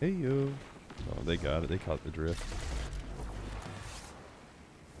 Hey, yo. Oh, they got it. They caught the drift.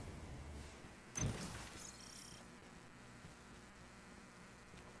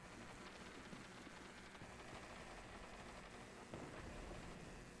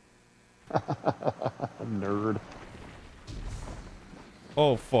 Nerd.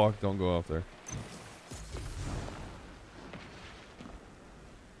 Oh, fuck. Don't go out there.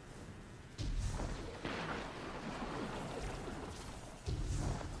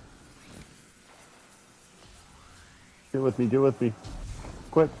 Get with me, get with me.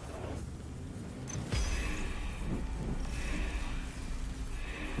 Quick.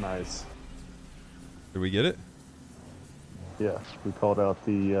 Nice. Did we get it? Yeah, we called out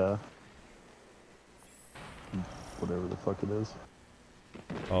the, whatever the fuck it is.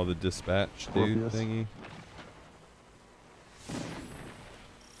 Oh, the dispatch dude thingy.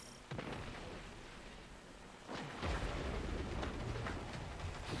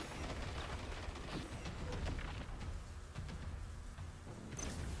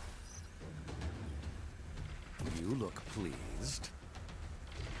 You look pleased.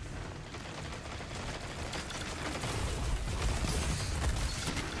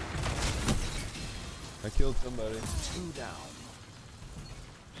 I killed somebody. 2 down.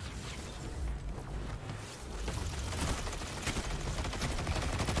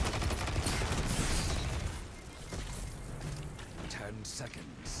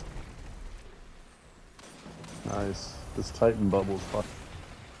 Seconds. Nice. This Titan bubble's fun.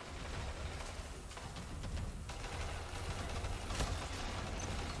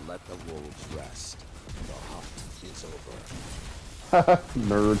 Let the wolves rest. The hunt is over.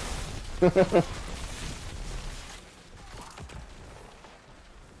 Nerd.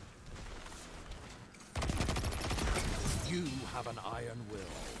 iron will.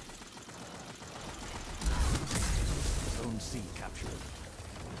 Zone C captured.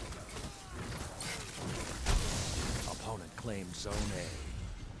 Opponent claimed Zone A.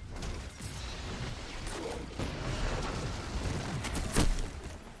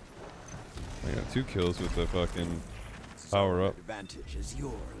 I got 2 kills with the fucking power up. Advantage is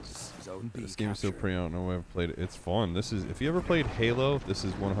yours. Zone B This game is so captured. pretty. I don't know if I've played it. It's fun. This is, if you ever played Halo, this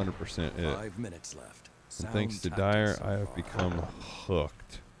is 100% it. 5 minutes left. And thanks to Sound Dyer, tactics so I have far. become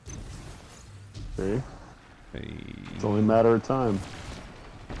hooked. See? Hey. It's only a matter of time.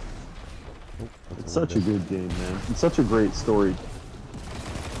 Oh, that's It's little such a bit. good game, man. It's such a great story.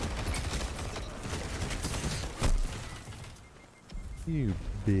 You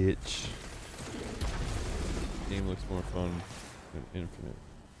bitch. Game looks more fun than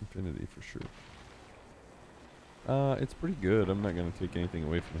Infinity for sure. It's pretty good. I'm not gonna take anything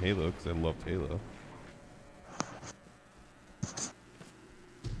away from Halo because I loved Halo.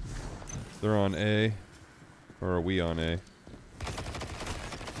 They're on A, or are we on A?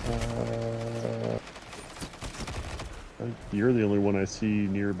 You're the only one I see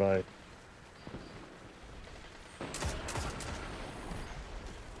nearby.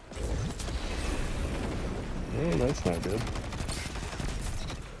 Oh, that's not good.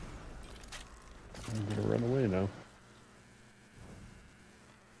 I'm gonna run away now.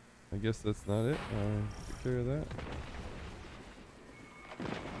 I guess that's not it. Take care of that.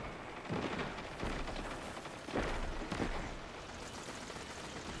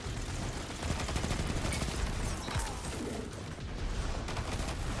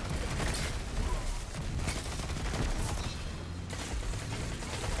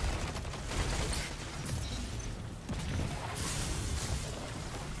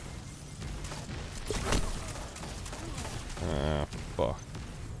 Ah, fuck.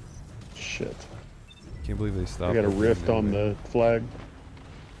 Shit. Can't believe they stopped. I got a us from rift on moving. the flag.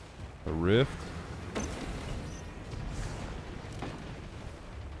 A rift?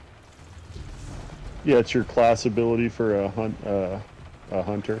 Yeah, it's your class ability for a hunter.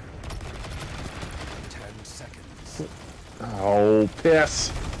 10 seconds. Oh, piss!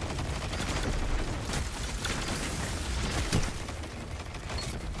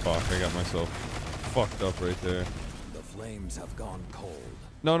 Fuck, I got myself fucked up right there. The flames have gone cold.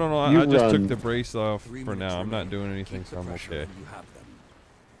 No, no, no, You I just took run. the brace off 3 for minutes now. I'm not remaining. doing anything, Keep so the I'm pressure okay. when you have them.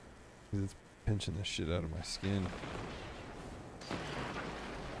 'Cause it's pinching the shit out of my skin.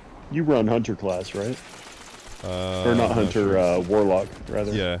 You run hunter class, right? Or I'm not hunter, sure. warlock,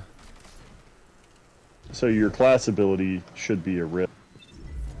 rather. Yeah. So your class ability should be a rift.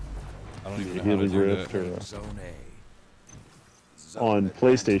 I don't even know Healing how to do rift that. or Zone A. Zone on advantage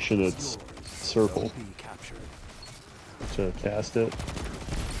PlayStation, is it's yours. circle Zone B captured. to cast it.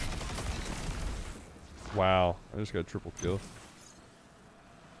 Wow, I just got a triple kill.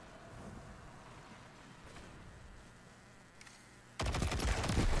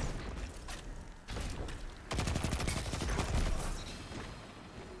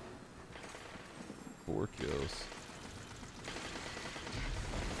 Four kills.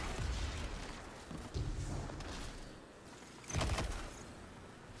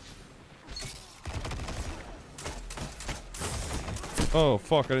 Oh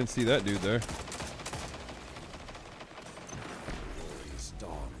fuck, I didn't see that dude there. Glorious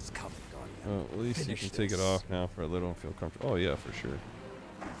dawn is coming, Guardian. Oh, at least you Finish can take it this. off now for a little and feel comfortable. Oh yeah, for sure.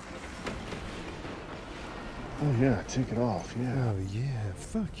 Oh yeah, take it off. Yeah. Oh yeah,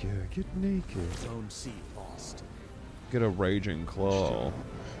 fuck yeah, get naked. Zone C lost. Get a raging claw.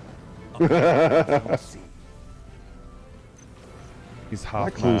 Zone C. He's That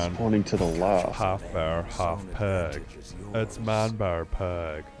half clue's man, pointing to the left. half bear, half Zone peg. advantage is It's yours. man bear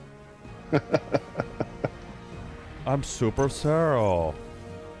peg. I'm super Cyril.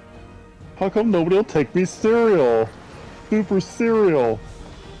 How come nobody will take me cereal? Super cereal.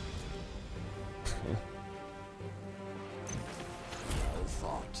 Well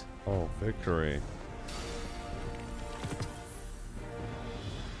thought. Oh, victory.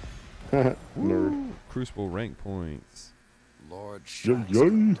 Nerd. Woo. Crucible rank points. Lord Yay, Shaxx yay.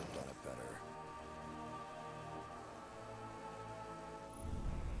 couldn't have done it better.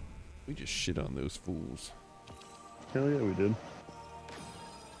 We just shit on those fools. Hell yeah, we did.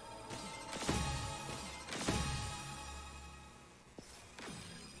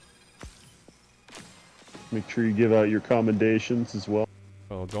 Make sure you give out your commendations as well.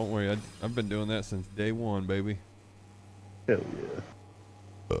 Oh, don't worry. I've been doing that since day one, baby. Hell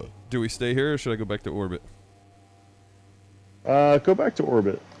yeah. Do we stay here or should I go back to orbit? Go back to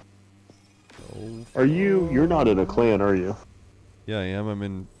orbit. Oh, Are you're not in a clan, are you? yeah, I am. I'm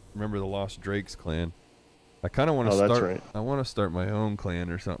in, remember the Lost Drakes clan. I kind of want to Oh, start. that's right. I want to start my own clan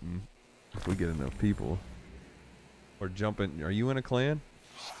or something if we get enough people. Or jump in. Are you in a clan?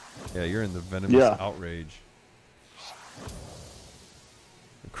 Yeah, you're in the Venomous Outrage.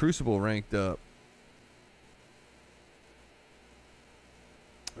 The Crucible ranked up.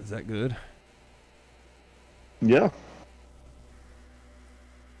 Is that good? Yeah.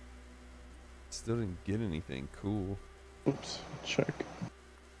 Still didn't get anything cool. Oops. Check.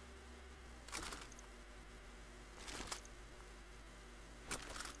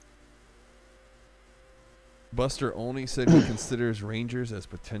 Buster only said he considers Rangers as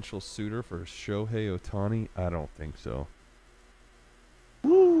potential suitor for Shohei Ohtani. I don't think so.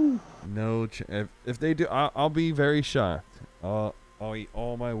 Woo. No, if they do, I'll be very shocked. I'll eat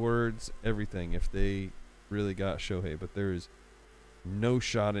all my words, everything, if they really got Shohei. But there is no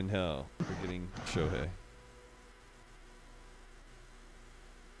shot in hell for getting Shohei.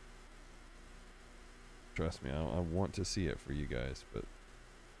 Trust me, I want to see it for you guys, but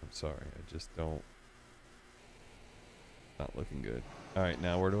I'm sorry, I just don't. Not looking good. All right,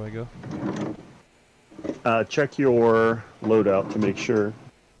 now where do I go? Check your loadout to make sure,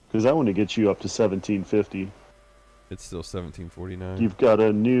 because I want to get you up to 1750. It's still 1749. You've got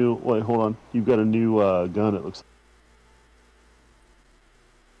a new. Wait, hold on. You've got a new gun. It looks.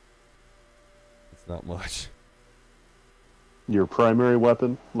 It's not much. Your primary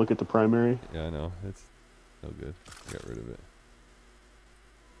weapon. Look at the primary. Yeah, I know. It's no good. Get rid of it.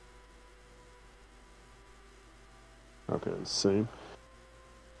 Okay, same.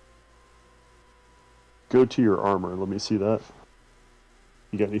 Go to your armor. Let me see that.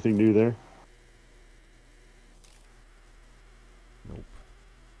 You got anything new there? Nope.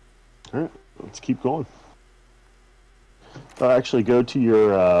 Alright, let's keep going. Actually, go to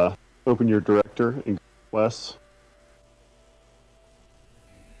your, open your director and West.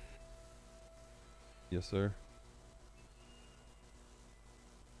 Yes, sir.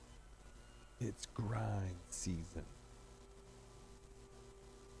 It's grind season.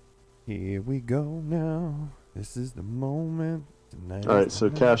 Here we go now. This is the moment. Tonight. All right,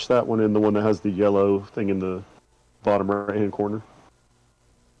 so cache that one in, the one that has the yellow thing in the bottom right-hand corner.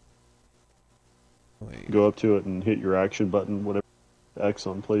 Wait. Go up to it and hit your action button, whatever, X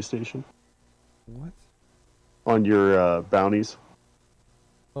on PlayStation. What? On your bounties.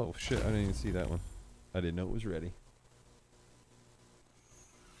 Oh shit! I didn't even see that one. I didn't know it was ready.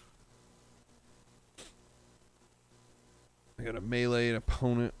 I got to melee an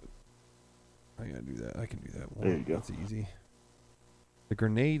opponent. I gotta do that. I can do that one. There you go. That's easy. The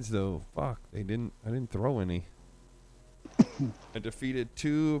grenades, though, fuck. I didn't throw any. I defeated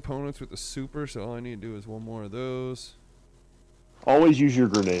 2 opponents with the super, so all I need to do is 1 more of those. Always use your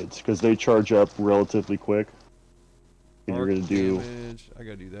grenades because they charge up relatively quick. And you're gonna do damage. I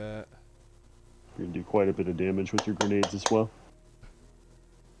gotta do that. You're gonna do quite a bit of damage with your grenades as well.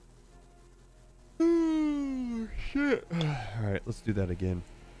 Oh shit! All right, let's do that again.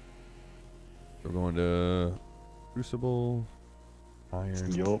 We're going to Crucible,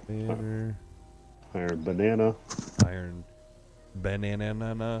 Iron Banner, Iron Banana, Iron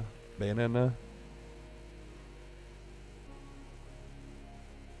Banana.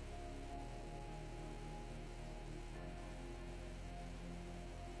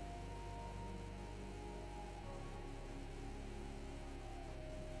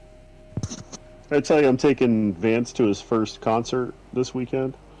 I tell you, I'm taking Vance to his first concert this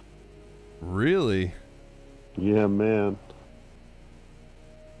weekend. Really? Yeah, man.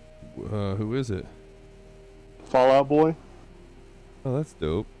 Who is it? Fall Out Boy. Oh, that's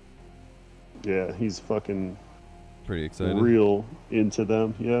dope. Yeah, he's fucking pretty excited. Real into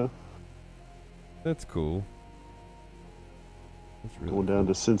them, yeah. That's cool. That's really Going down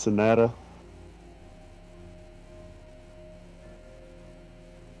to Cincinnati.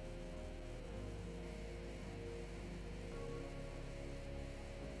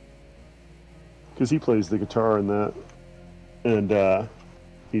 Because he plays the guitar in that, and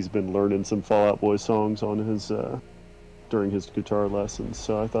he's been learning some Fall Out Boy songs on his during his guitar lessons.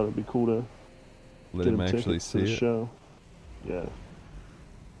 So I thought it'd be cool to let get him tickets actually to see the it. show. Yeah,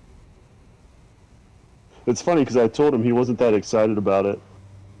 it's funny because I told him he wasn't that excited about it,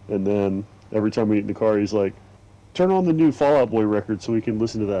 and then every time we get in the car, he's like, "Turn on the new Fall Out Boy record so we can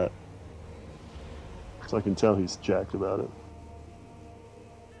listen to that." So I can tell he's jacked about it.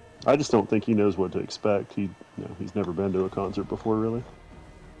 I just don't think he knows what to expect. He's never been to a concert before, really.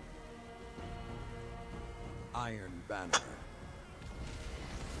 Iron Banner.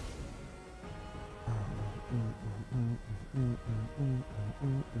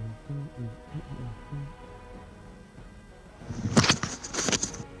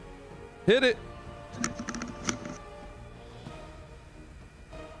 Hit it.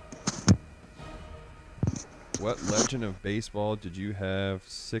 What legend of baseball did you have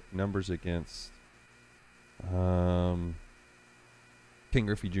sick numbers against? King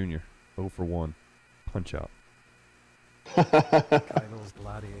Griffey Jr. 0 for 1. Punch out. Kyle's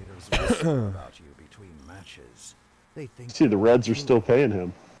gladiators whisper about you between matches. They think See, the Reds are still paying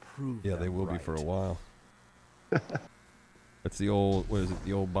him. Yeah, they will be for a while. That's the old, what is it,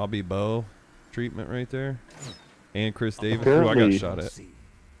 the old Bobby Bowe treatment right there? And Chris Davis, who I got shot at.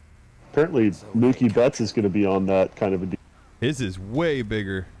 Apparently, Mookie Betts is going to be on that kind of a deal. His is way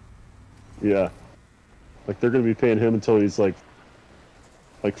bigger. Yeah. Like, they're going to be paying him until he's like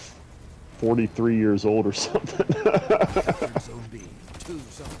 43 years old or something.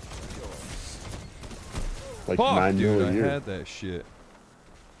 Like Fuck, 9 dude, million a I year. had that shit.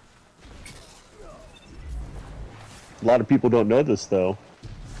 A lot of people don't know this, though.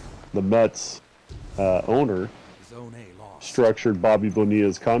 The Mets owner structured Bobby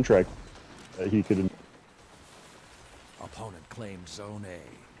Bonilla's contract that he could. Opponent claimed Zone A.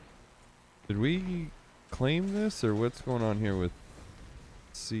 Did we claim this, or what's going on here with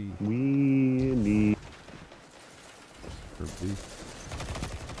C? We need. Or B?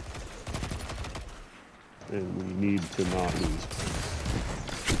 And we need to not lose.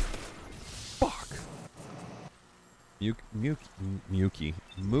 Fuck.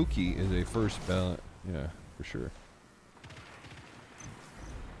 Mookie is a first ballot. Yeah, for sure.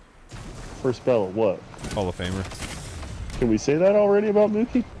 First ballot, what? Hall of Famer. Can we say that already about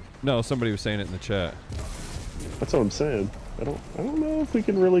Mookie? No, somebody was saying it in the chat. That's what I'm saying. I don't know if we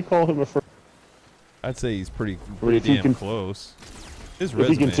can really call him a first. I'd say he's pretty if he damn close. His If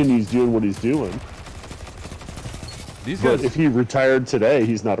resume. he continues doing what he's doing. These But guys. if he retired today,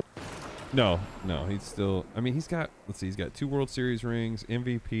 he's not. No, he's still. I mean, he's got. Let's see, he's got 2 World Series rings,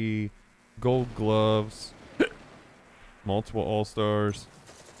 MVP, Gold Gloves, multiple All Stars.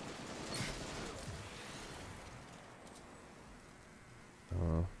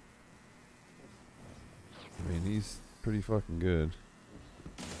 I mean, he's pretty fucking good.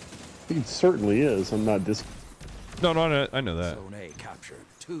 He certainly is. I'm not dis. No, I know that. Zone A captured.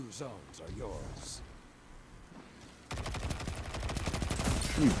 2 zones are yours.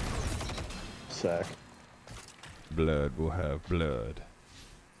 Sack. Blood will have blood.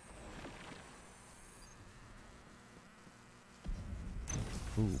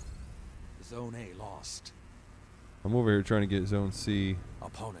 Ooh. Zone A lost. I'm over here trying to get Zone C.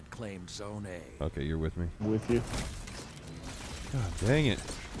 Opponent claimed Zone A. Okay, you're with me. With you. God dang it.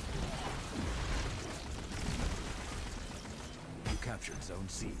 You captured Zone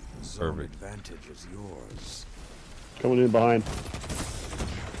C. Zone Perfect. advantage is yours. Coming in behind.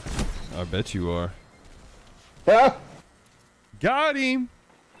 I bet you are. Ah! Got him!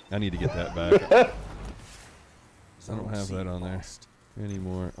 I need to get that back. I don't have that on there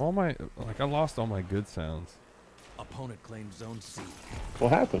anymore. All my, like, I lost all my good sounds. Opponent claimed Zone C.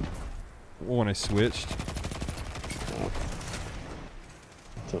 What happened? When I switched. Oh.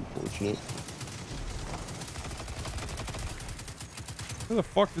 That's unfortunate. Where the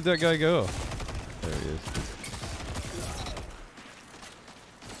fuck did that guy go? There he is.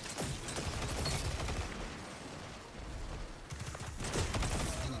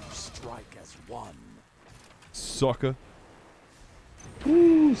 Strike as one. Sucker.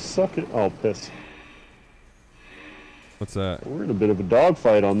 Ooh, suck it. Oh, piss. What's that? We're in a bit of a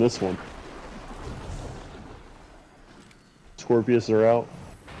dogfight on this one. Scorpius are out.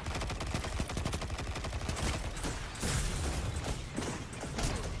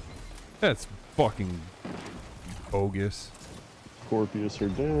 That's fucking bogus. Scorpius are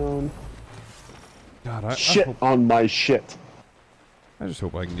down. God, Shit on my shit. I just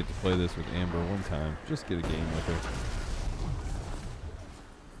hope I can get to play this with Amber one time. Just get a game with her.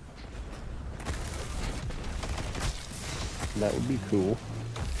 That would be cool.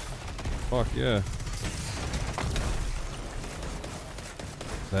 Fuck yeah.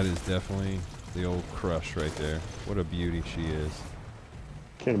 That is definitely the old crush right there. What a beauty she is.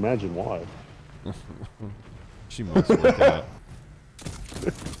 Can't imagine why. She must work out.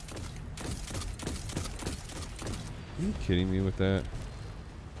 Are you kidding me with that?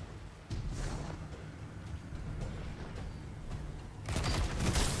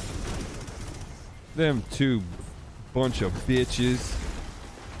 Them 2 bunch of bitches.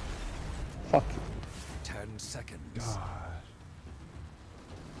 Fuck. 10 seconds. God.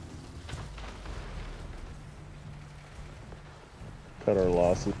 Cut our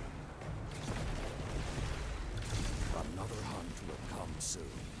losses. Another hunt will come soon.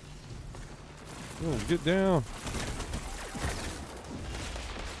 Oh, get down.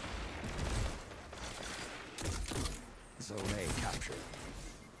 Zone A captured.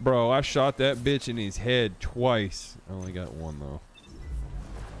 Bro, I shot that bitch in his head twice. I only got one though.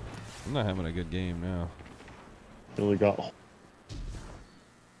 I'm not having a good game now. You only got.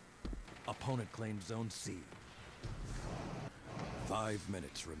 Opponent claims Zone C. 5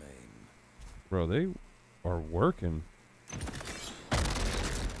 minutes remain. Bro, they are working.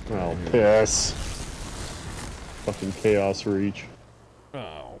 Oh, piss. Fucking chaos reach.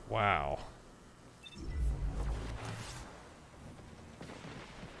 Oh, wow.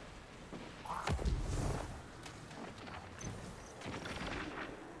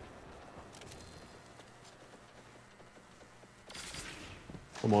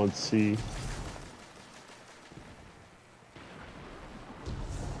 I'm on C.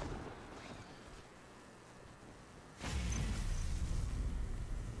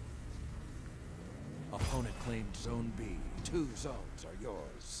 Opponent claimed Zone B. 2 zones are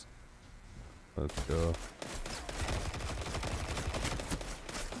yours. Let's go.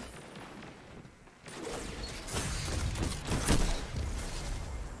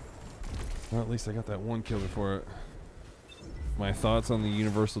 Well, at least I got that one kill before it. My thoughts on the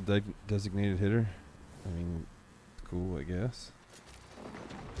universal designated hitter? I mean, it's cool, I guess.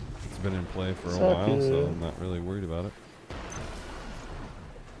 It's been in play for a while, so I'm not really worried about it.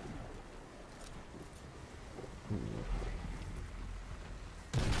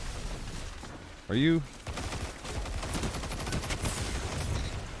 Are you?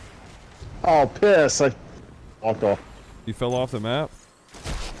 Oh, piss! I walked off. You fell off the map?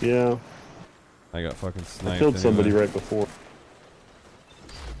 Yeah. I got fucking sniped. I killed somebody anyway. right before.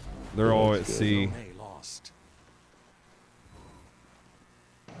 They're all at C.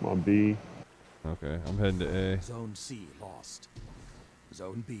 I'm on B. Okay, I'm heading to A. Zone C lost.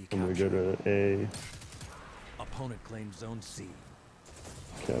 Zone B I'm gonna captured. go to A. Opponent claims Zone C.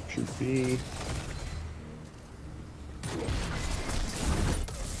 Capture B.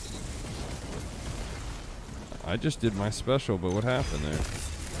 I just did my special, but what happened there?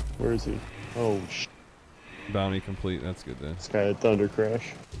 Where is he? Oh, Bounty complete. That's good then. this guy had Thunder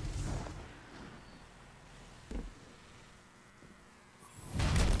Crash.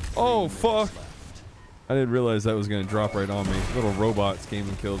 Oh, fuck! I didn't realize that was gonna drop right on me. Little robots came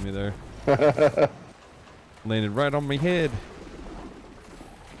and killed me there. Landed right on my head.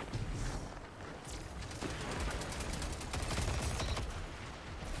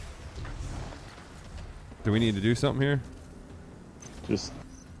 Do we need to do something here? Just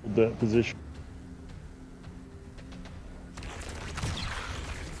hold that position.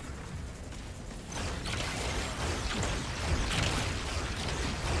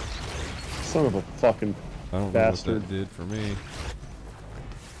 Son of a fucking I don't bastard. know what that did for me.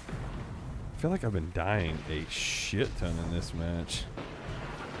 I feel like I've been dying a shit ton in this match.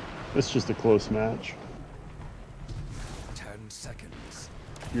 It's just a close match. 10 seconds.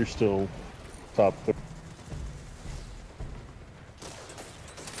 You're still top 30.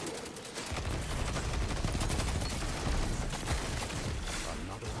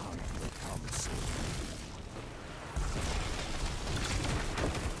 Another hunt will come soon.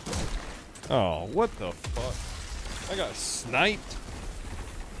 Oh, what the fuck? I got sniped.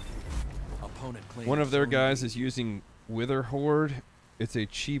 Opponent claims One of their Zone guys B. is using Wither Horde. It's a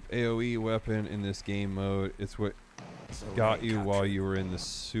cheap AoE weapon in this game mode. It's what Zone got A you while captured. you were in the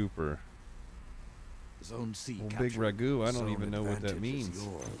super. Zone C Well, Big captured. Ragu, I don't Zone even know what that advantage is means.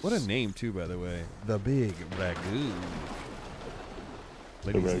 yours. What a name too, by the way. The Big Ragu.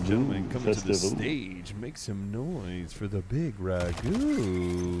 Ladies and Ragu gentlemen, coming to the Festival. stage, make some noise for the Big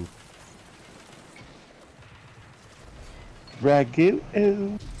Ragu. Ragu.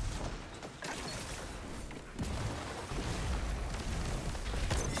 Oh.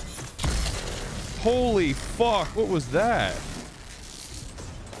 Holy fuck, what was that?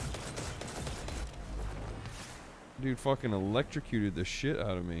 Dude fucking electrocuted the shit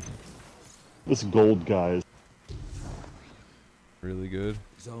out of me. This gold guy is Really good.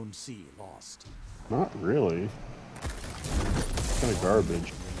 Zone C lost. not really. Kind of garbage.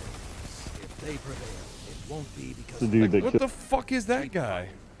 If they prevail, it won't be because The dude that What killed the fuck is that guy?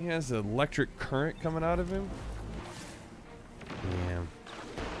 He has an electric current coming out of him? Damn.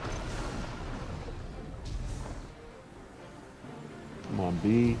 I'm on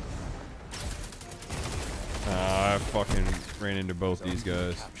B. I fucking ran into both these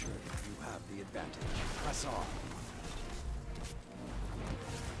guys. captured. You have the advantage. Press on.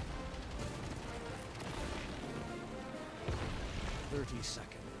 "30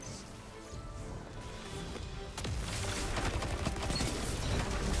 seconds.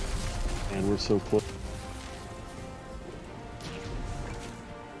 And we're so close.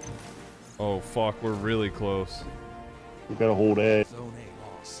 Oh fuck, we're really close. We gotta hold A. Zone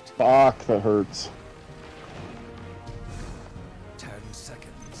A east. Fuck, that hurts. 10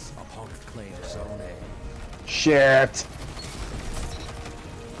 seconds. Opponent claims zone A. Shit.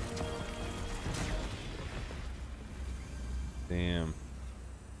 Damn.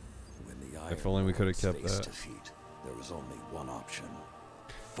 When the If only we could have kept faced that. defeat, there was only one option.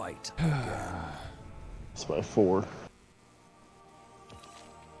 Fight again. It's by 4.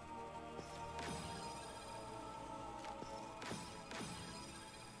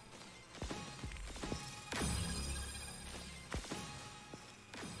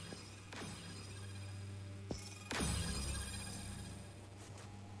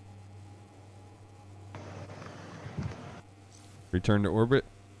 Return to orbit.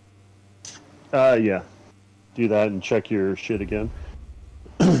 Yeah. Do that and check your shit again.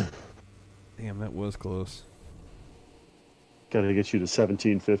 Damn, that was close. Gotta get you to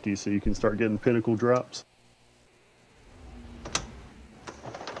 1750 so you can start getting pinnacle drops.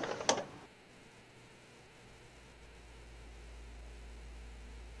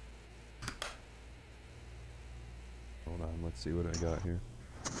 Hold on, let's see what I got here.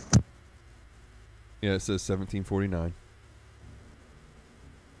 Yeah, it says 1749.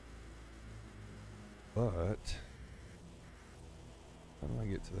 But how do I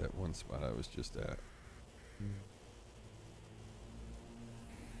get to that one spot I was just at?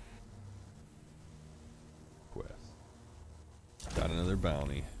 Quest. Got another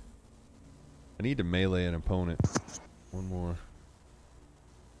bounty. I need to melee an opponent. One more.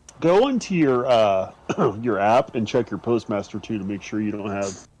 Go into your your app and check your postmaster too to make sure you don't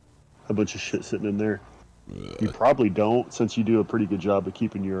have a bunch of shit sitting in there. You probably don't, since you do a pretty good job of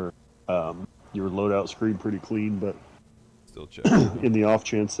keeping your loadout screen pretty clean. But still check. In the off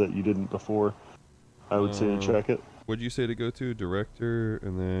chance that you didn't before, I would say to check it. What'd you say to go to? Director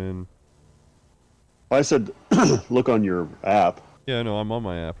and then. I said look on your app. Yeah, no, I'm on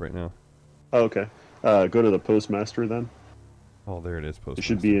my app right now. Oh, okay. Go to the postmaster then. Oh, there it is. Postmaster. It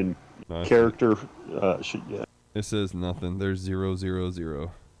should be in No, character. Yeah. It says nothing. There's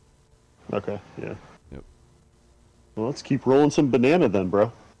 000. Okay. Yeah. Yep. Well, let's keep rolling some banana then,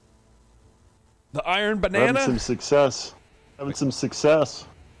 bro. The iron We're banana. having some success. Having some success.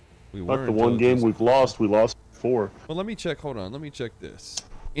 We Fuck weren't the one until game just- we've lost. We lost 4. Well, let me check. Hold on. Let me check this.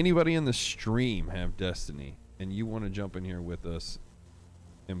 Anybody in the stream have Destiny and you want to jump in here with us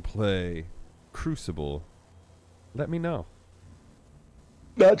and play Crucible, let me know.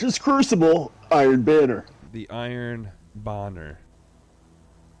 Not just Crucible, Iron Banner. The Iron Banner.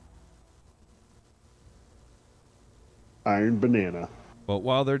 Iron Banana. But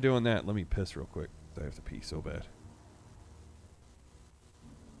while they're doing that, let me piss real quick. I have to pee so bad.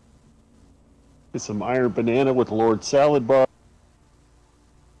 Get some Iron Banana with Lord Salad Bar.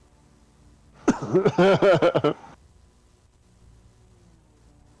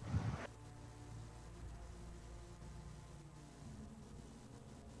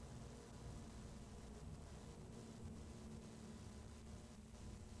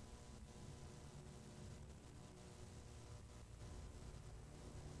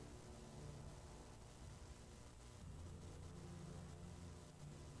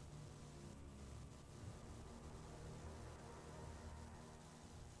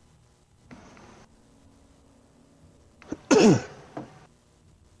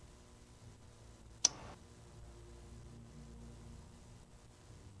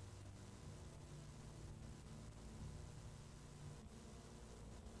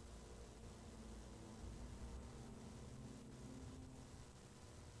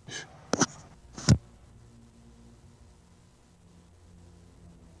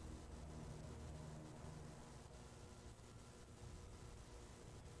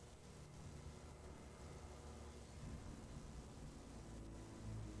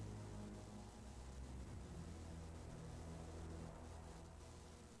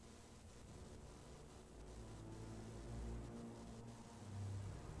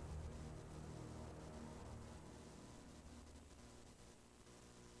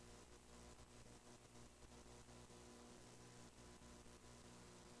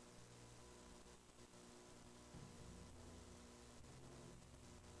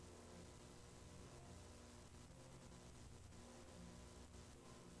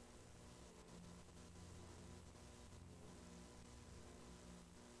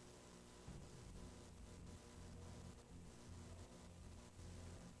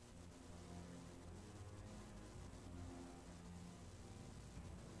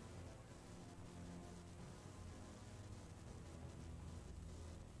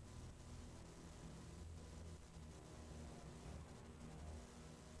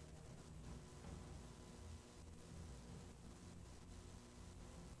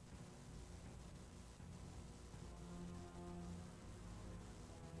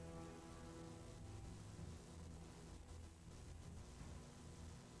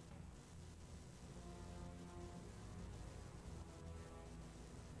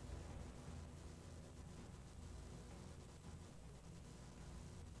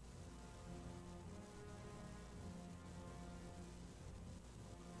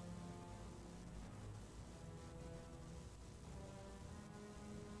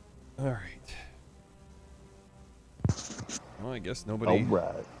 All right. Well, I guess nobody. All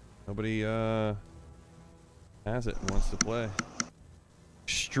right. Nobody has it and wants to play. No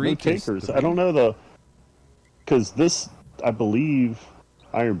Streak is takers. the- I don't know though, because this, I believe,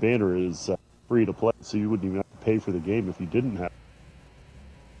 Iron Banner is free to play, so you wouldn't even have to pay for the game if you didn't have.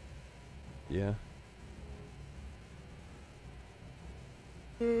 Yeah.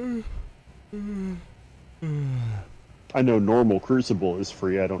 I know normal Crucible is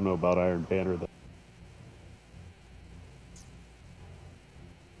free. I don't know about Iron Banner though.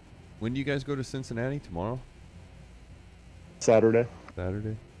 When do you guys go to Cincinnati? Tomorrow? Saturday.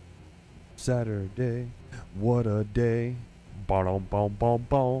 Saturday. Saturday. What a day. Bom bom bom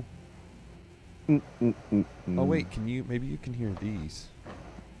bom. Oh wait, can you? Maybe you can hear these.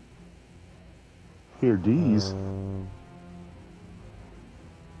 Hear these?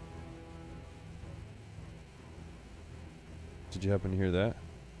 Did you happen to hear that?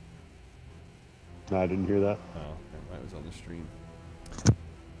 No, I didn't hear that. Oh, that was on the stream.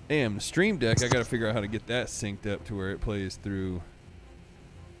 Damn, the Stream Deck, I gotta figure out how to get that synced up to where it plays through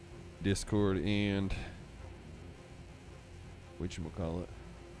Discord and whatchamacallit.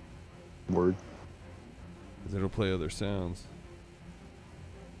 Word. Because it'll play other sounds.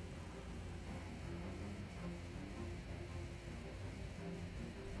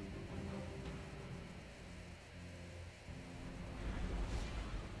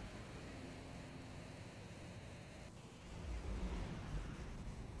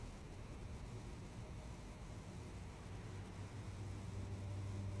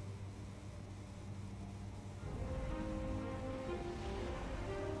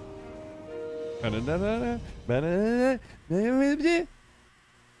 Iron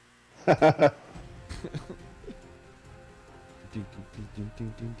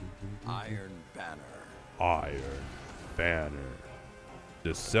Banner. Iron Banner.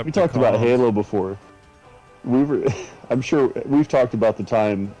 Decepticons. We talked about Halo before. I'm sure we've talked about the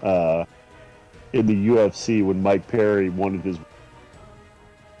time in the UFC when Mike Perry wanted his.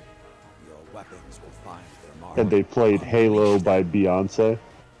 Your weapons will find their mark. And they played Halo by Beyonce.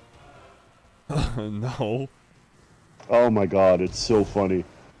 No. Oh my god, it's so funny.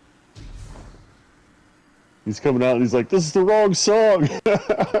 He's coming out and he's like, "This is the wrong song."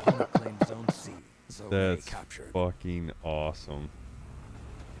 That's fucking awesome.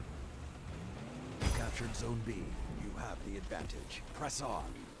 You captured Zone B. You have the advantage. Press on.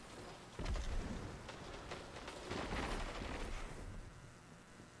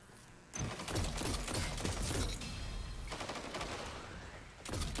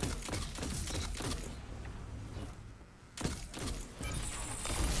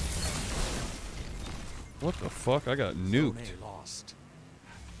 What the fuck? I got nuked. Zone A lost.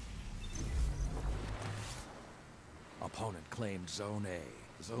 Opponent claimed Zone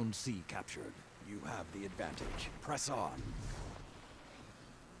A. Zone C captured. You have the advantage. Press on.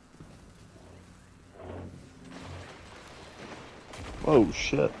 Oh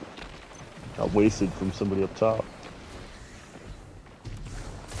shit. Got wasted from somebody up top.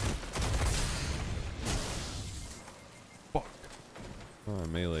 Fuck. Oh, I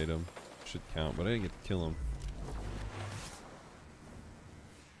meleeed him. Should count, but I didn't get to kill him.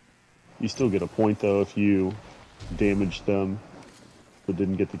 You still get a point though if you damaged them but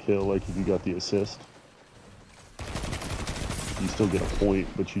didn't get the kill, like if you got the assist. You still get a point,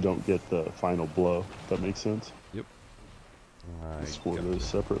 but you don't get the final blow. If that makes sense? Yep. You score those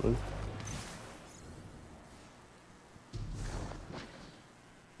separately.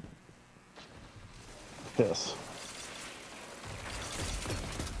 Yes.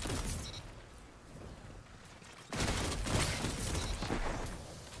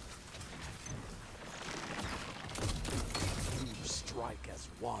 Strike as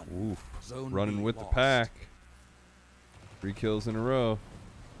one. Oof. Zone Running B with lost. the pack. 3 kills in a row.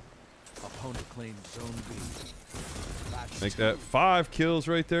 Opponent claimed Zone B. Match Make 2. that 5 kills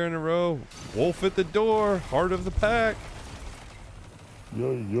right there in a row. Wolf at the door. Heart of the pack.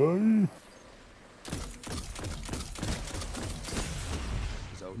 Yay, yay.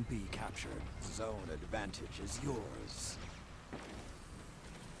 Zone B captured. Zone advantage is yours.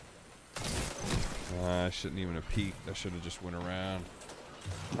 I shouldn't even have peeked. I should have just went around.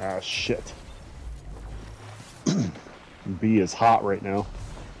 Ah, shit. B is hot right now.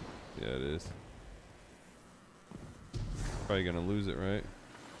 Yeah, it is. Probably gonna lose it, right?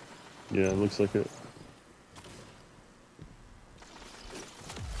 Yeah, it looks like it.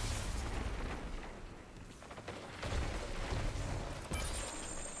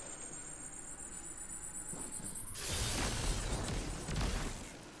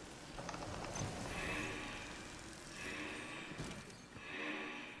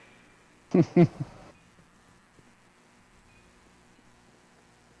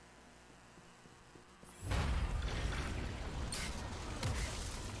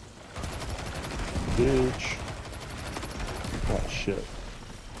 Bitch. Oh shit.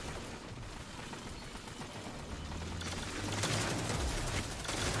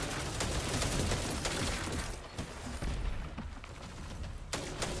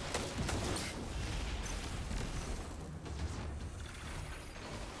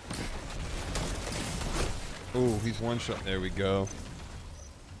 Oh, he's one shot. There we go.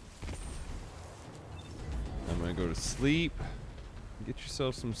 I'm gonna go to sleep. Get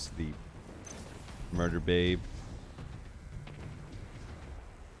yourself some sleep. Murder babe.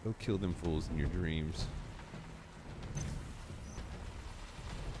 Go kill them fools in your dreams.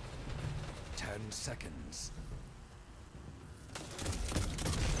 10 seconds.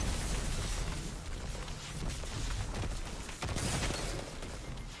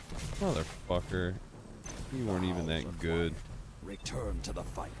 Motherfucker. You weren't even that good. Return to the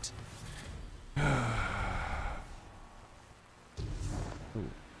fight. Ooh,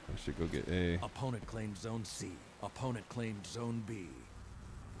 I should go get A. Opponent claimed Zone C. Opponent claimed Zone B.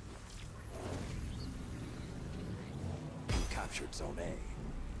 You captured Zone A.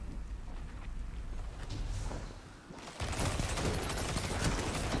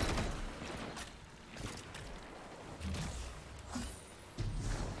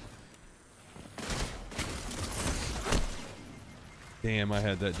 Damn, I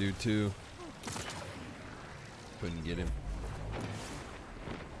had that dude too. Couldn't get him.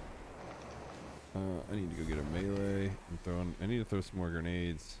 I need to go get a melee and throw on. I need to throw some more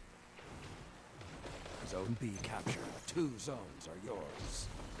grenades. Zone B captured. 2 zones are yours.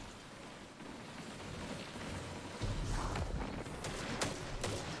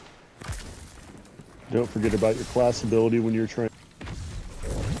 Don't forget about your class ability when you're trying.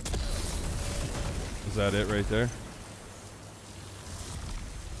 Is that it right there?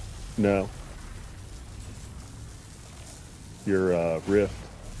 No. Your rift.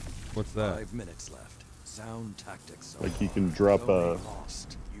 What's that? 5 minutes left. Sound tactics. Like you can drop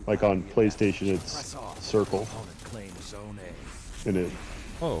like on PlayStation, it's circle, Opponent claimed Zone A. and it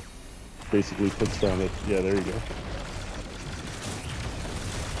Oh, basically puts down it. Yeah, there you go.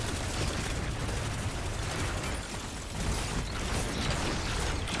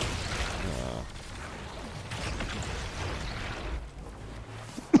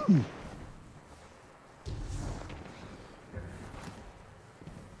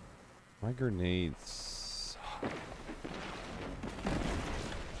 my grenades.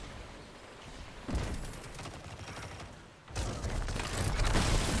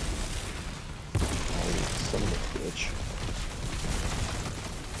 Son of a bitch.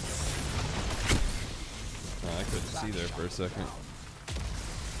 Oh, I couldn't see there for a second.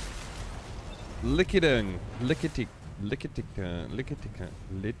 Lickidung, lickety, licketica, licketica,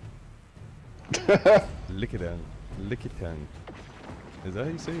 lit. Lickidung, lickitung. Is that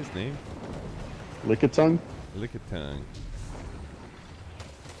how you say his name? Lickitung? Lickitung.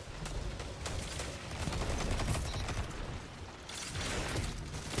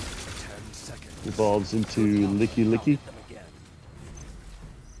 Evolves into Licky Licky.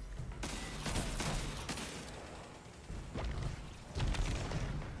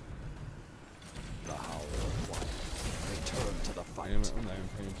 Damn it, I'm not even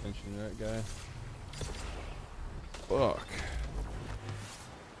paying attention to that guy. Fuck.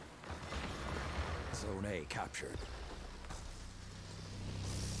 Zone A captured.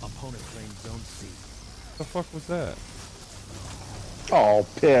 Opponent claimed Zone C. The fuck was that? Oh,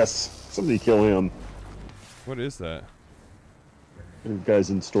 piss. Somebody kill him. What is that? The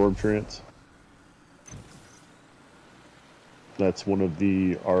guy's in Storm Trance. That's one of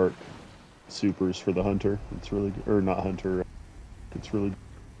the ARC supers for the Hunter. It's really good. Or not Hunter. It's really good.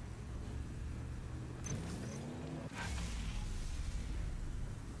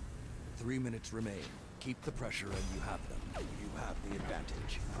 Three minutes remain. Keep the pressure and you have them. You have the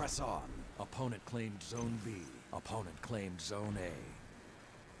advantage. Press on. Opponent claimed Zone B. Opponent claimed Zone A.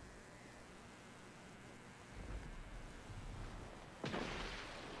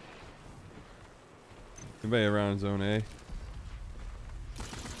 Anybody around Zone A?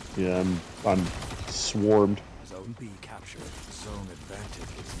 Yeah, I'm swarmed. Zone B captured. Zone advantage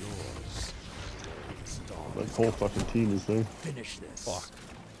is yours. That whole fucking team is there. Finish this. Fuck.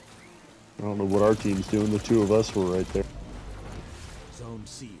 I don't know what our team's doing. The two of us were right there. Zone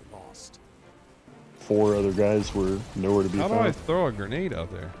C lost. 4 other guys were nowhere to be How found. do I throw a grenade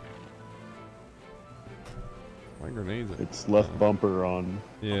out there? My grenades are... It's left bumper on.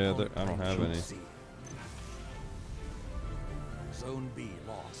 Yeah, I don't have any. Zone B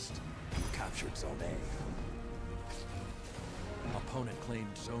lost. You captured Zone A. Opponent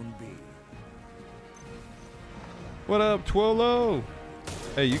claimed Zone B. What up, Twolo?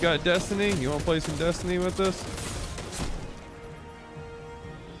 Hey, you got Destiny? You want to play some Destiny with us?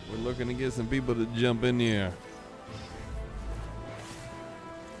 We're looking to get some people to jump in here.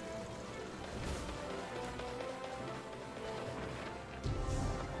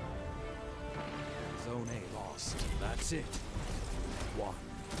 Zone A lost. That's it. 1.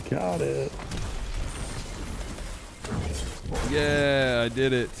 Got it. Yeah, I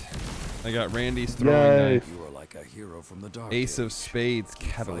did it. I got Randy's throwing Yay. knife. You are like a hero from the dark Ace of age. Spades Keep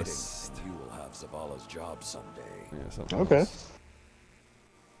Catalyst. fighting, and you will have Zavala's job someday. Yeah, something Okay. else.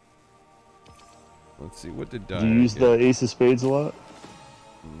 Let's see, what did Do you use get? the Ace of Spades a lot?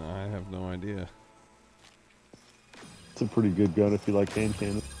 No, I have no idea. It's a pretty good gun if you like hand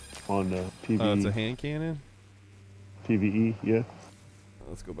cannon on PvE. Oh, it's a hand cannon? PvE, yeah.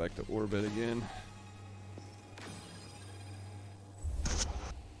 Let's go back to orbit again.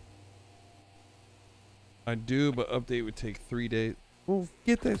 I do, but update would take 3 days. Well,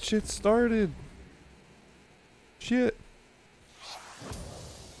 get that shit started. Shit.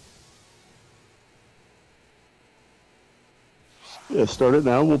 Yeah, start it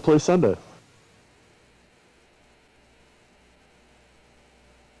now. We'll play Sunday.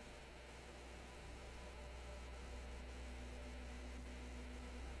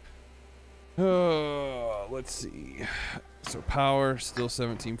 Let's see. So power still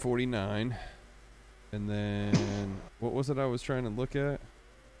 1749. And then what was it I was trying to look at?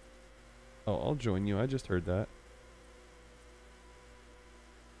 Oh, I'll join you. I just heard that.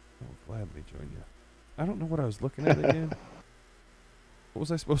 I'll gladly join you. I don't know what I was looking at again. What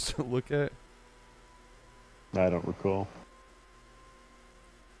was I supposed to look at? I don't recall.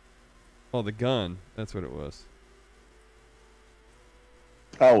 Oh, the gun. That's what it was.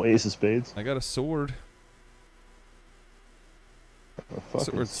 Oh, Ace of Spades. I got a sword. A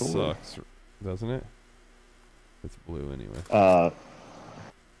fucking Sword sucks, doesn't it? It's blue anyway.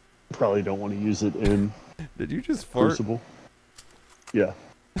 Probably don't want to use it in Did you just fart? Crucible. Yeah.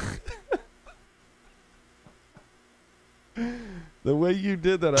 The way you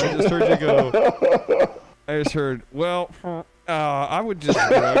did that, I just heard you go. I just heard, well, I would just,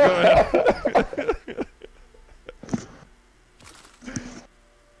 go ahead.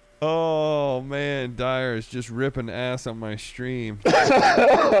 Oh, man, Dyer is just ripping ass on my stream.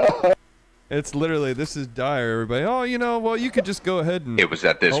 It's literally, this is Dyer, everybody. Oh, you know, well, you could just go ahead and... It was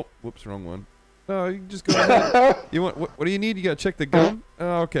at this... Oh, whoops, wrong one. No, you can just go ahead. You want, what do you need? You got to check the gun?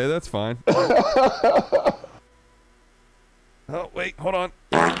 Oh, okay, that's fine. Oh, wait, hold on.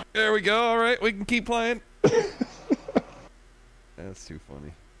 There we go. All right, we can keep playing. That's too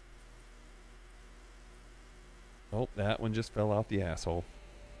funny. Oh, that one just fell out the asshole.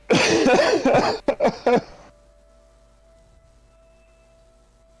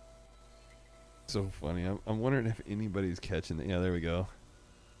 So funny. I'm wondering if anybody's catching it. Yeah, there we go.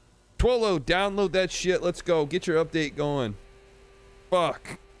 Twolo, download that shit. Let's go. Get your update going. Fuck.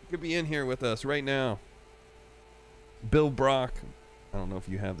 You could be in here with us right now. Bill Brock. I don't know if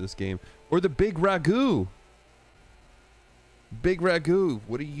you have this game. Or the Big Ragu. Big Ragu.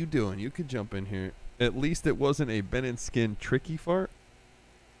 What are you doing? You could jump in here. At least it wasn't a Ben and Skin tricky fart.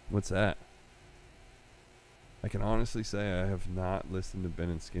 What's that? I can honestly say I have not listened to Ben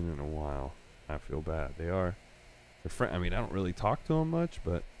and Skin in a while. I feel bad. They are. They're I mean, I don't really talk to them much,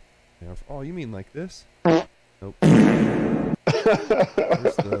 but they are. Oh, you mean like this? Nope. Where's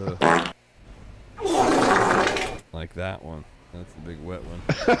the... Like that one. That's the big wet one.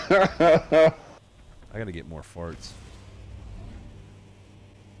 I gotta get more farts.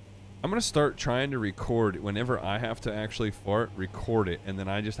 I'm gonna start trying to record whenever I have to actually fart, record it, and then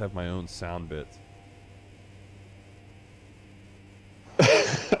I just have my own sound bits.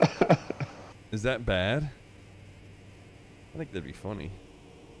 Is that bad? I think that'd be funny.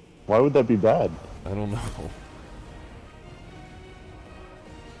 Why would that be bad? I don't know.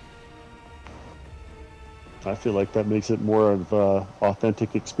 I feel like that makes it more of an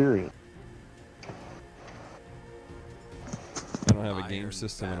authentic experience. I don't have a game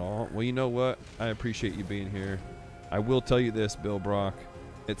system at all. Well, you know what? I appreciate you being here. I will tell you this, Bill Brock.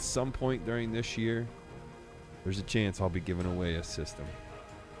 At some point during this year, there's a chance I'll be giving away a system.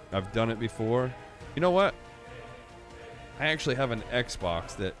 I've done it before. You know what? I actually have an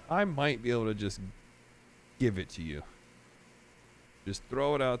Xbox that I might be able to just give it to you. Just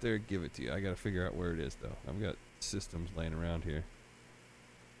throw it out there, give it to you. I gotta figure out where it is, though. I've got systems laying around here.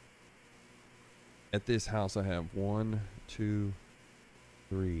 At this house, I have 1, 2,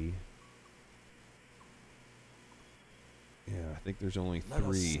 3. Yeah, I think there's only Let us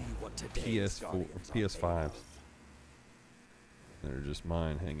 3 see what today's PS4, Guardians are PS5s. made of. That are just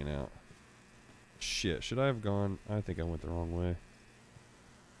mine hanging out. Shit, should I have gone? I think I went the wrong way.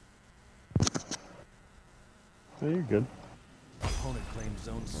 Oh, you're good. Opponent claimed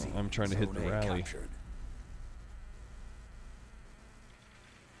zone C. I'm trying to hit Zone the A rally. captured.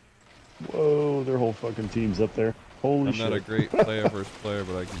 Whoa, their whole fucking team's up there. Holy I'm shit. not a great player versus player,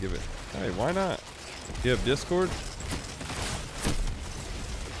 but I can give it. Hey, why not? You have Discord?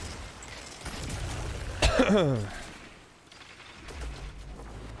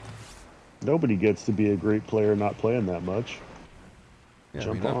 Nobody gets to be a great player not playing that much. Yeah,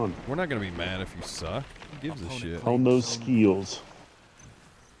 Jump I mean, on. we're not going to be mad if you suck. Who gives a shit? Hone those skills.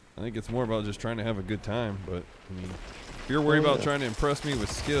 I think it's more about just trying to have a good time, but I mean, if you're worried about trying to impress me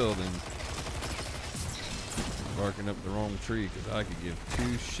with skill, then you're barking up the wrong tree, because I could give 2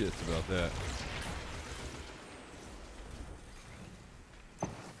 shits about that.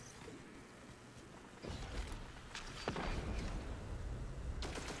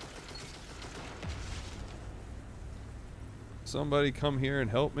 Somebody come here and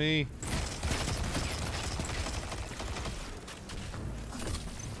help me.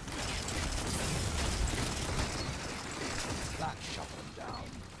 That shut them down.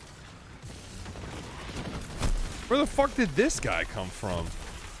 Where the fuck did this guy come from?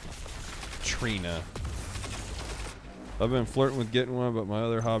 Trina. I've been flirting with getting one, but my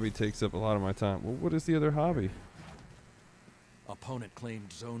other hobby takes up a lot of my time. Well, what is the other hobby? Opponent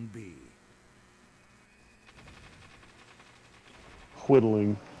claimed zone B.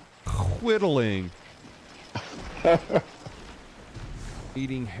 Whittling. Whittling.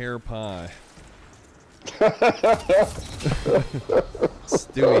 Eating hair pie.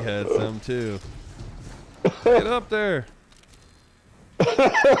 Stewie had some too. Get up there.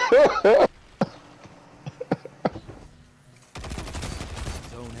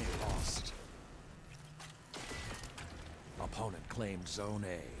 Zone A lost. Opponent claimed zone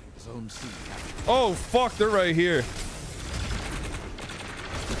A. Zone C captured. Oh fuck, they're right here.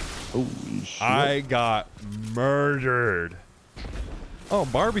 Holy shit. I got murdered. Oh,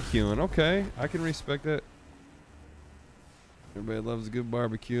 barbecuing. Okay, I can respect that. Everybody loves a good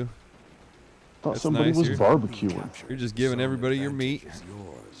barbecue. Thought That's somebody nice. was You're- barbecuing. You're just giving Zone everybody your advantage meat. is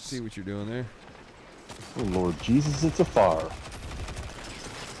yours. See what you're doing there. Oh Lord Jesus, it's a fire.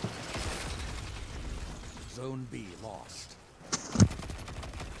 Zone B lost.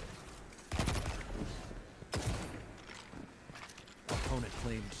 Opponent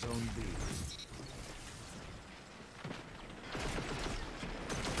claimed zone B.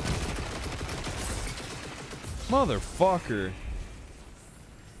 Motherfucker.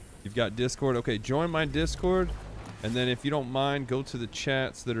 You've got Discord. Okay, join my Discord. And then if you don't mind, go to the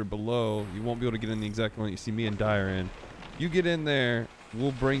chats that are below. You won't be able to get in the exact one that you see me and Dyer in. You get in there.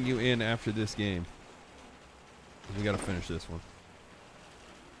 We'll bring you in after this game. We got to finish this one.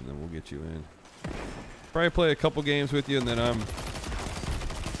 And then we'll get you in. Probably play a couple games with you, and then I'm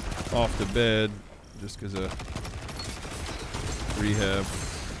off to bed just because of rehab.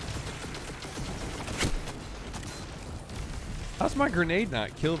 How's my grenade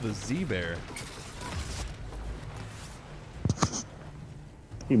not kill the Z-Bear?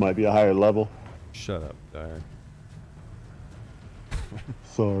 He might be a higher level. Shut up, Dyer.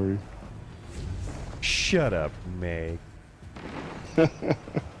 Sorry. Shut up, Meg.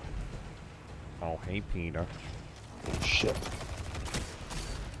 Oh, hey, Peter. Shit.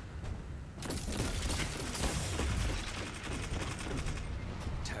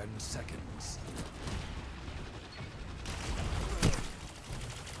 Seconds.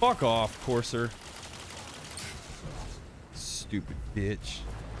 Fuck off, Courser. Stupid bitch.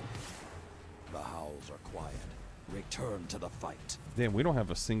 The howls are quiet. Return to the fight. Damn, we don't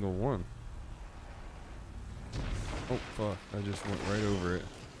have a single one. Oh, fuck. I just went right over it.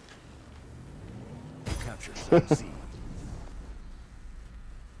 Captured zone C.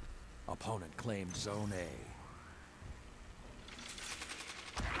 Opponent claimed zone A.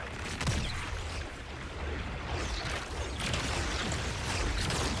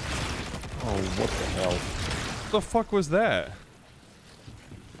 Oh, what the hell? What the fuck was that?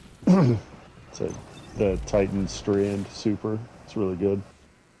 It's the Titan Strand Super. It's really good.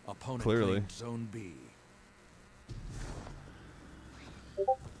 Opponent Clearly. claimed zone B.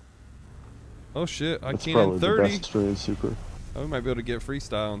 Oh shit, I That's can't probably in the 30. best Strand Super. Oh, we might be able to get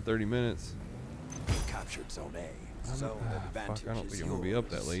freestyle in 30 minutes. Captured zone A. Zone Fuck, advantage I don't is think I'm gonna be up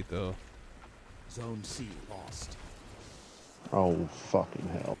that yours. late though. Zone C lost. Oh, fucking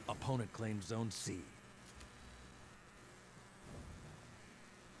hell. Opponent claimed zone C.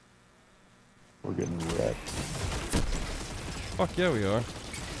 We're getting wrecked. Fuck yeah, we are.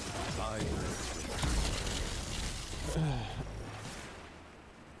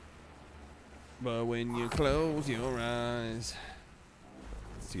 But when you close your eyes,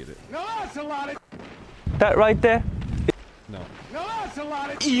 let's get it. No, that's a lot of. That right there? No. No, that's a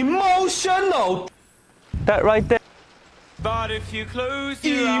lot of. Emotional. That right there. But if you close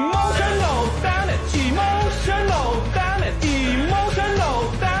your emotional damage, emotional damage,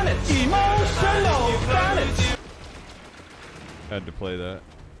 emotional damage, emotional damage. Had to play that.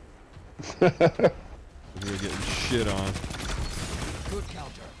 We were getting shit on. Good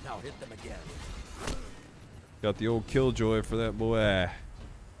counter. Now hit them again. Got the old killjoy for that boy.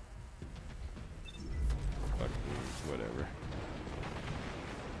 Fuck, whatever.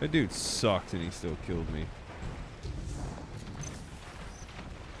 That dude sucked and he still killed me.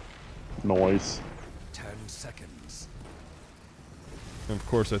 Noise. 10 seconds. And of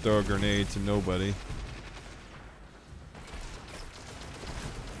course I throw a grenade to nobody.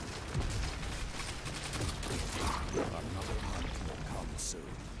 Another hunt will come soon.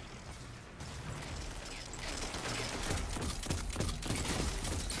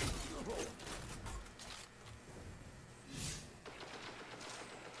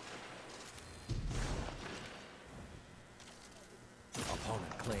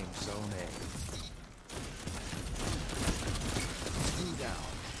 Opponent claims Zone A. 2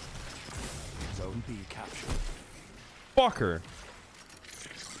 down. Zone B captured. Fucker!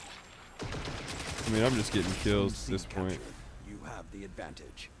 I mean, I'm just getting kills at this point. You have the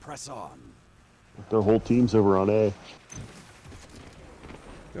advantage. Press on. Their whole team's over on A.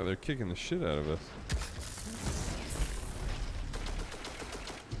 Yeah, they're kicking the shit out of us.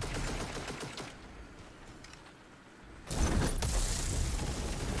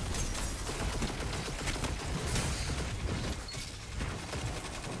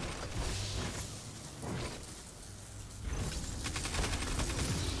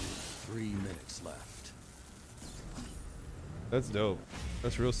 Left. That's dope.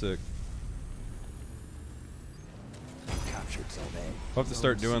 That's real sick. Captured Zone A. I'll have to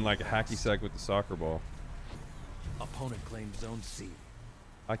start doing like a hacky sack with the soccer ball. Opponent claims Zone C.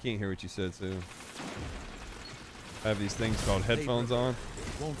 I can't hear what you said, Sue. I have these things called headphones on.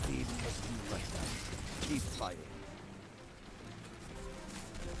 It won't be because you let them. Keep fighting.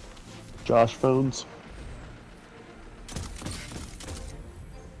 Josh phones.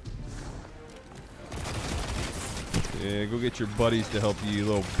 Yeah, go get your buddies to help you, you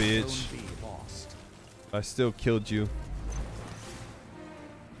little bitch. I still killed you.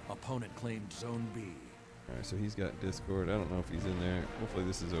 Opponent claimed Zone B. Alright, so he's got Discord. I don't know if he's in there. Hopefully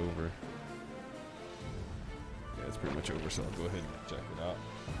this is over. Yeah, it's pretty much over, so I'll go ahead and check it out.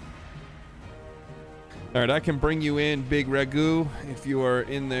 Alright, I can bring you in, Big Ragu, if you are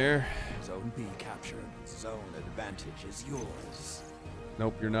in there. Zone B captured. Zone advantage is yours.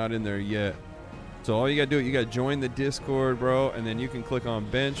 Nope, you're not in there yet. So all you gotta do, you gotta join the Discord, bro, and then you can click on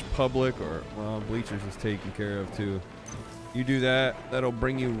bench, public, or, well, bleachers is taken care of too. You do that, that'll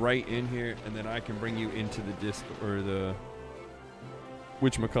bring you right in here, and then I can bring you into the Discord, or the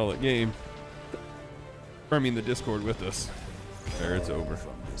whatchamacallit game. Or I mean the Discord with us. There, it's over.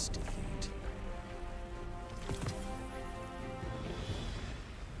 From this defeat.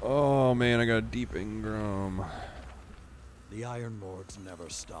 Oh man, I got a deep Ingram. The Iron Lords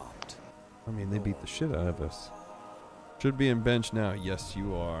never stopped. I mean, they beat the shit out of us. Should be in bench now. Yes,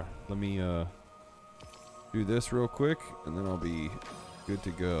 you are. Let me do this real quick, and then I'll be good to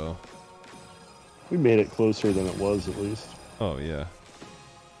go. We made it closer than it was, at least. Oh, yeah.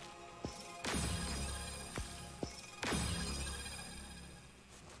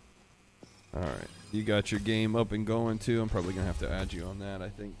 Alright. You got your game up and going, too. I'm probably going to have to add you on that, I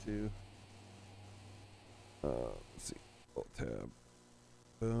think, too. Let's see. Alt tab.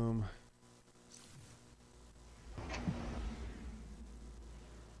 Boom.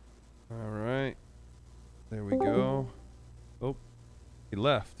 Alright. There we go. Oh. He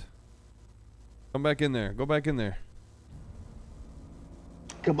left. Come back in there. Go back in there.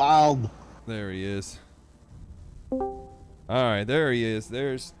 Come on. There he is. Alright, there he is.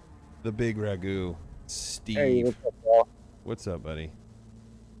 There's the Big Ragu. Steve. Hey, what's up, Paul? What's up, buddy?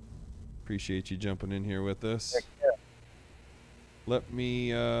 Appreciate you jumping in here with us. Let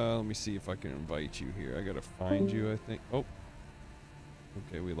me see if I can invite you here. I gotta find you, I think. Oh.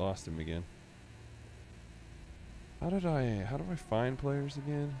 Okay, we lost him again. How do I find players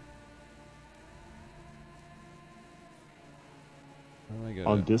again? Oh,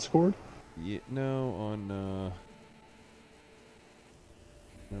 on Discord? Yeah, no, on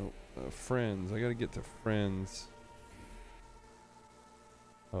no, friends. I gotta get to friends.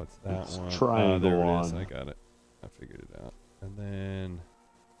 Oh, it's that It's one. triangle there it is. on. I got it. I figured it out. And then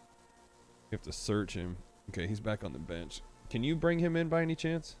you have to search him. Okay, he's back on the bench. Can you bring him in by any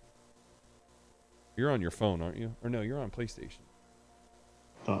chance? You're on your phone, aren't you? Or no, you're on PlayStation.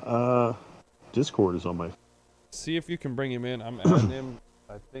 Discord is on my. See if you can bring him in. I'm adding him.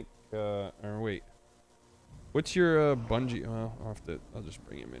 I think. Or wait. What's your Bungie? Well, I'll just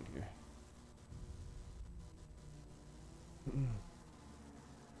bring him in here.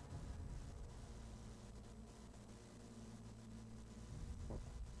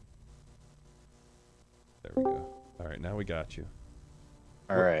 There we go. All right, now we got you.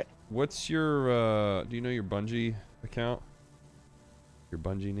 All right. What's your? Do you know your Bungie account? Your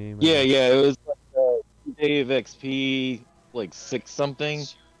Bungie name? Yeah, it was like Dave XP, like 6 something.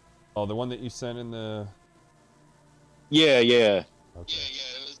 Oh, the one that you sent in the. Yeah. Okay. It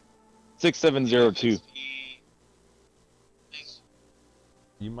was 6702.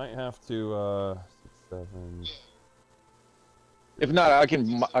 You might have to 6, 7. If not, I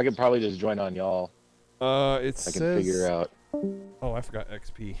can probably just join on y'all. It says. I can figure out. Oh, I forgot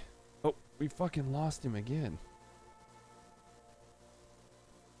XP. Oh, we fucking lost him again.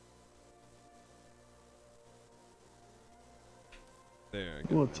 There.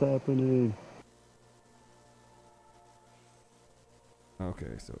 What's happening?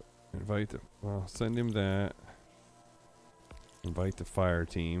 Okay, so invite the. Well, send him that. Invite the fire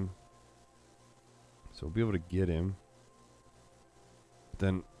team. So we'll be able to get him. But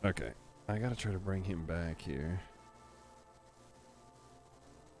then, okay. I gotta try to bring him back here.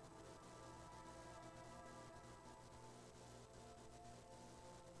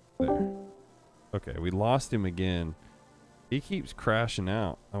 There. Okay, we lost him again. He keeps crashing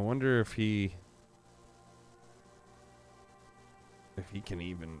out. I wonder if he can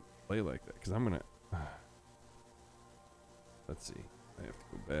even play like that. Because I'm gonna. Let's see. I have to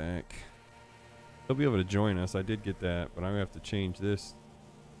go back. He'll be able to join us. I did get that, but I'm gonna have to change this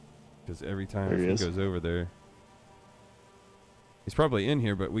because every time he goes over there, he's probably in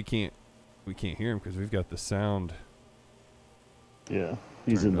here, but we can't hear him because we've got the sound. Yeah,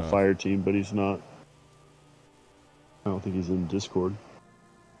 he's in the fire team, but he's not. I don't think he's in Discord.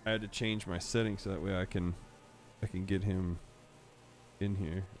 I had to change my settings so that way I can get him in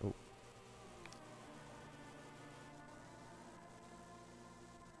here. Oh.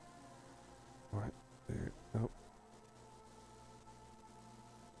 What? There.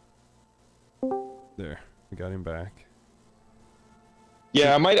 Oh. There. We got him back.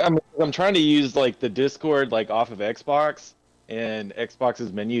 Yeah, I'm trying to use like the Discord like off of Xbox, and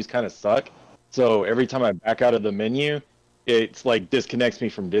Xbox's menus kind of suck. So every time I back out of the menu, it's like disconnects me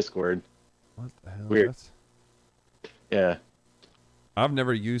from Discord. What the hell? Weird. Yeah. I've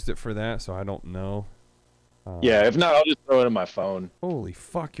never used it for that, so I don't know. Yeah, if not, I'll just throw it on my phone. Holy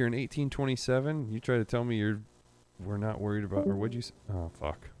fuck, you're in 1827? You try to tell me we're not worried about, or what'd you say? Oh,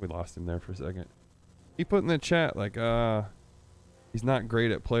 fuck. We lost him there for a second. He put in the chat, like, he's not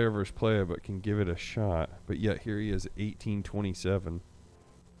great at player versus player, but can give it a shot. But yet, here he is, 1827.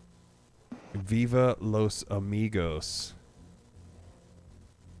 Viva los amigos.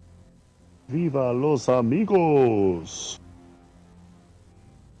 Viva los amigos.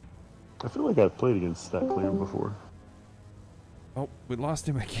 I feel like I've played against that player before. Oh, we lost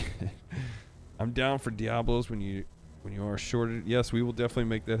him again. I'm down for Diablos when you are shorted. Yes, we will definitely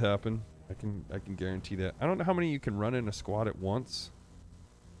make that happen. I can guarantee that. I don't know how many you can run in a squad at once.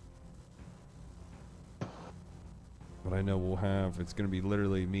 But I know we'll have, it's going to be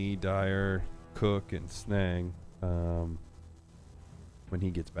literally me, Dyer, Cook, and Snang when he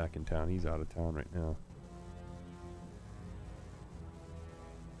gets back in town. He's out of town right now.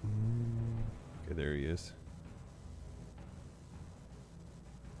 Okay, there he is.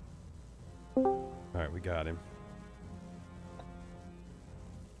 Alright, we got him.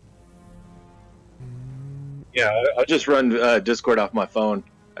 Yeah, I'll just run Discord off my phone.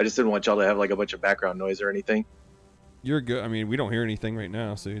 I just didn't want y'all to have like a bunch of background noise or anything. You're good. I mean, we don't hear anything right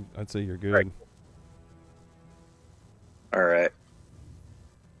now, so I'd say you're good. Right. All right.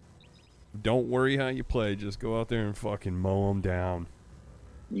 Don't worry how you play. Just go out there and fucking mow them down.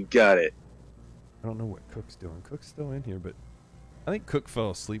 You got it. I don't know what Cook's doing. Cook's still in here, but I think Cook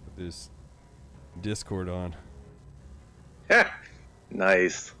fell asleep with his Discord on.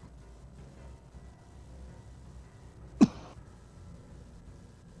 Nice.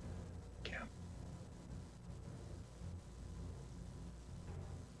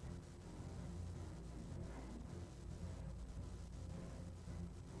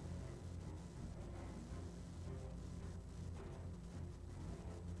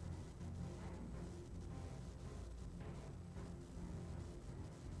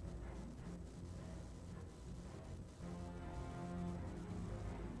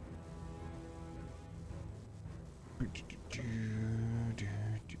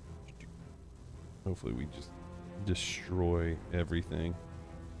 Hopefully we just destroy everything.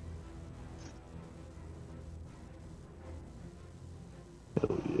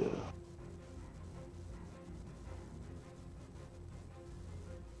 Hell yeah.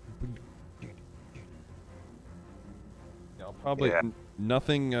 Yeah, I'll probably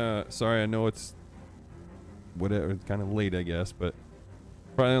nothing. Sorry, I know it's whatever. It's kind of late, I guess, but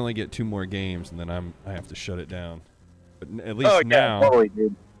probably only get 2 more games, and then I have to shut it down. But at least now, totally,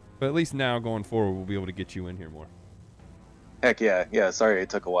 dude. But at least now, going forward, we'll be able to get you in here more. Heck yeah, yeah. Sorry it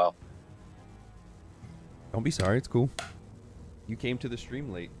took a while. Don't be sorry. It's cool. You came to the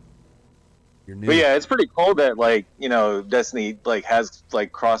stream late. You're new. But yeah, it's pretty cool that like Destiny like has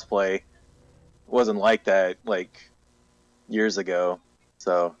like crossplay. It wasn't like that like years ago.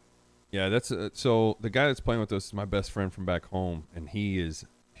 So yeah, that's so the guy that's playing with us is my best friend from back home, and he is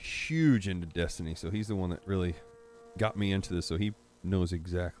huge into Destiny. So he's the one that really got me into this. So he knows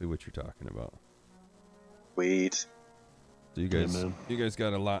exactly what you're talking about. Sweet. So you guys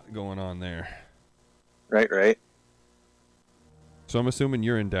got a lot going on there. Right. So I'm assuming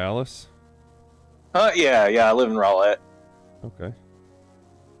you're in Dallas? Yeah, I live in Rowlett. Okay.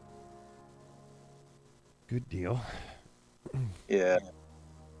 Good deal. Yeah.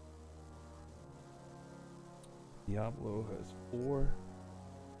 Diablo has 4.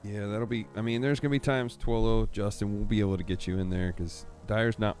 Yeah, that'll be... I mean, there's going to be times, Twillo, Justin, we'll be able to get you in there, because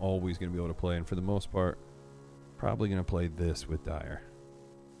Dyer's not always going to be able to play, and for the most part, probably going to play this with Dyer.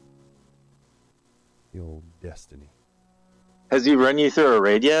 The old Destiny. Has he run you through a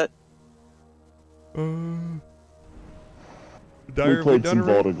raid yet? We played some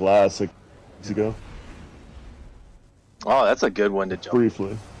Vault of Glass like weeks ago. Oh, that's a good one to jump.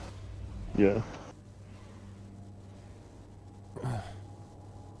 Briefly. Yeah.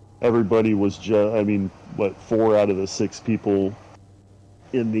 Everybody was just, I mean, what, 4 out of the 6 people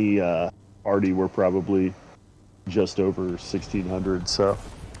in the party were probably just over 1,600, so.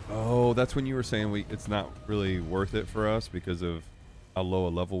 Oh, that's when you were saying it's not really worth it for us because of how low a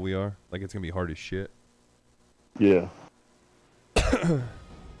level we are. Like, it's going to be hard as shit. Yeah.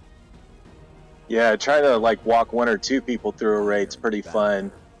 Yeah, trying to like walk 1 or 2 people through a raid's pretty fun,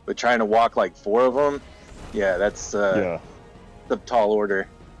 but trying to walk like 4 of them, yeah, that's the tall order.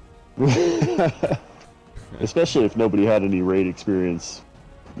 Especially if nobody had any raid experience,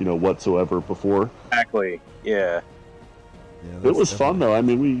 whatsoever before. Exactly. Yeah. It was fun though. I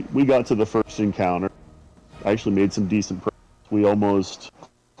mean, we got to the first encounter. I actually made some decent progress. We almost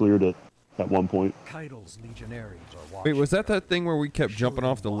cleared it at one point. Keitel's legionaries are Wait, was that thing where we kept jumping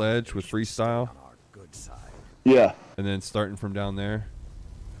off the ledge with freestyle? Yeah. And then starting from down there?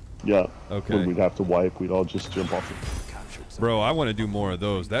 Yeah. Okay. When we'd have to wipe, we'd all just jump off it. Bro, I want to do more of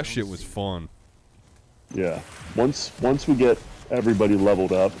those. That shit was fun. Yeah. Once we get everybody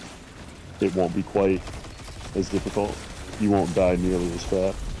leveled up, it won't be quite as difficult. You won't die nearly as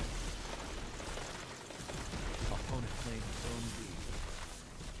fast.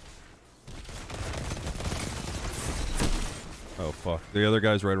 Oh fuck. The other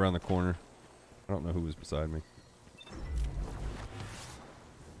guy's right around the corner. I don't know who was beside me.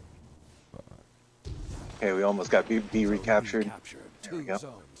 Okay, we almost got B recaptured. There we go.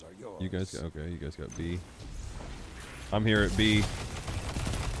 You guys got, okay, you guys got B. I'm here at B.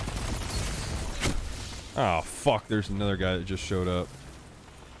 Oh fuck, there's another guy that just showed up.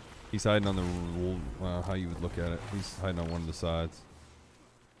 He's hiding on the, how you would look at it. He's hiding on one of the sides.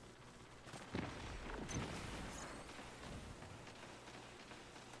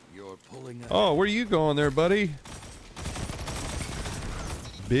 You're pulling Oh, where are you going there, buddy?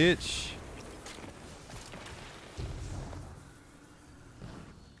 Bitch.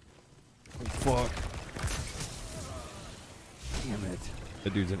 Oh, fuck. Damn it.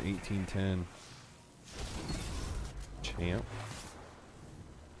 That dude's an 1810. Champ.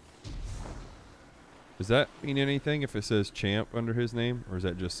 Does that mean anything if it says champ under his name? Or is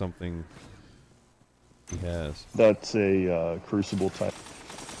that just something he has? That's a crucible type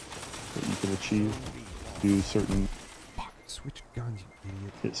that you can achieve. Do certain... Fuck, switch guns, you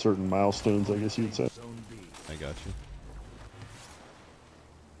idiot. Hit certain milestones, I guess you'd say. I got you.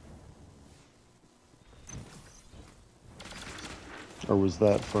 Or was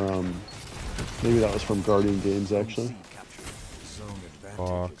that from... Maybe that was from Guardian Games, actually.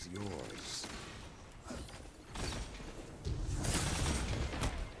 Fuck.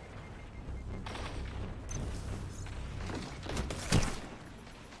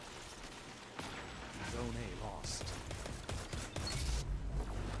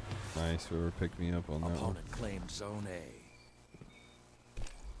 Nice, whoever picked me up on that one. Opponent claimed Zone A.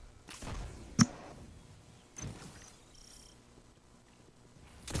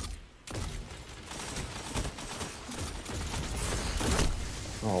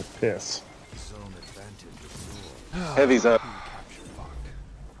 piss. Zone advantage is yours. Heavy's up.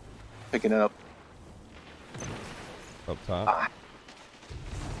 Picking it up. Up top.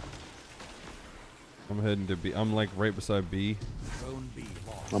 I'm heading to B. I'm like right beside B. Zone B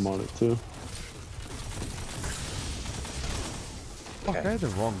lost. I'm on it too. Fuck, I had the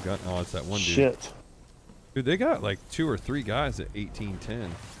wrong gun. Oh, it's that one dude. Shit. Dude, they got like 2 or 3 guys at 1810.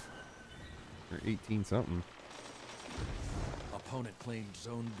 Or 18 something. Opponent claimed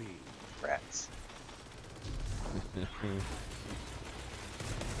Zone B. Rats.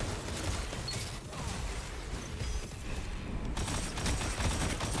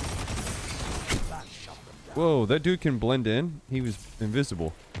 Whoa, that dude can blend in. He was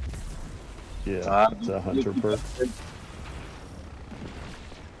invisible. Yeah, it's a hunter perk.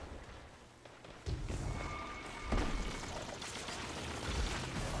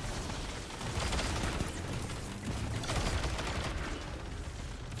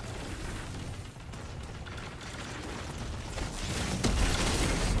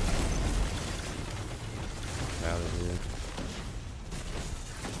 Out of here.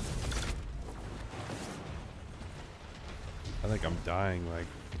 I think I'm dying. Like,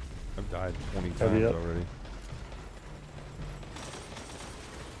 I've died 20 times already.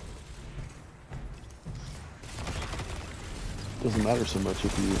 Doesn't matter so much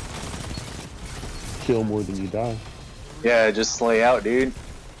if you kill more than you die. Yeah, just slay out, dude.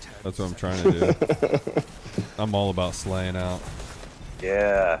 That's what I'm trying to do. I'm all about slaying out.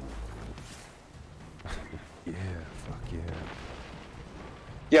 Yeah. Yeah, fuck yeah.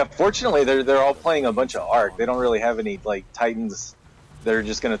 Yeah, fortunately they're all playing a bunch of Arc. They don't really have any like Titans. They're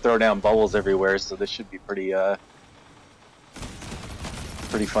just gonna throw down bubbles everywhere, so this should be pretty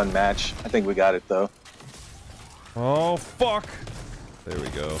fun match. I think we got it though. Oh fuck! There we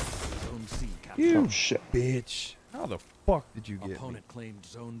go. Zone C captured. You bitch! How the fuck did you get Opponent me? claimed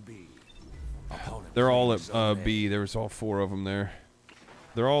Zone B. Opponent They're all claimed at Zone B. There was all 4 of them there.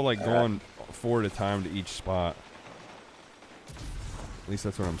 They're all like going 4 at a time to each spot. At least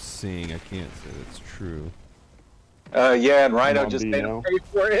that's what I'm seeing. I can't say that's true. Yeah, and Rhino I'm on just B made now. him pay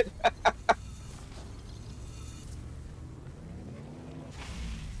for it.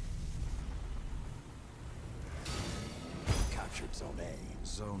 Captured Zone A.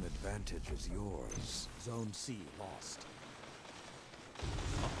 Zone advantage is yours. Zone C lost.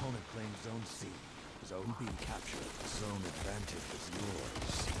 Opponent claimed Zone C. Zone B captured. Zone advantage is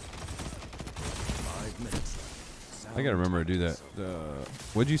yours. 5 minutes left. I gotta remember to do that.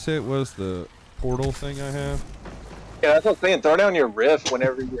 What'd you say it was? The portal thing I have? Yeah, that's what I'm saying. Throw down your riff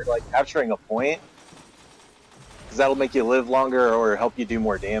whenever you're like capturing a point, because that'll make you live longer or help you do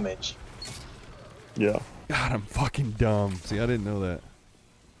more damage. Yeah. God, I'm fucking dumb. See, I didn't know that.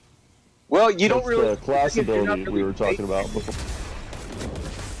 Well, you don't That's really. the class you're not ability really we were talking about before.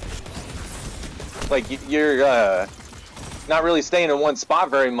 Like you're not really staying in one spot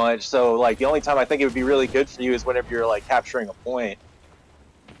very much. So like the only time I think it would be really good for you is whenever you're like capturing a point.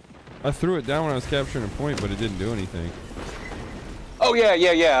 I threw it down when I was capturing a point, but it didn't do anything. Oh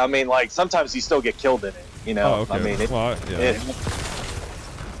yeah. I mean, like sometimes you still get killed in it. You know. Oh, okay. I mean, Well, yeah.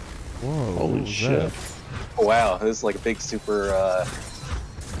 Whoa. Holy what was shit. that? Oh, wow, this is like a big super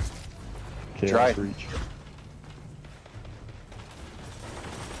Chaos try. Reach.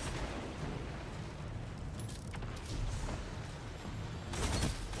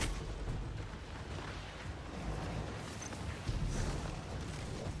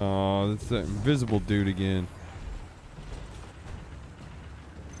 Oh, that's that invisible dude again.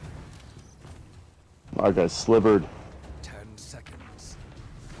 I got slivered. 10 seconds.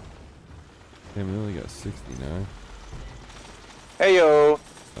 Damn, we only got 69. Hey yo.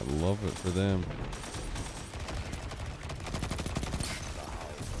 I love it for them.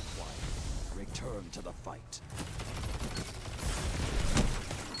 Return to the fight.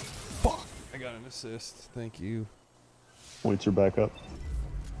 Fuck! I got an assist. Thank you. Points are back up.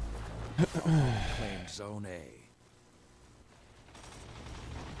 Claimed Zone A.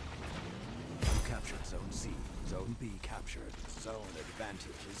 You captured Zone C. Zone B captured. Zone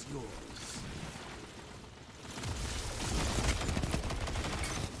advantage is yours.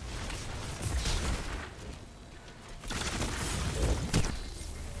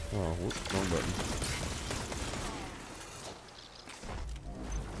 Oh, whoops, wrong button.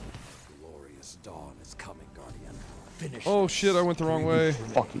 Glorious dawn is coming, Guardian. Finish. Oh shit, I went the wrong way.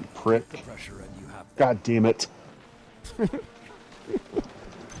 Fucking prick. The pressure and you have God damn it.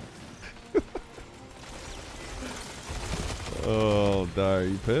 Oh, Dyer,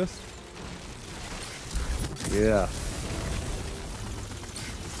 you pissed? Yeah.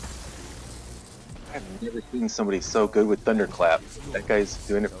 I I've never seen somebody so good with Thunderclap. That guy's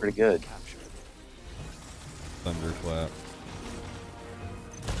doing it pretty good. Thunderclap.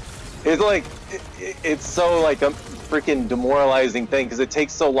 It's like, it's so like a freaking demoralizing thing because it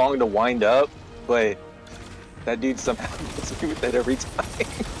takes so long to wind up, but that dude somehow gets me with that every time.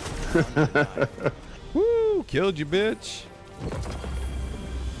 Woo! Killed you, bitch.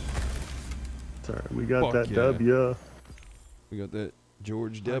 Sorry, we got Fuck that yeah. W. We got that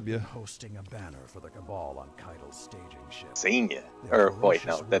George W. Hosting a banner for the Cabal on Keitel's staging ship. Seen ya. Or wait,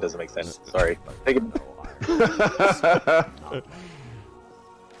 no, that doesn't make sense. Sorry. Take it.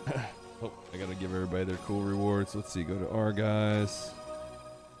 Oh, I gotta give everybody their cool rewards. Let's see. Go to our guys.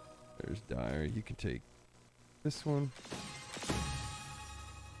 There's Dyer. You can take this one.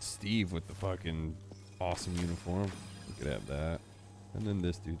 Steve with the fucking awesome uniform. You could have that. And then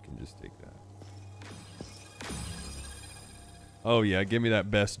this dude can just take that. Oh yeah, give me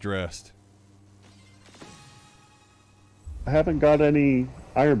that best dressed. I haven't got any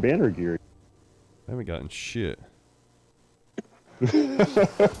Iron Banner gear. I haven't gotten shit.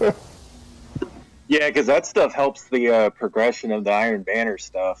 Yeah, because that stuff helps the progression of the Iron Banner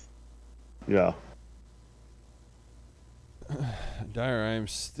stuff. Yeah. Dyer, I am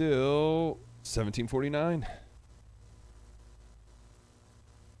still 1749.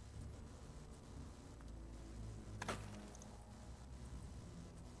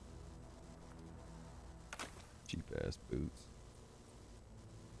 Cheap ass boots.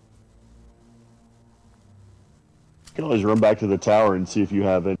 You can always run back to the tower and see if you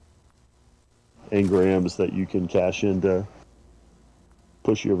have any engrams that you can cash in to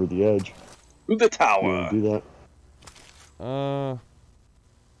push you over the edge. To the You tower. want to do that?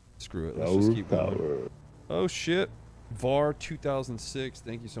 Screw it. Let's just keep going. Oh shit. VAR 2006.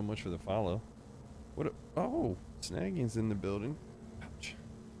 Thank you so much for the follow. What? Oh, Snagging's in the building. Ouch.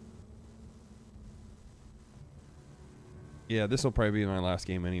 Yeah, this will probably be my last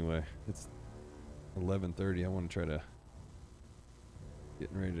game anyway. It's 11:30. I want to try to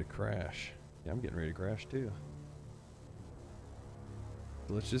getting ready to crash. Yeah, I'm getting ready to crash too.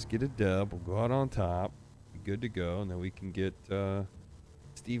 So let's just get a dub. We'll go out on top. Be good to go, and then we can get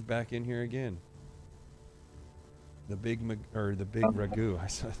Steve back in here again. The big the big ragu. I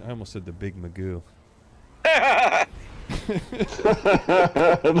almost said the big Magoo. The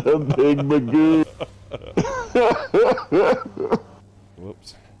big Magoo.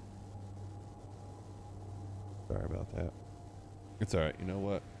 Whoops. Sorry about that. It's all right. You know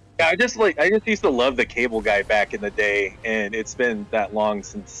what? Yeah, I just used to love the Cable Guy back in the day, and it's been that long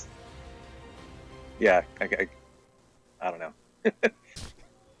since. Yeah, I don't know.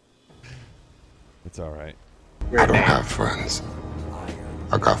 It's all right. I don't have friends.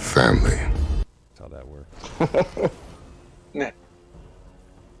 I got family. That's how that works. Nah.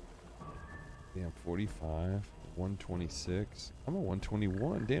 Damn, 45, 126. I'm a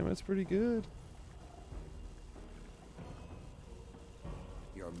 121. Damn, that's pretty good.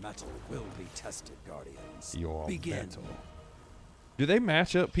 Your metal will be tested, Guardians. Your Begin. metal. Do they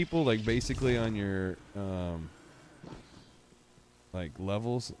match up people like basically on your like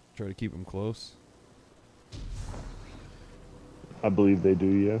levels? Try to keep them close. I believe they do,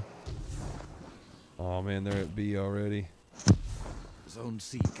 yeah. Oh man, they're at B already. Zone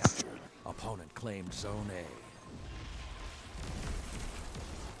C captured. Opponent claimed Zone A.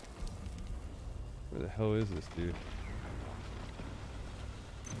 Where the hell is this dude?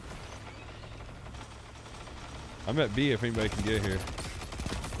 I'm at B if anybody can get here.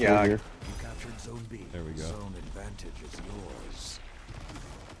 Yeah. You captured Zone B. There we go. Zone advantage is yours.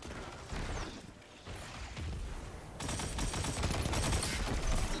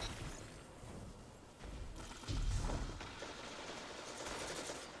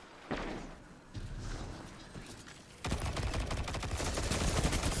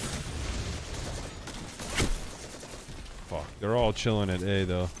 Fuck, they're all chilling at A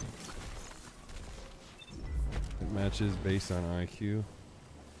though. It matches based on IQ.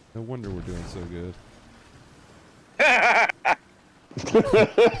 No wonder we're doing so good. I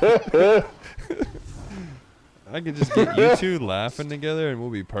could just get you two laughing together and we'll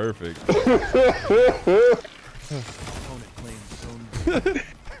be perfect.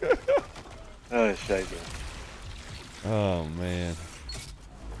 Oh, shit. Oh man.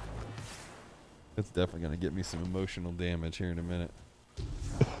 It's definitely gonna get me some emotional damage here in a minute.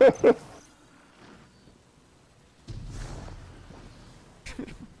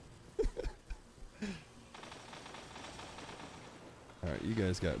 Alright, you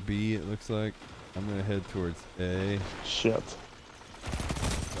guys got B, it looks like. I'm gonna head towards A. Shit.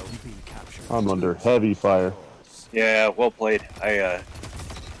 Zone B captured. I'm under heavy fire. Yeah, well played.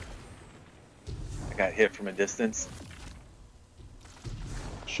 I got hit from a distance.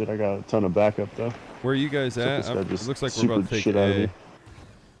 Shit, I got a ton of backup though. Where are you guys at? It It looks like we're about to take shit out of A. me.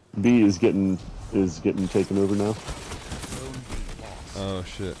 B is getting taken over now. Oh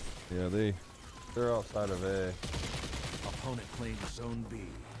shit. Yeah, they're outside of A. Opponent claimed Zone B.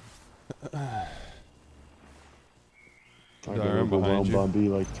 I got Dyer, I'm behind overwhelmed you. by B,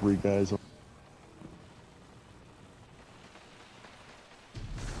 like 3 guys.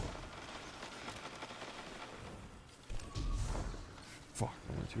 Fuck,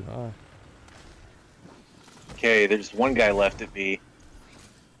 I went too high. Okay, there's one guy left at B.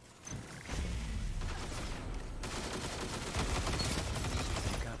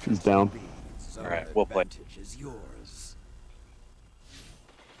 He's down. All right, we'll play. Is yours.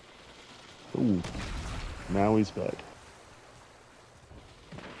 Ooh, now he's back.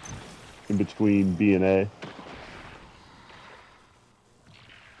 In between B and A.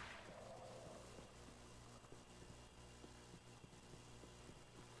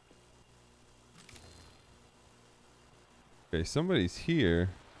 Okay, somebody's here.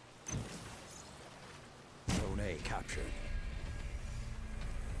 Zone A captured.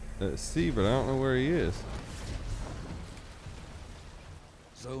 C, but I don't know where he is.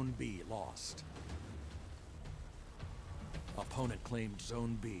 Zone B lost. Opponent claimed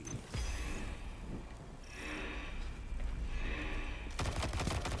Zone B.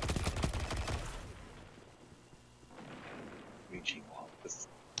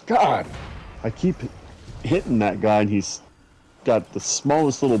 God, I keep hitting that guy, and he's got the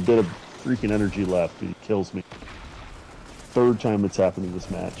smallest little bit of freaking energy left. He kills me. 3rd time it's happened in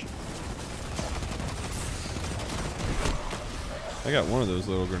this match. I got one of those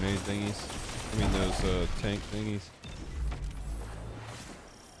little grenade thingies. I mean those tank thingies.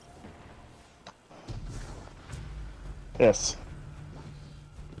 Yes.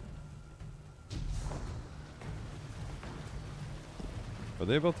 Are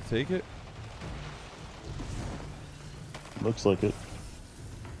they about to take it? Looks like it.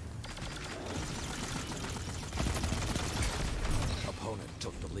 Opponent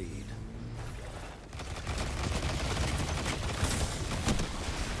took the lead.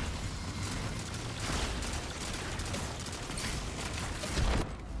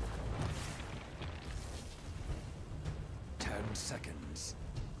 Seconds.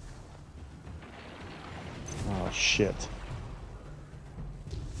 Oh shit.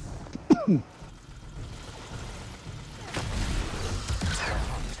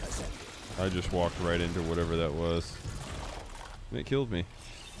 I just walked right into whatever that was. And it killed me.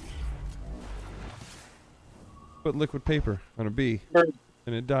 Put liquid paper on a bee.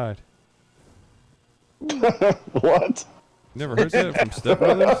 And it died. What? Never heard that from Step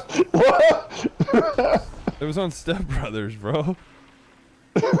Brothers? What? It was on Step Brothers, bro.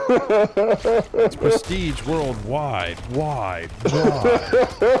 It's prestige worldwide. Wide.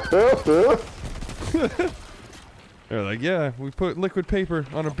 They're like, yeah, we put liquid paper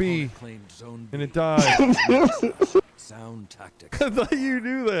on a bee, and it died. Sound tactics. I thought you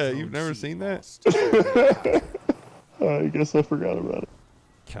knew that. You've never seen that? I guess I forgot about it.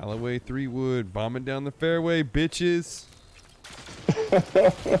 Callaway 3 wood, bombing down the fairway, bitches.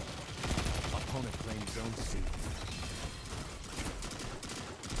 Opponent claimed Zone C.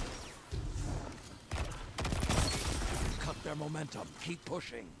 Cut their momentum. Keep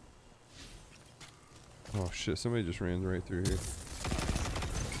pushing. Oh shit, somebody just ran right through here.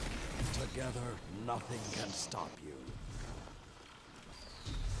 Together, nothing can stop you.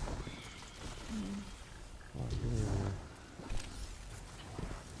 Oh, yeah.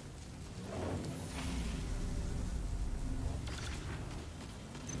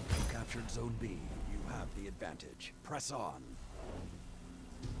 You captured Zone B. You have the advantage. Press on.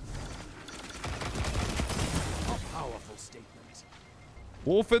 A powerful statement.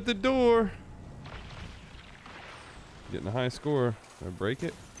 Wolf at the door. Getting a high score. Did I break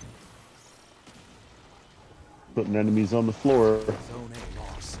it? Putting enemies on the floor. Zone A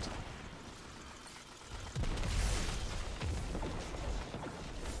lost.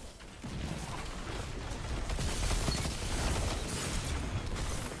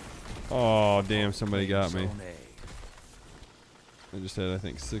 Oh, damn, somebody got me. Zone A. I just had, I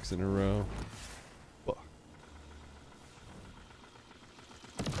think, 6 in a row. Fuck.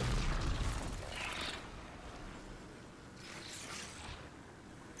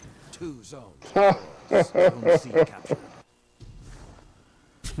 Two zones. Zone C captured.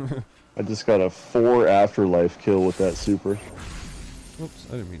 I just got a 4 afterlife kill with that super. Oops,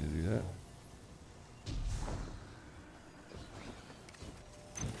 I didn't mean to do that.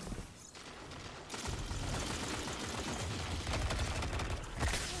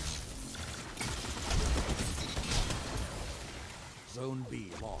 B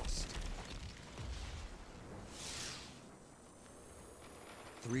lost.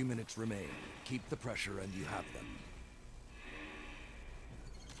 3 minutes remain. Keep the pressure and you have them.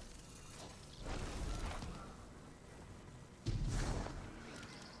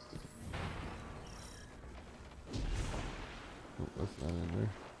 Oh, that's not in there.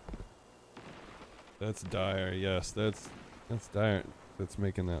 That's Dyer. Yes, that's Dyer. That's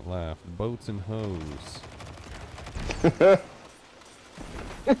making that laugh. Boats and hoes. Santa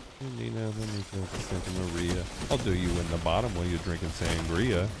Maria. I'll do you in the bottom while you're drinking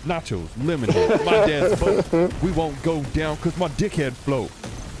sangria. Nachos, lemonade, my dad's boat. We won't go down because my dickhead float.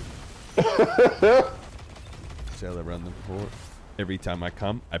 Shall I run the fort? Every time I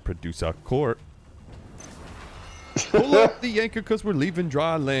come, I produce a court. Pull up the anchor because we're leaving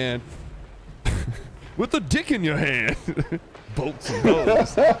dry land. With a dick in your hand. Boats and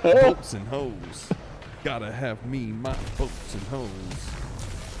hoes. Boats and hoes. Gotta have me, my boats and hoes.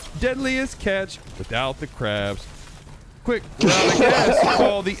 Deadliest catch without the crabs. Quick, we're out of gas.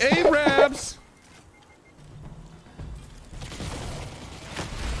 Call the Arabs.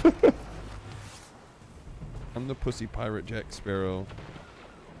 I'm the pussy pirate Jack Sparrow.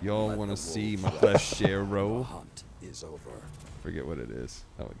 Y'all want to see my flesh share row? Hunt is over. Forget what it is.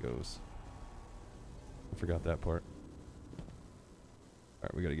 How it goes. I forgot that part.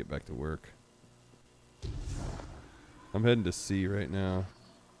 Alright, we gotta get back to work. I'm heading to C right now.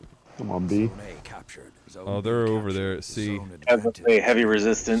 Come on, B. Oh, they're over there at C. Have a heavy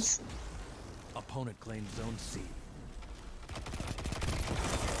resistance. Opponent claims zone C.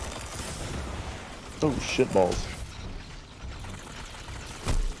 Oh, shit balls.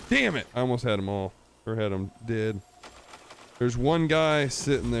 Damn it! I almost had them all. Or had them dead. There's one guy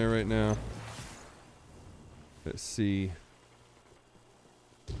sitting there right now. Let's see.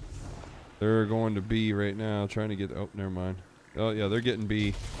 They're going to B right now, trying to get. Oh, never mind. Oh yeah, they're getting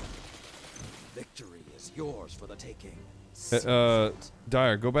B. Victory is yours for the taking.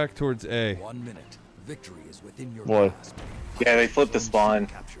 Dyer, go back towards A. 1 minute. Victory is within your What? grasp. Yeah, they flipped the spawn.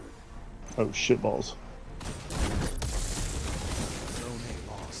 Oh, shit balls. Zone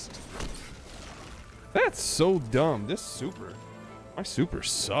A lost. That's so dumb. This super. My super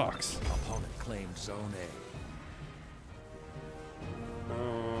sucks. Opponent claimed zone A.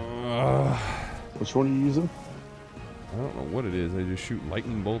 Which one are you using? I don't know what it is. They just shoot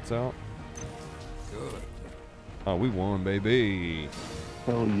lightning bolts out. Good. Oh, we won, baby.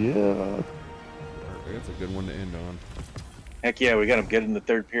 Hell yeah. That's a good one to end on. Heck yeah, we got them good in the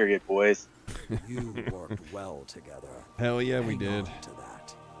third period, boys. You worked well together. Hell yeah, we Hang did. on to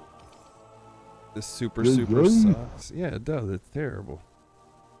that. This super sucks. Yeah, it does. It's terrible.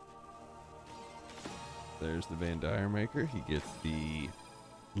 There's the Van Dyer maker. He gets the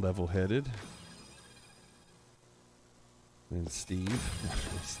level-headed. And Steve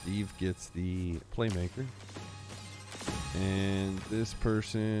gets the playmaker. And this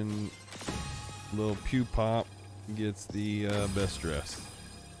person, little Pew Pop, gets the best dressed.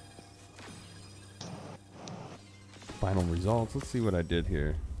 Final results. Let's see what I did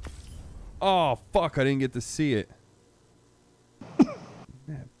here. Oh, fuck. I didn't get to see it.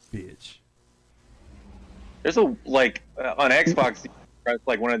 That bitch. There's a, like, on Xbox, you press,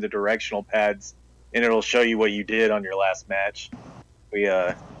 like, one of the directional pads, and it'll show you what you did on your last match. We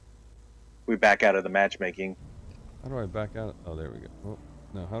back out of the matchmaking. How do I back out? Oh, there we go. Oh,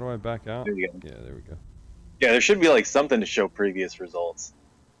 no, how do I back out? There you go. Yeah, there we go. Yeah, there should be, like, something to show previous results.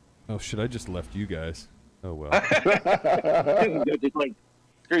 Oh, shit, I just left you guys. Oh, well. Just like,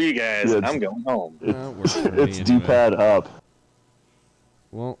 screw you guys. Yeah, I'm going home. It works for me It's anyway. D-pad up.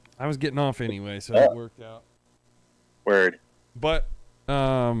 Well, I was getting off anyway, so it worked out. Word. But,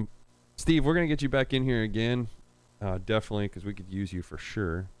 Steve, we're going to get you back in here again. Definitely, because we could use you for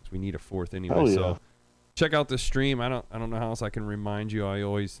sure. Because we need a fourth anyway. Hell yeah. So check out the stream. I don't know how else I can remind you. I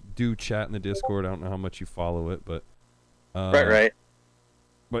always do chat in the Discord. I don't know how much you follow it, but Right.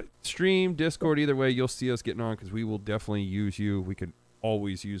 But stream, Discord, either way, you'll see us getting on because we will definitely use you. We could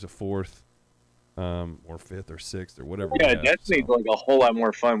always use a fourth, or fifth, or sixth, or whatever. Yeah, we have, Destiny's like a whole lot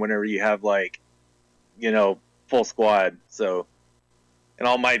more fun whenever you have, like, you know, full squad. So, and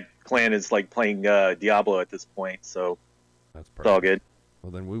all my clan is like playing Diablo at this point, so that's perfect. It's all good.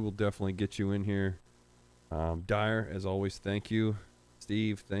 Well, then we will definitely get you in here. Dyer, as always, thank you.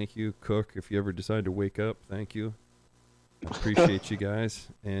 Steve, thank you. Cook, if you ever decide to wake up, thank you. I appreciate you guys.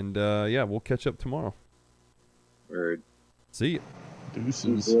 And yeah, we'll catch up tomorrow. Word. See you.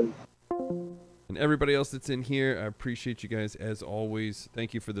 Deuces. And everybody else that's in here, I appreciate you guys as always.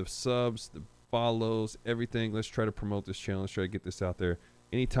 Thank you for the subs, the follows, everything. Let's try to promote this channel. Let's try to get this out there.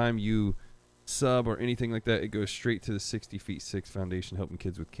 Anytime you sub or anything like that. It goes straight to the 60 Feet 6 Foundation helping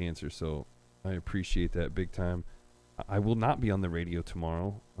kids with cancer. So I appreciate that big time. I will not be on the radio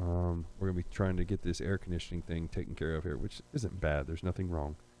tomorrow. We're going to be trying to get this air conditioning thing taken care of here, which isn't bad. There's nothing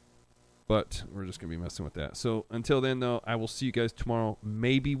wrong. But we're just going to be messing with that. So until then, though, I will see you guys tomorrow.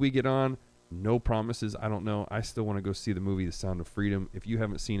 Maybe we get on. No promises. I don't know. I still want to go see the movie The Sound of Freedom. If you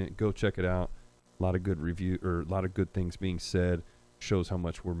haven't seen it, go check it out. A lot of good review, or a lot of good things being said. Shows how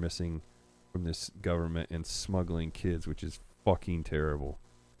much we're missing from this government and smuggling kids, which is fucking terrible.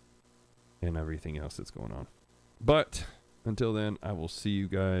 And everything else that's going on. But until then, I will see you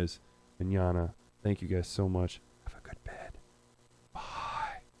guys. Manana, thank you guys so much. Have a good day.